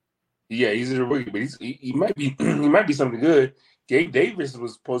rookie. Yeah, he's a rookie, but he might be something good. Gabe Davis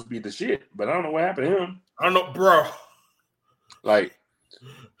was supposed to be the shit, but I don't know what happened to him. I don't know, bro. Like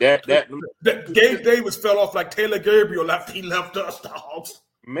that Gabe Davis fell off like Taylor Gabriel after he left us, dogs.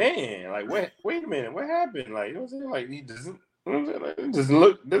 Man, like wait a minute, what happened? Like like he doesn't. It doesn't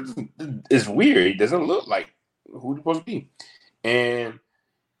look. It's weird. He doesn't look like who he's supposed to be. And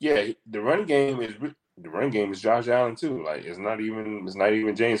yeah, the running game is Josh Allen too. Like it's not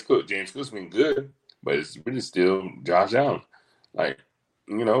even James Cook. James Cook's been good, but it's really still Josh Allen. Like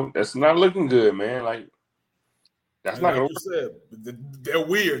that's not looking good, man. Like that's not like you said. They're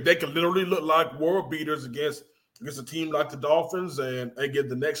weird. They can literally look like world beaters against a team like the Dolphins, and again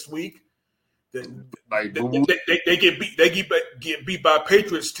the next week. They get beat by a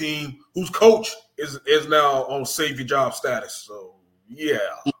Patriots team whose coach is now on save your job status. So yeah,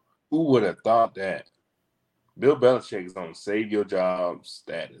 who would have thought that? Bill Belichick is on save your job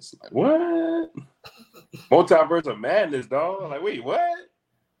status. Like, what? Multiverse of madness, dog. Like, wait, what?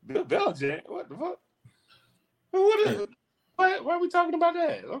 Bill Belichick? What the fuck? Why are we talking about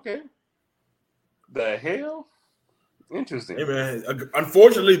that? Okay. The hell? Interesting. Hey man,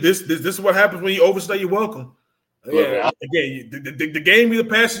 unfortunately, this is what happens when you overstay your welcome. Yeah, again, the game either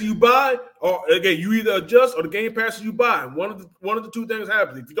passes you by, or again, you either adjust or the game passes you by. One of the two things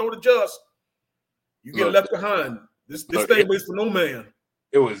happens. If you don't adjust, you get left behind. This thing waits for no man.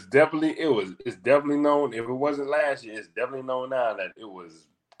 It's definitely known. If it wasn't last year, it's definitely known now that it was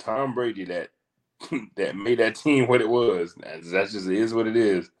Tom Brady that made that team what it was. That's just, it is what it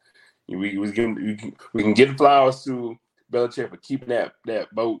is. We can give flowers to Belichick for keeping that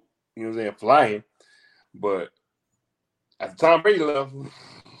boat, you know what I'm saying, flying. But after Tom Brady left,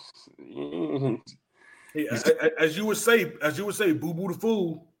 as you would say, boo boo the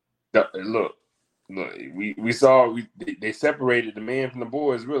fool. Look, we saw they separated the man from the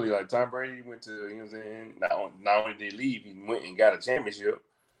boys. Really, like Tom Brady went to, you know what I'm saying. Not only did he leave, he went and got a championship.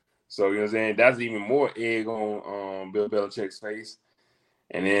 So you know what I'm saying. That's even more egg on Bill Belichick's face.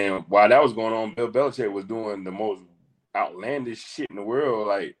 And then while that was going on, Bill Belichick was doing the most outlandish shit in the world,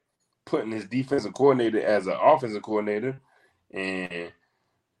 like putting his defensive coordinator as an offensive coordinator and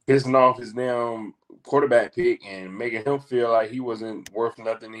pissing off his damn quarterback pick and making him feel like he wasn't worth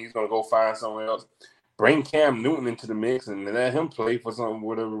nothing. He's going to go find someone else. Bring Cam Newton into the mix and let him play for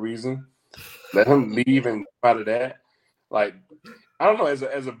whatever reason. Let him leave and come out of that. Like, I don't know. As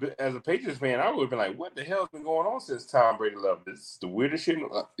a Patriots fan, I would have been like, "What the hell's been going on since Tom Brady left? This is the weirdest shit."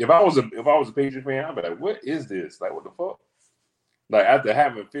 If I was a Patriots fan, I'd be like, "What is this? Like, what the fuck?" Like after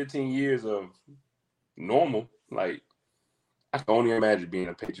having 15 years of normal, like I can only imagine being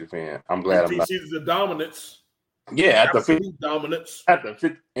a Patriots fan. I'm glad I'm not. Seasons of dominance. Yeah, at the 50 dominance. At the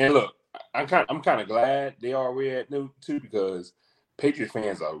 50, and look, I'm kind of glad they are where at new too, because Patriots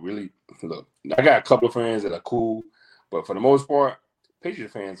fans are really look. I got a couple of friends that are cool, but for the most part,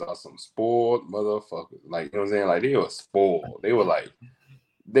 Patriots fans are some spoiled motherfuckers. Like, you know what I'm saying? Like, they were spoiled. They were like,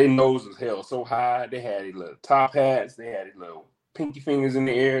 their nose was held so high. They had these little top hats. They had these little pinky fingers in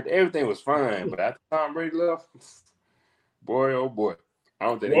the air. Everything was fine. But after Tom Brady left, boy, oh boy. I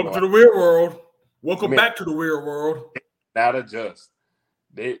don't think Welcome to the real world. Welcome back to the real world. Not adjust.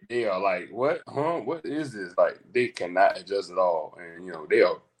 They are like, what? Huh? What is this? Like, they cannot adjust at all. And, you know,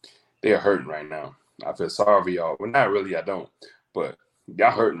 they are hurting right now. I feel sorry for y'all. Well, not really, I don't. But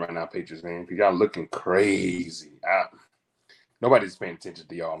y'all hurting right now, Patriots, man. Y'all looking crazy. Nobody's paying attention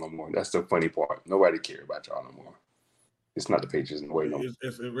to y'all no more. That's the funny part. Nobody cares about y'all no more. It's not the Patriots in the way no more.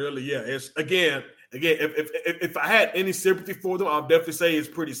 It really, yeah. It's again. If I had any sympathy for them, I'll definitely say it's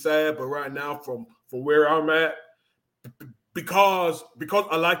pretty sad. But right now, from where I'm at, because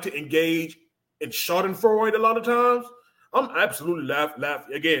I like to engage in Schadenfreude a lot of times, I'm absolutely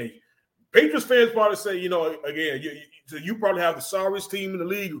laughing. Again, Patriots fans probably say, you know, again, you probably have the sorriest team in the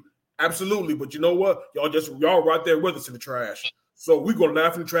league. Absolutely. But you know what? Y'all right there with us in the trash. So we're going to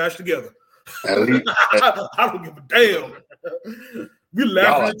laugh in the trash together. I don't give a damn. We're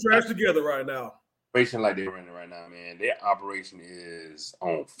laughing in the trash together right now. Operation like they're running right now, man. Their operation is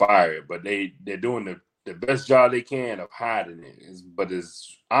on fire, but they're doing the best job they can of hiding it. But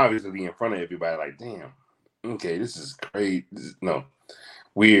it's obviously in front of everybody like, damn, okay, this is great.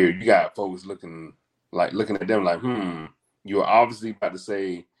 Weird. You got folks looking at them like, you're obviously about to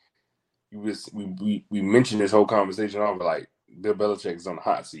say we mentioned this whole conversation over like Bill Belichick is on the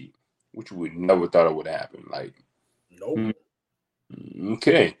hot seat, which we would never thought it would happen. Like, nope.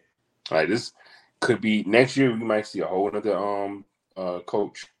 Okay. Like this could be next year. We might see a whole other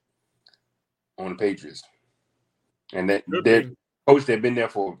coach on the Patriots, and that coach that's been there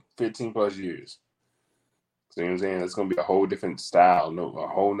for 15 plus years. So, you know what I'm saying? It's going to be a whole different style, a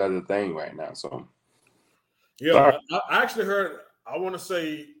whole nother thing right now. So, yeah, I actually heard, I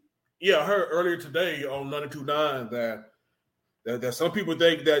heard earlier today on 92.9 that some people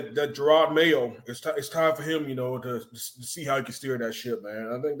think that Gerard Mayo, it's time for him, you know, to see how he can steer that ship,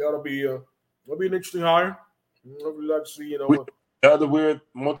 man. I think that'll be an interesting hire. I'd really like to see, you know. The other weird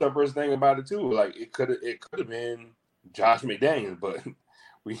multiverse thing about it, too, like it could have been Josh McDaniels, but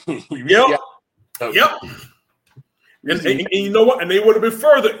Yep. And you know what? And they would have been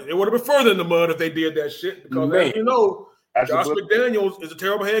further. It would have been further in the mud if they did that shit. Because as you know, Josh McDaniels is a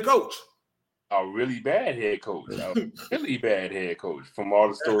terrible head coach. A really bad head coach. From all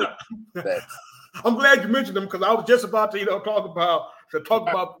the stories. I'm glad you mentioned them because I was just about to talk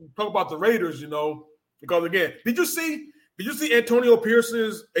about the Raiders. You know, because again, did you see Did you see Antonio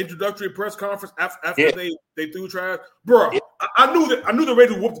Pierce's introductory press conference after they threw trash? Bro, I knew the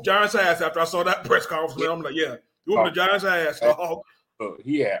Raiders whooped the Giants' ass after I saw that press conference. Man. I'm like, yeah, you whooped the Giants' ass. Oh.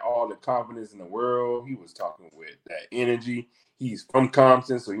 He had all the confidence in the world. He was talking with that energy. He's from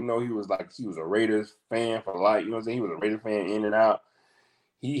Compton, so he was a Raiders fan for life. You know what I'm saying? He was a Raiders fan in and out.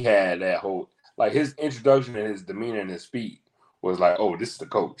 He had that whole his introduction and his demeanor and his speech was like, oh, this is the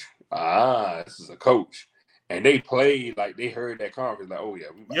coach. This is a coach. And they played like they heard that conference, like, oh yeah,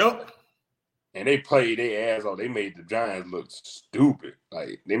 yep. And they played their ass off. They made the Giants look stupid.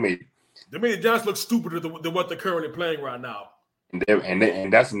 Like they made the Giants look stupider than what they're currently playing right now.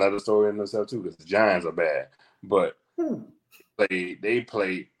 And that's another story in themselves too, because the Giants are bad. But they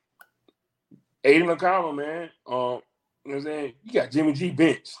played Aiden O'Connell, man. You know what I'm saying? You got Jimmy G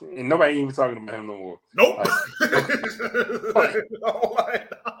bench, and nobody even talking about him no more. Nope.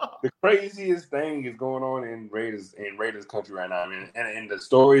 The craziest thing is going on in Raiders country right now. I mean, and the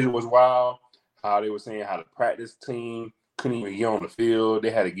stories was wild. How they were saying how the practice team couldn't even get on the field. They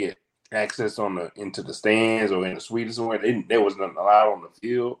had to get access into the stands or in the suite or somewhere. There was nothing allowed on the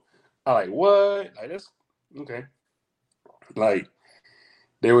field. I'm like, what? Like that's okay. Like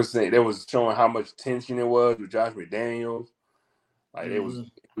they was showing how much tension it was with Josh McDaniels. Like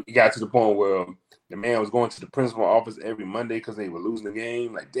it got to the point where the man was going to the principal office every Monday because they were losing the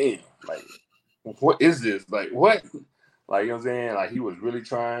game. Like, damn, like what is this? Like what? Like, you know what I'm saying? Like he was really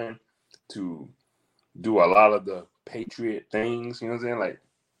trying to do a lot of the Patriot things, you know what I'm saying? Like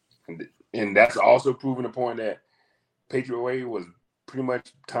and that's also proving the point that Patriot way was pretty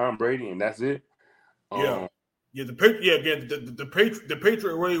much Tom Brady, and that's it. The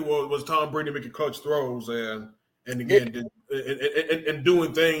Patriot way was Tom Brady making clutch throws and again and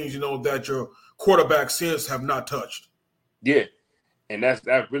doing things that your quarterback since have not touched. Yeah, and that's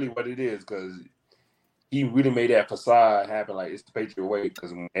really what it is, because he really made that facade happen. Like it's the Patriot way,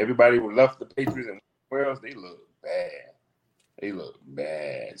 because when everybody left the Patriots and where else, they look bad. They look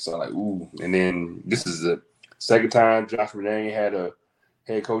bad. So like, ooh. And then this is the second time Josh McDaniels had a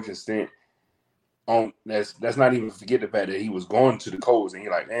head coaching stint. That's not even forget the fact that he was going to the Colts and he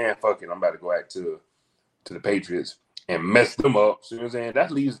like, man, fuck it, I'm about to go back to the Patriots and mess them up. So you know what I'm saying?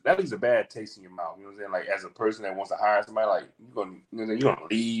 That leaves a bad taste in your mouth. You know what I'm saying? Like as a person that wants to hire somebody, like you're gonna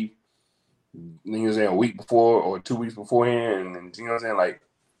leave. You know what I'm saying? A week before or 2 weeks beforehand, and you know what I'm saying? Like,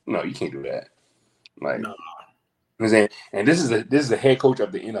 no, you can't do that. Like. No. You know what I'm saying? And this is the head coach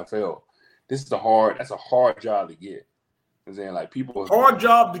of the NFL. That's a hard job to get. You know what I'm saying? Like people hard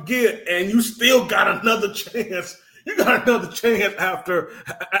job to get, and you still got another chance. You got another chance after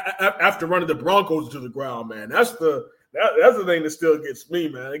running the Broncos to the ground, man. That's the thing that still gets me,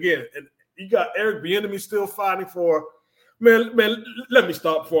 man. Again, and you got Eric Bieniemy still fighting for. Man, let me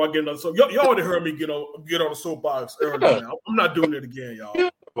stop before I get another. So y'all already heard me get on the soapbox earlier. Man. I'm not doing it again, y'all.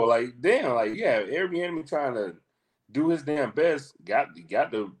 Well, like damn, like yeah, Eric Bieniemy trying to do his damn best. Got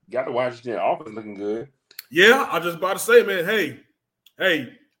the Washington offense looking good. Yeah, I was just about to say, man. Hey,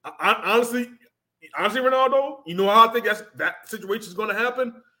 honestly, Ronaldo, you know how I think that situation is going to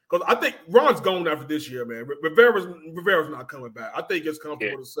happen? Because I think Ron's gone after this year, man. Rivera's not coming back. I think it's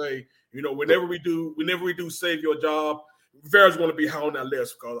comfortable to say, whenever we do save your job, Rivera's going to be high on that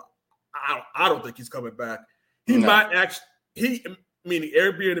list because I don't think he's coming back. Meaning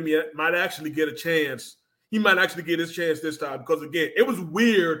Eric Bieniemy might actually get a chance. He might actually get his chance this time because, again, it was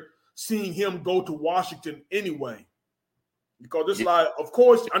weird seeing him go to Washington anyway. Because it's like, of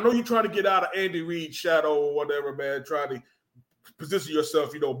course, I know you're trying to get out of Andy Reid's shadow or whatever, man. Try to position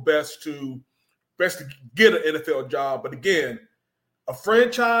yourself, best to get an NFL job. But again, a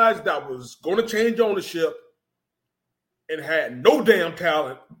franchise that was going to change ownership and had no damn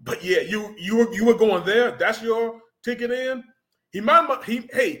talent, but yeah, you were going there. That's your ticket in. It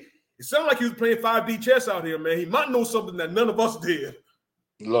sounded like he was playing 5D chess out here, man. He might know something that none of us did.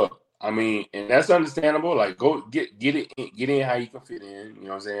 Look, I mean, and that's understandable. Like, go get in how you can fit in. You know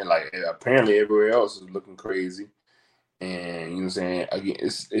what I'm saying? Like, apparently everywhere else is looking crazy. And, you know what I'm saying? Again,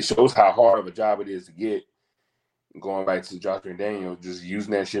 it shows how hard of a job it is to get. Going back to Josh McDaniels, just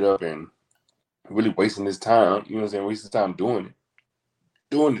using that shit up and really wasting his time. You know what I'm saying? Wasting his time doing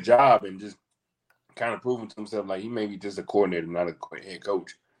the job and just kind of proving to himself like he may be just a coordinator, not a head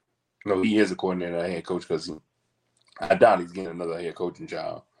coach. No, he is a coordinator, not a head coach, because I doubt he's getting another head coaching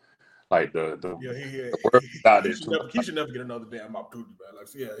job. Like he should never get another damn opportunity, man. Like,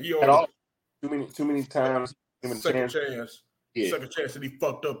 yeah, he always too many times. Second chance that he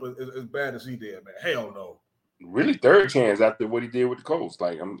fucked up as bad as he did, man. Hell no. Really, third chance after what he did with the Colts.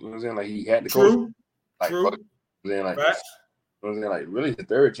 Like, you know what I'm saying? Like, he had the Colts. Like, true. Fuck, you know what I'm saying? Like, really, the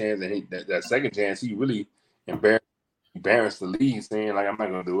third chance and that second chance, he really embarrassed embarrassed to leave, saying like I'm not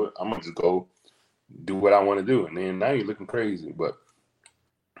gonna do it. I'm gonna just go do what I want to do, and then now you're looking crazy. But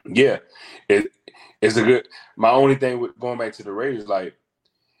yeah, it's a good. My only thing with going back to the Raiders, like,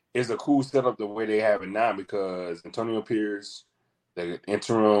 it's a cool setup the way they have it now because Antonio Pierce, the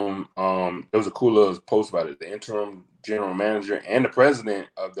interim, there was a cool little post about it. The interim general manager and the president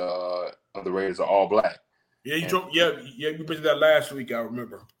of the Raiders are all black. Yeah, you mentioned that last week. I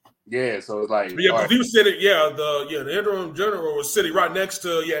remember. Yeah, so it's like Yeah, because he was sitting. Yeah, the interim general was sitting right next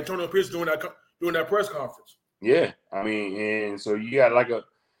to Antonio Pierce doing that press conference. Yeah, I mean, and so you got like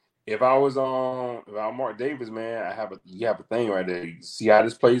if I was Mark Davis, man, you have a thing right there. You see how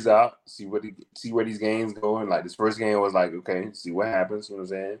this plays out, see where these games go. And like this first game was like, okay, see what happens. You know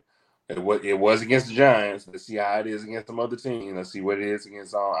what I'm saying? It was against the Giants. Let's see how it is against some other team. Let's see what it is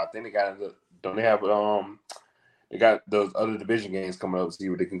against. I think they got those other division games coming up to see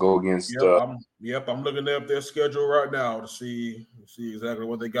what they can go against. I'm looking up their schedule right now to see exactly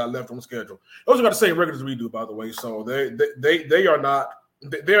what they got left on the schedule. Those are got the same records as we do, by the way. So they are not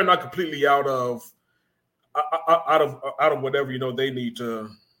completely out of whatever they need to.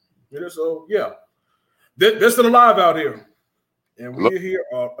 So yeah, they're still alive out here, and we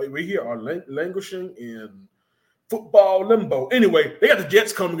are languishing in football limbo. Anyway, they got the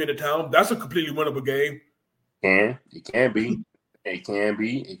Jets coming into town. That's a completely winnable game. It can be.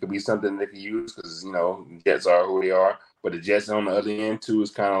 It could be something they can use because Jets are who they are. But the Jets on the other end too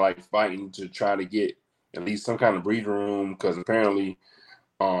is kind of like fighting to try to get at least some kind of breathing room because apparently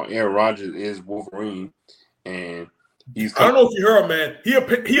Aaron Rodgers is Wolverine, and he's. I don't know if you heard, man. He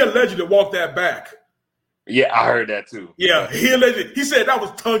allegedly walked that back. Yeah, I heard that too. Yeah, he said that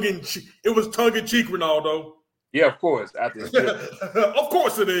was tongue in cheek. It was tongue in cheek, Ronaldo. Yeah, of course. Of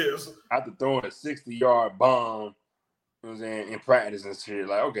course it is. After throwing a 60-yard bomb, in practice and shit,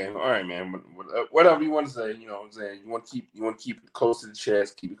 like, okay, all right, man, whatever you want to say, what I'm saying, you want to keep it close to the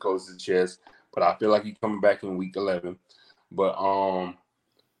chest, keep it close to the chest. But I feel like he's coming back in week 11. But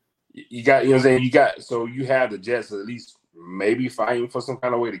you got, so you have the Jets at least maybe fighting for some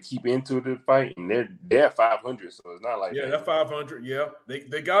kind of way to keep into the fight, and they're 500, so it's not like they're 500. Yeah,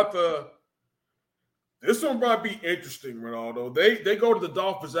 they got the. This one might be interesting, Ronaldo. They go to the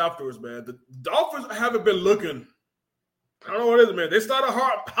Dolphins afterwards, man. The Dolphins haven't been looking. I don't know what it is, man. They started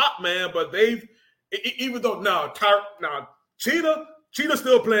hot, man, but even though Cheetah's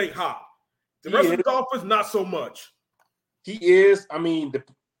still playing hot. The rest of the Dolphins, not so much. He is. I mean,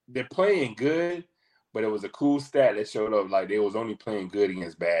 they're playing good, but it was a cool stat that showed up. Like they was only playing good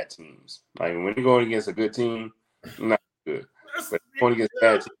against bad teams. Like when they're going against a good team, not good. But going against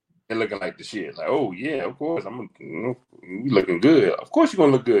bad teams. They're looking like the shit. Like, oh yeah, of course, you looking good. Of course, you're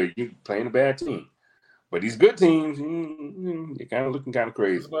gonna look good. You're playing a bad team, but these good teams, they're kind of looking kind of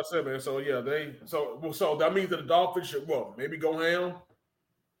crazy. That's what I said, man. So yeah, so that means that the Dolphins should maybe go ham.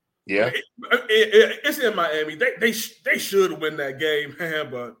 Yeah, it's in Miami. They should win that game, man.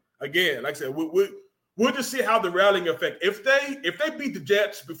 But again, like I said, we'll just see how the rallying effect. If they beat the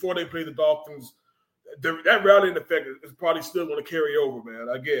Jets before they play the Dolphins, that rallying effect is probably still going to carry over, man.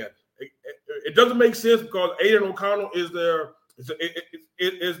 Again, it doesn't make sense because Aiden O'Connell is their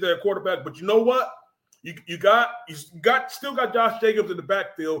quarterback. But you know what? You still got Josh Jacobs in the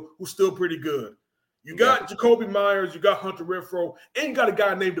backfield who's still pretty good. You got Jacoby Myers, you got Hunter Renfrow, and you got a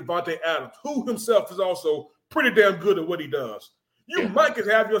guy named Devontae Adams, who himself is also pretty damn good at what he does. You might could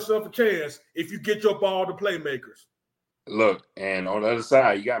have yourself a chance if you get your ball to playmakers. Look, and on the other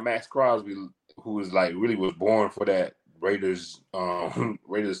side, you got Max Crosby, who is like really was born for that Raiders team.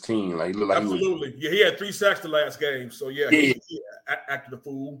 Like he looked like absolutely. He had 3 sacks the last game. So he acted a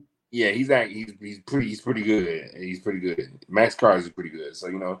fool. Yeah, he's pretty good. He's pretty good. Max Crosby is pretty good. So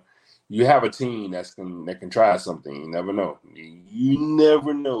you have a team that can try something. You never know. You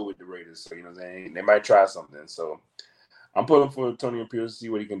never know with the Raiders. So what I'm saying, they might try something. So I'm pulling for Antonio Pierce to see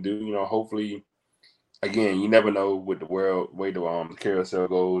what he can do. Hopefully, again, you never know with the way the carousel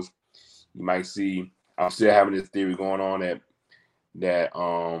goes. You might see. I'm still having this theory going on that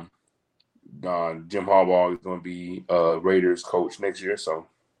Jim Harbaugh is going to be Raiders coach next year. So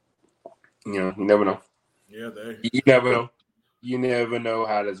you never know. Yeah, you never know. You never know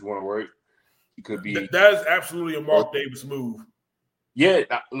how that's going to work. It could be. That is absolutely a Mark Davis move. Yeah,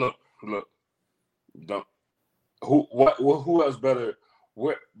 look. Don't. Who else better?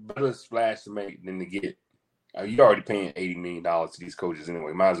 What better splash to make than to get? You're already paying $80 million to these coaches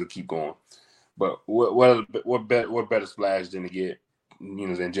anyway. Might as well keep going. But what better splash than to get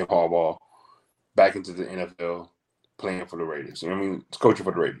than Jim Harbaugh back into the NFL playing for the Raiders? It's coaching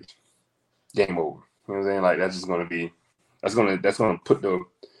for the Raiders. Game over. You know what I'm saying? Like that's just going to be. That's gonna put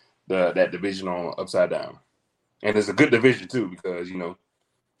that division on upside down. And it's a good division too because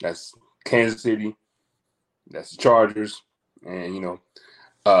that's Kansas City, that's the Chargers, and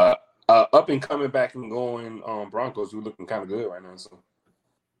up and coming back and going Broncos who looking kind of good right now. So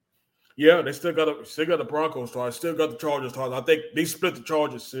yeah, they still got the Broncos stars, still got the Chargers stars. I think they split the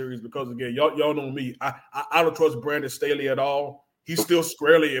Chargers series because again, y'all know me. I don't trust Brandon Staley at all. He's still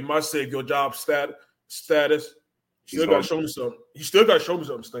squarely in my save your job status. Still got to show me something. He still got to show me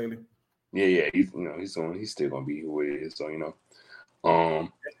something, Staley. Yeah, he's still gonna be who it is. So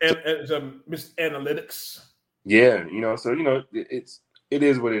and Miss Analytics. Yeah, so it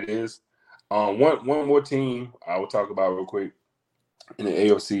is what it is. One more team I will talk about real quick in the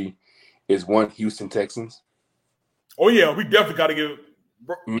AFC is one Houston Texans. Oh yeah, we definitely got to give,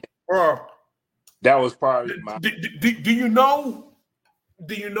 bro. That was probably my. Do you know?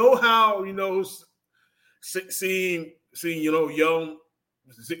 Do you know how seeing young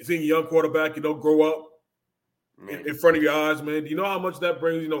quarterback grow up in front of your eyes, man? Do you know how much that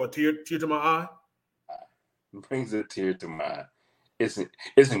brings a tear to my eye? It brings a tear to my eye. It's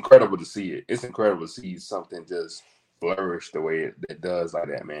incredible to see it. It's incredible to see something just flourish the way it does like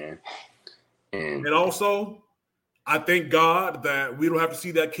that, man. And also, I thank God that we don't have to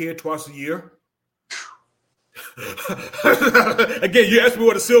see that kid twice a year. Again, you asked me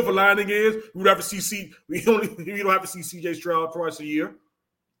what the silver lining is. We don't have to see CJ Stroud twice a year.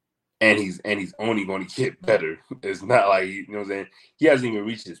 And he's only going to get better. It's not like you know what I'm saying. He hasn't even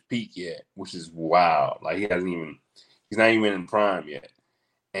reached his peak yet, which is wild. Like he's not even in prime yet,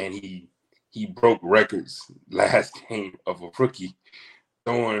 and he broke records last game of a rookie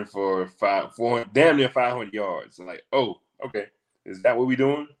throwing for damn near 500 yards. And like, oh, okay, is that what we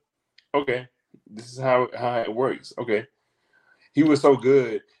doing? Okay, this is how it works. Okay, he was so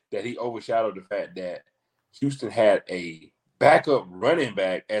good that he overshadowed the fact that Houston had a backup running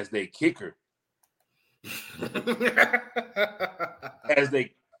back as their kicker, as their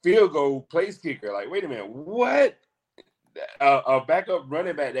field goal place kicker. Like, wait a minute, what? A backup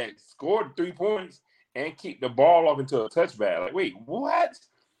running back that scored 3 points and kicked the ball off into a touchback. Like, wait, what?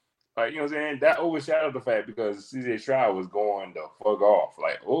 Like, you know what I'm saying? That overshadowed the fact because CJ Stroud was going the fuck off.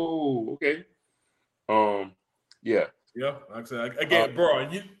 Like, oh, okay. Yeah. Yeah, like I said, again, bro,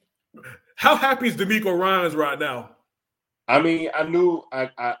 how happy is D'Amico Ryans right now? I mean, I knew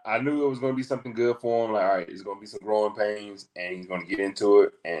it was going to be something good for him. Like, all right, it's going to be some growing pains, and he's going to get into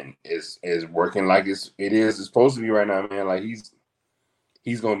it, and it's working like it's supposed to be right now, man. Like he's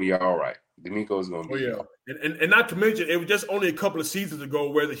going to be all right. D'Amico's going to be. Oh yeah, and not to mention, it was just only a couple of seasons ago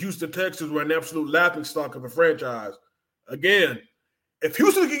where the Houston Texans were an absolute laughingstock of a franchise. Again, if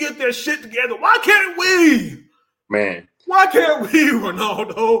Houston can get their shit together, why can't we? Man, why can't we,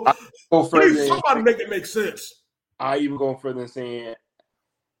 Ronaldo? Please, somebody make it make sense. I even go further than saying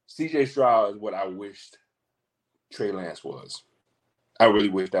CJ Stroud is what I wished Trey Lance was. I really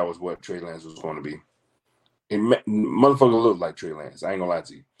wish that was what Trey Lance was going to be. Motherfucker looked like Trey Lance. I ain't gonna lie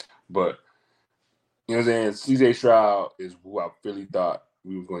to you. But, you know what I'm saying? CJ Stroud is who I really thought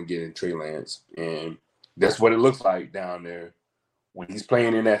we were going to get in Trey Lance. And that's what it looks like down there when he's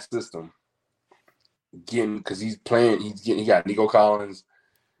playing in that system. Because he got Nico Collins,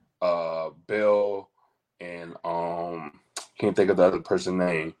 Bell, and can't think of the other person's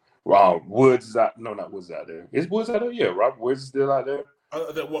name. Woods is out. No, not Woods out there. Is Woods out there? Yeah, Rob Woods is still out there.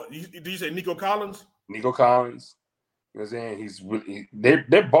 What did you say? Nico Collins? Nico Collins. You know what I'm saying?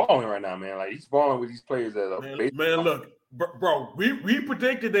 They're balling right now, man. Like he's balling with these players that are man, look, bro, we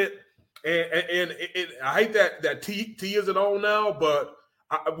predicted it, and I hate that T isn't on now, but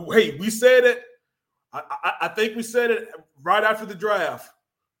hey, we said it. I think we said it right after the draft.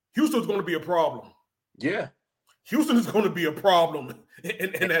 Houston's going to be a problem. Yeah. Houston is going to be a problem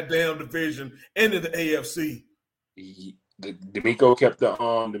in that damn division and in the AFC. D'Amico kept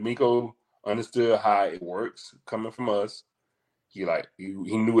D'Amico understood how it works coming from us. He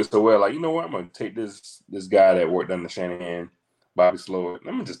knew it so well. Like, you know what? I'm going to take this guy that worked under Shanahan, Bobby Slowick.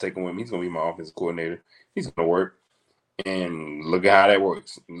 I'm going to just take him with me. He's going to be my offensive coordinator. He's going to work. And look at how that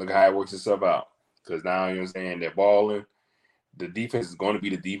works. Look at how it works itself out. Because now, you know what I'm saying, they're balling. The defense is going to be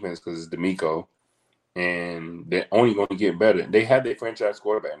the defense because it's D'Amico. And they're only going to get better. They have their franchise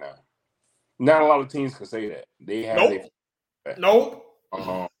quarterback now. Not a lot of teams can say that. They have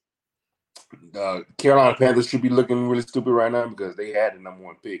Carolina Panthers should be looking really stupid right now because they had the number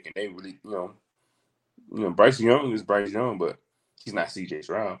 1 pick. And they really, you know, Bryce Young is Bryce Young, but he's not CJ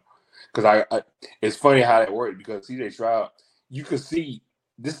Stroud. Because it's funny how that worked because CJ Stroud, you could see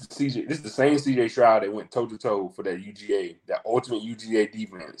this is the same CJ Stroud that went toe-to-toe for that UGA, that ultimate UGA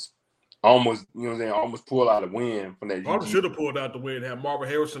defense almost, you know what I'm saying, almost pull out a win from that. Probably should have pulled out the win had Marvin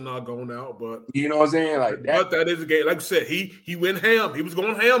Harrison not gone out, but you know what I'm saying, like that. But that is a game. Like I said, he went ham. He was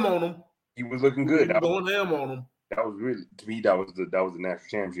going ham on him. He was looking good. He was going ham on him. That was really, to me, that was the national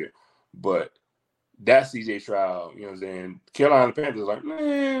championship. But that CJ trial, you know what I'm saying, Carolina Panthers like,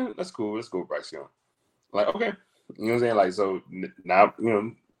 man, that's cool. Let's go Bryce Young. Like, okay. You know what I'm saying? Like, so now, you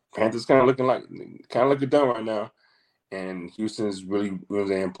know, Panthers kind of looking dumb right now. And Houston's really, you know what I'm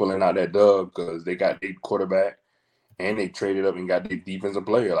saying, pulling out that dub because they got their quarterback and they traded up and got their defensive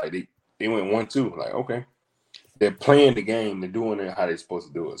player. Like, they went 1-2. Like, okay. They're playing the game. They're doing it how they're supposed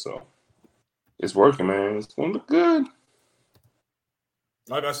to do it. So it's working, man. It's going to look good.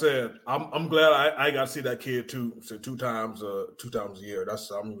 Like I said, I'm glad I got to see that kid two times a year. That's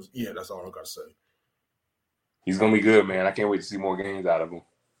all I got to say. He's gonna be good, man. I can't wait to see more games out of him.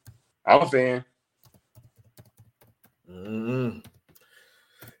 I'm a fan. Mm-hmm.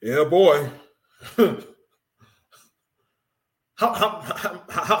 Yeah, boy.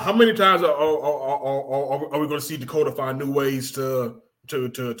 How many times are we going to see Dakota find new ways to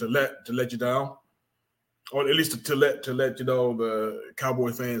let you down, or at least to let you know the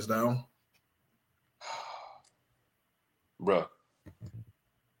Cowboy fans down, Bruh.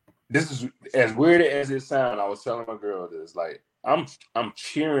 This is as weird as it sounds. I was telling my girl this. Like, I'm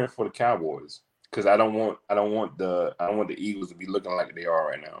cheering for the Cowboys because I don't want the Eagles to be looking like they are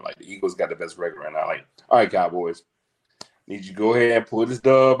right now. Like, the Eagles got the best record right now. Like, all right, Cowboys, need you to go ahead and pull this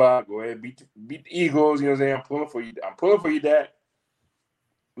dub out. Go ahead and beat the Eagles. You know what I'm saying? I'm pulling for you, Dad.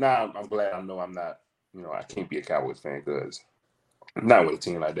 Nah, I'm glad. I know I'm not. You know, I can't be a Cowboys fan because I'm not with a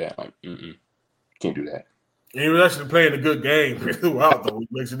team like that. Like, can't do that. And he was actually playing a good game throughout, though, which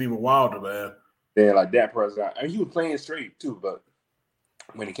makes it even wilder, man. Yeah, like that person. I mean, he was playing straight too, but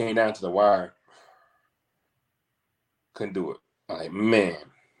when it came down to the wire, couldn't do it. I'm like, man,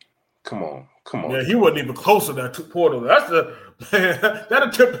 come on. Yeah, he wasn't even close to that 2-point. That's that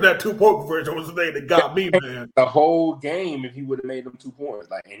attempt at that 2-point conversion was the thing that got me, man. The whole game, if he would have made them 2 points,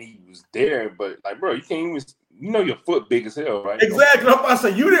 like, and he was there, but like, bro, you can't even. You know your foot big as hell, right? Exactly. I'm about to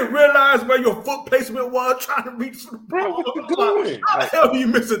say, you didn't realize where your foot placement was trying to reach the ball. What you doing? How the hell are you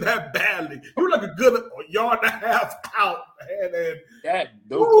missing that badly? You were like a good yard and a half out, man. And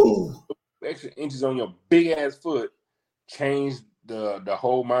those extra inches on your big ass foot changed the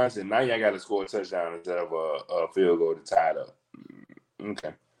whole mindset. Now y'all got to score a touchdown instead of a field goal to tie it up.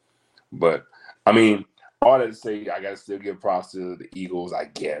 Okay, but I mean, all that to say, I got to still give props to the Eagles, I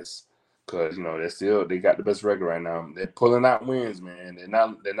guess. Because, you know, they got the best record right now. They're pulling out wins, man. They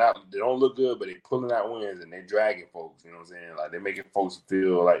don't look good, but they're pulling out wins and they're dragging folks, you know what I'm saying? Like, they're making folks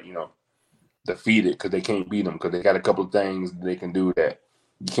feel like, you know, defeated because they can't beat them because they got a couple of things they can do that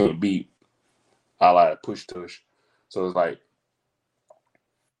you can't beat, a la push tush. So it's like,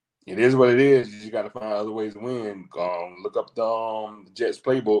 it is what it is. You just got to find other ways to win. Look up the Jets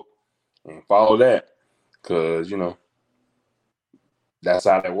playbook and follow that because, you know, that's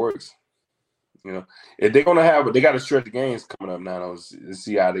how that works. You know, if they're gonna they got to stretch the games coming up now to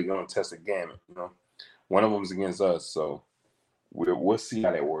see how they're gonna test the gamut. You know, one of them is against us, so we'll see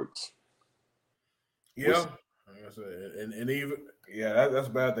how that works. Yeah, like I said, and even that's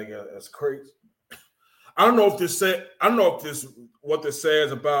a bad thing. That's crazy. I don't know if what this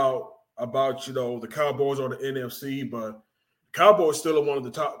says about you know the Cowboys or the NFC, but Cowboys still are one of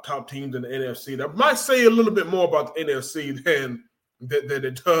the top teams in the NFC. That might say a little bit more about the NFC than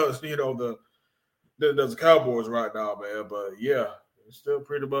it does, you know, the Cowboys right now, man. But yeah, it's still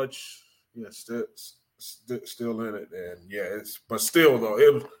pretty much still in it, and yeah, but still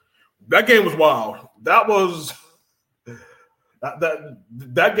though, that game was wild. That was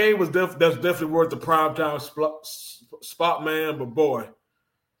that game was that's definitely worth the primetime spot, man. But boy,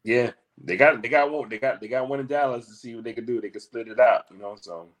 yeah, they got one in Dallas to see what they could do. They could split it out, you know.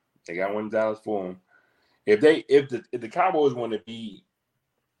 So they got one in Dallas for them. If the Cowboys want to be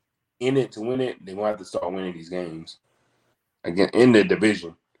in it to win it, they're gonna have to start winning these games again in the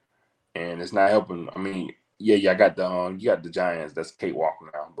division, and it's not helping. I mean, yeah, you got the Giants. That's cakewalk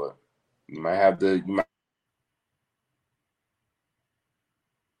now, but you might those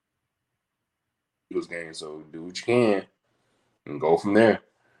games. So do what you can and go from there.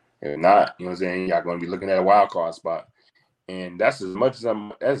 If not, you know what I'm saying, y'all gonna be looking at a wild card spot, and that's as much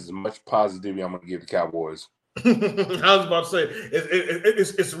positivity I'm gonna give the Cowboys. I was about to say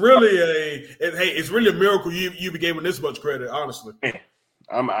it's really a miracle you be given this much credit, honestly. I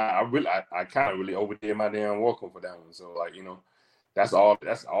kind of really overdid my damn welcome for that one. So, like, you know, that's all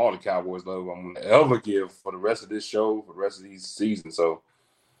the Cowboys love I'm gonna ever give for the rest of this show, for the rest of these seasons. So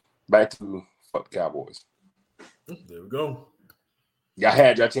back to fuck the Cowboys. There we go. Y'all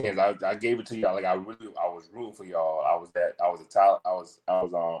had your chance. I gave it to y'all. Like I was rooting for y'all. I was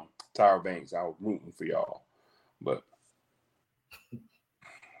Tyra Banks. I was rooting for y'all, but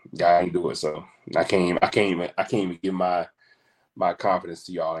y'all ain't do it. So I can't even give my confidence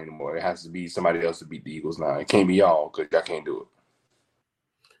to y'all anymore. It has to be somebody else to beat the Eagles now. It can't be y'all because y'all can't do it.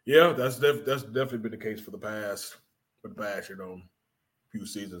 Yeah, that's definitely been the case for the past, few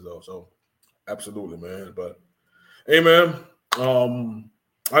seasons though. So absolutely, man. But hey, man,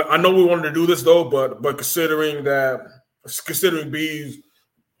 I know we wanted to do this though, but considering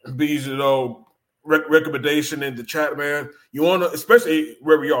B's recommendation in the chat, man, you want to, especially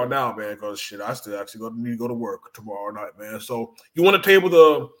where we are now, man, because shit, I still actually need to go to work tomorrow night, man. So you want to table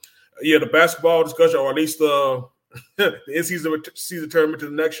the basketball discussion, or at least the in-season tournament to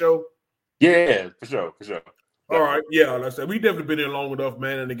the next show? Yeah, for sure. All right, yeah, like I said, we definitely been in long enough,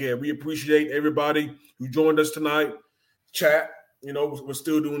 man. And again, we appreciate everybody who joined us tonight. Chat, we're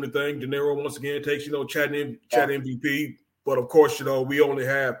still doing the thing. De Niro once again takes, chat MVP. But of course, we only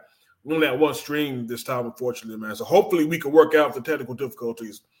had one stream this time, unfortunately, man. So hopefully we can work out the technical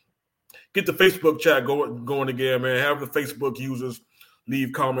difficulties. Get the Facebook chat going again, man. Have the Facebook users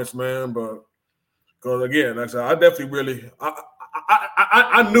leave comments, man. But because again, like I said, I definitely really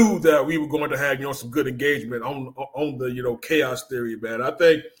I knew that we were going to have some good engagement on the chaos theory, man. I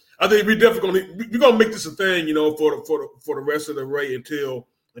think we definitely gonna make this a thing, for the rest of the way until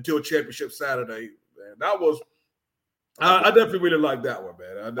championship Saturday. Man, that was I definitely really like that one,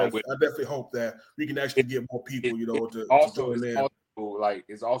 man. I definitely hope that we can actually get more people, to join in. Like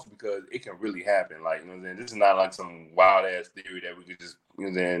it's also because it can really happen. Like this is not like some wild ass theory that we could just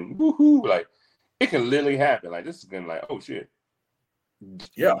woohoo. Like it can literally happen. Like this is gonna oh shit.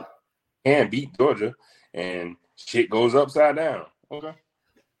 Yeah, and beat Georgia, and shit goes upside down. Okay,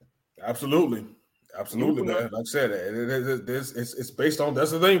 absolutely, man. Like I said, it's based on.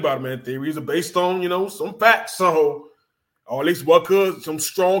 That's the thing about it, man. Theories are based on some facts, so or at least some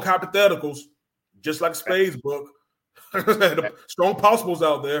strong hypotheticals, just like Spade's book. Strong possibles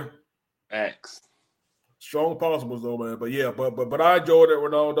out there. Facts. Strong possibles though, man. But yeah, but I enjoyed it,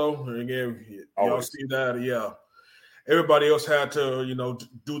 Ronaldo. And again, y'all see that, yeah. Everybody else had to,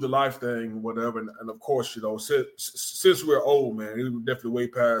 do the life thing, whatever. And of course, since we're old, man, we were definitely way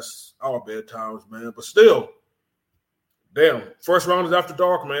past our bedtimes, man. But still, damn, first round is after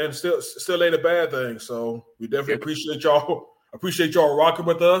dark, man. Still ain't a bad thing. So we definitely appreciate y'all. Appreciate y'all rocking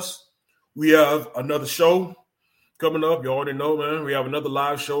with us. We have another show coming up. You already know, man. We have another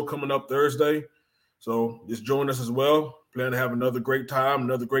live show coming up Thursday. So just join us as well. Plan to have another great time,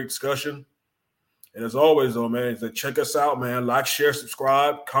 another great discussion. And as always, though, man, check us out, man. Like, share,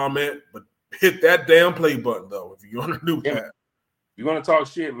 subscribe, comment, but hit that damn play button, though, if you're going to do that. If you're going to talk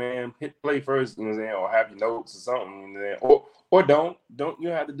shit, man, hit play first, or have your notes or something, or don't. You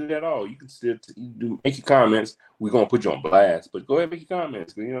don't have to do that at all. You can still make your comments. We're going to put you on blast, but go ahead and make your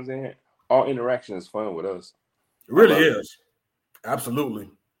comments. You know what I'm saying? All interaction is fun with us. It really is. Absolutely.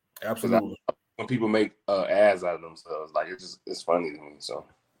 When people make ads out of themselves, like it's funny to me. So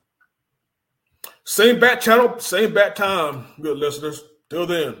same bat channel, same bat time, good listeners. Till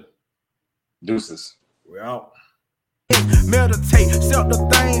then, deuces. We're out. Meditate, sell the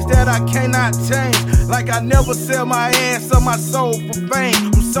things that I cannot change. Like I never sell my ass or my soul for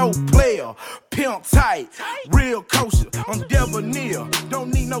fame. I'm so player, pimp tight, real kosher. I'm debonair.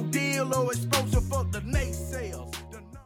 Don't need no deal or exposure for the nation.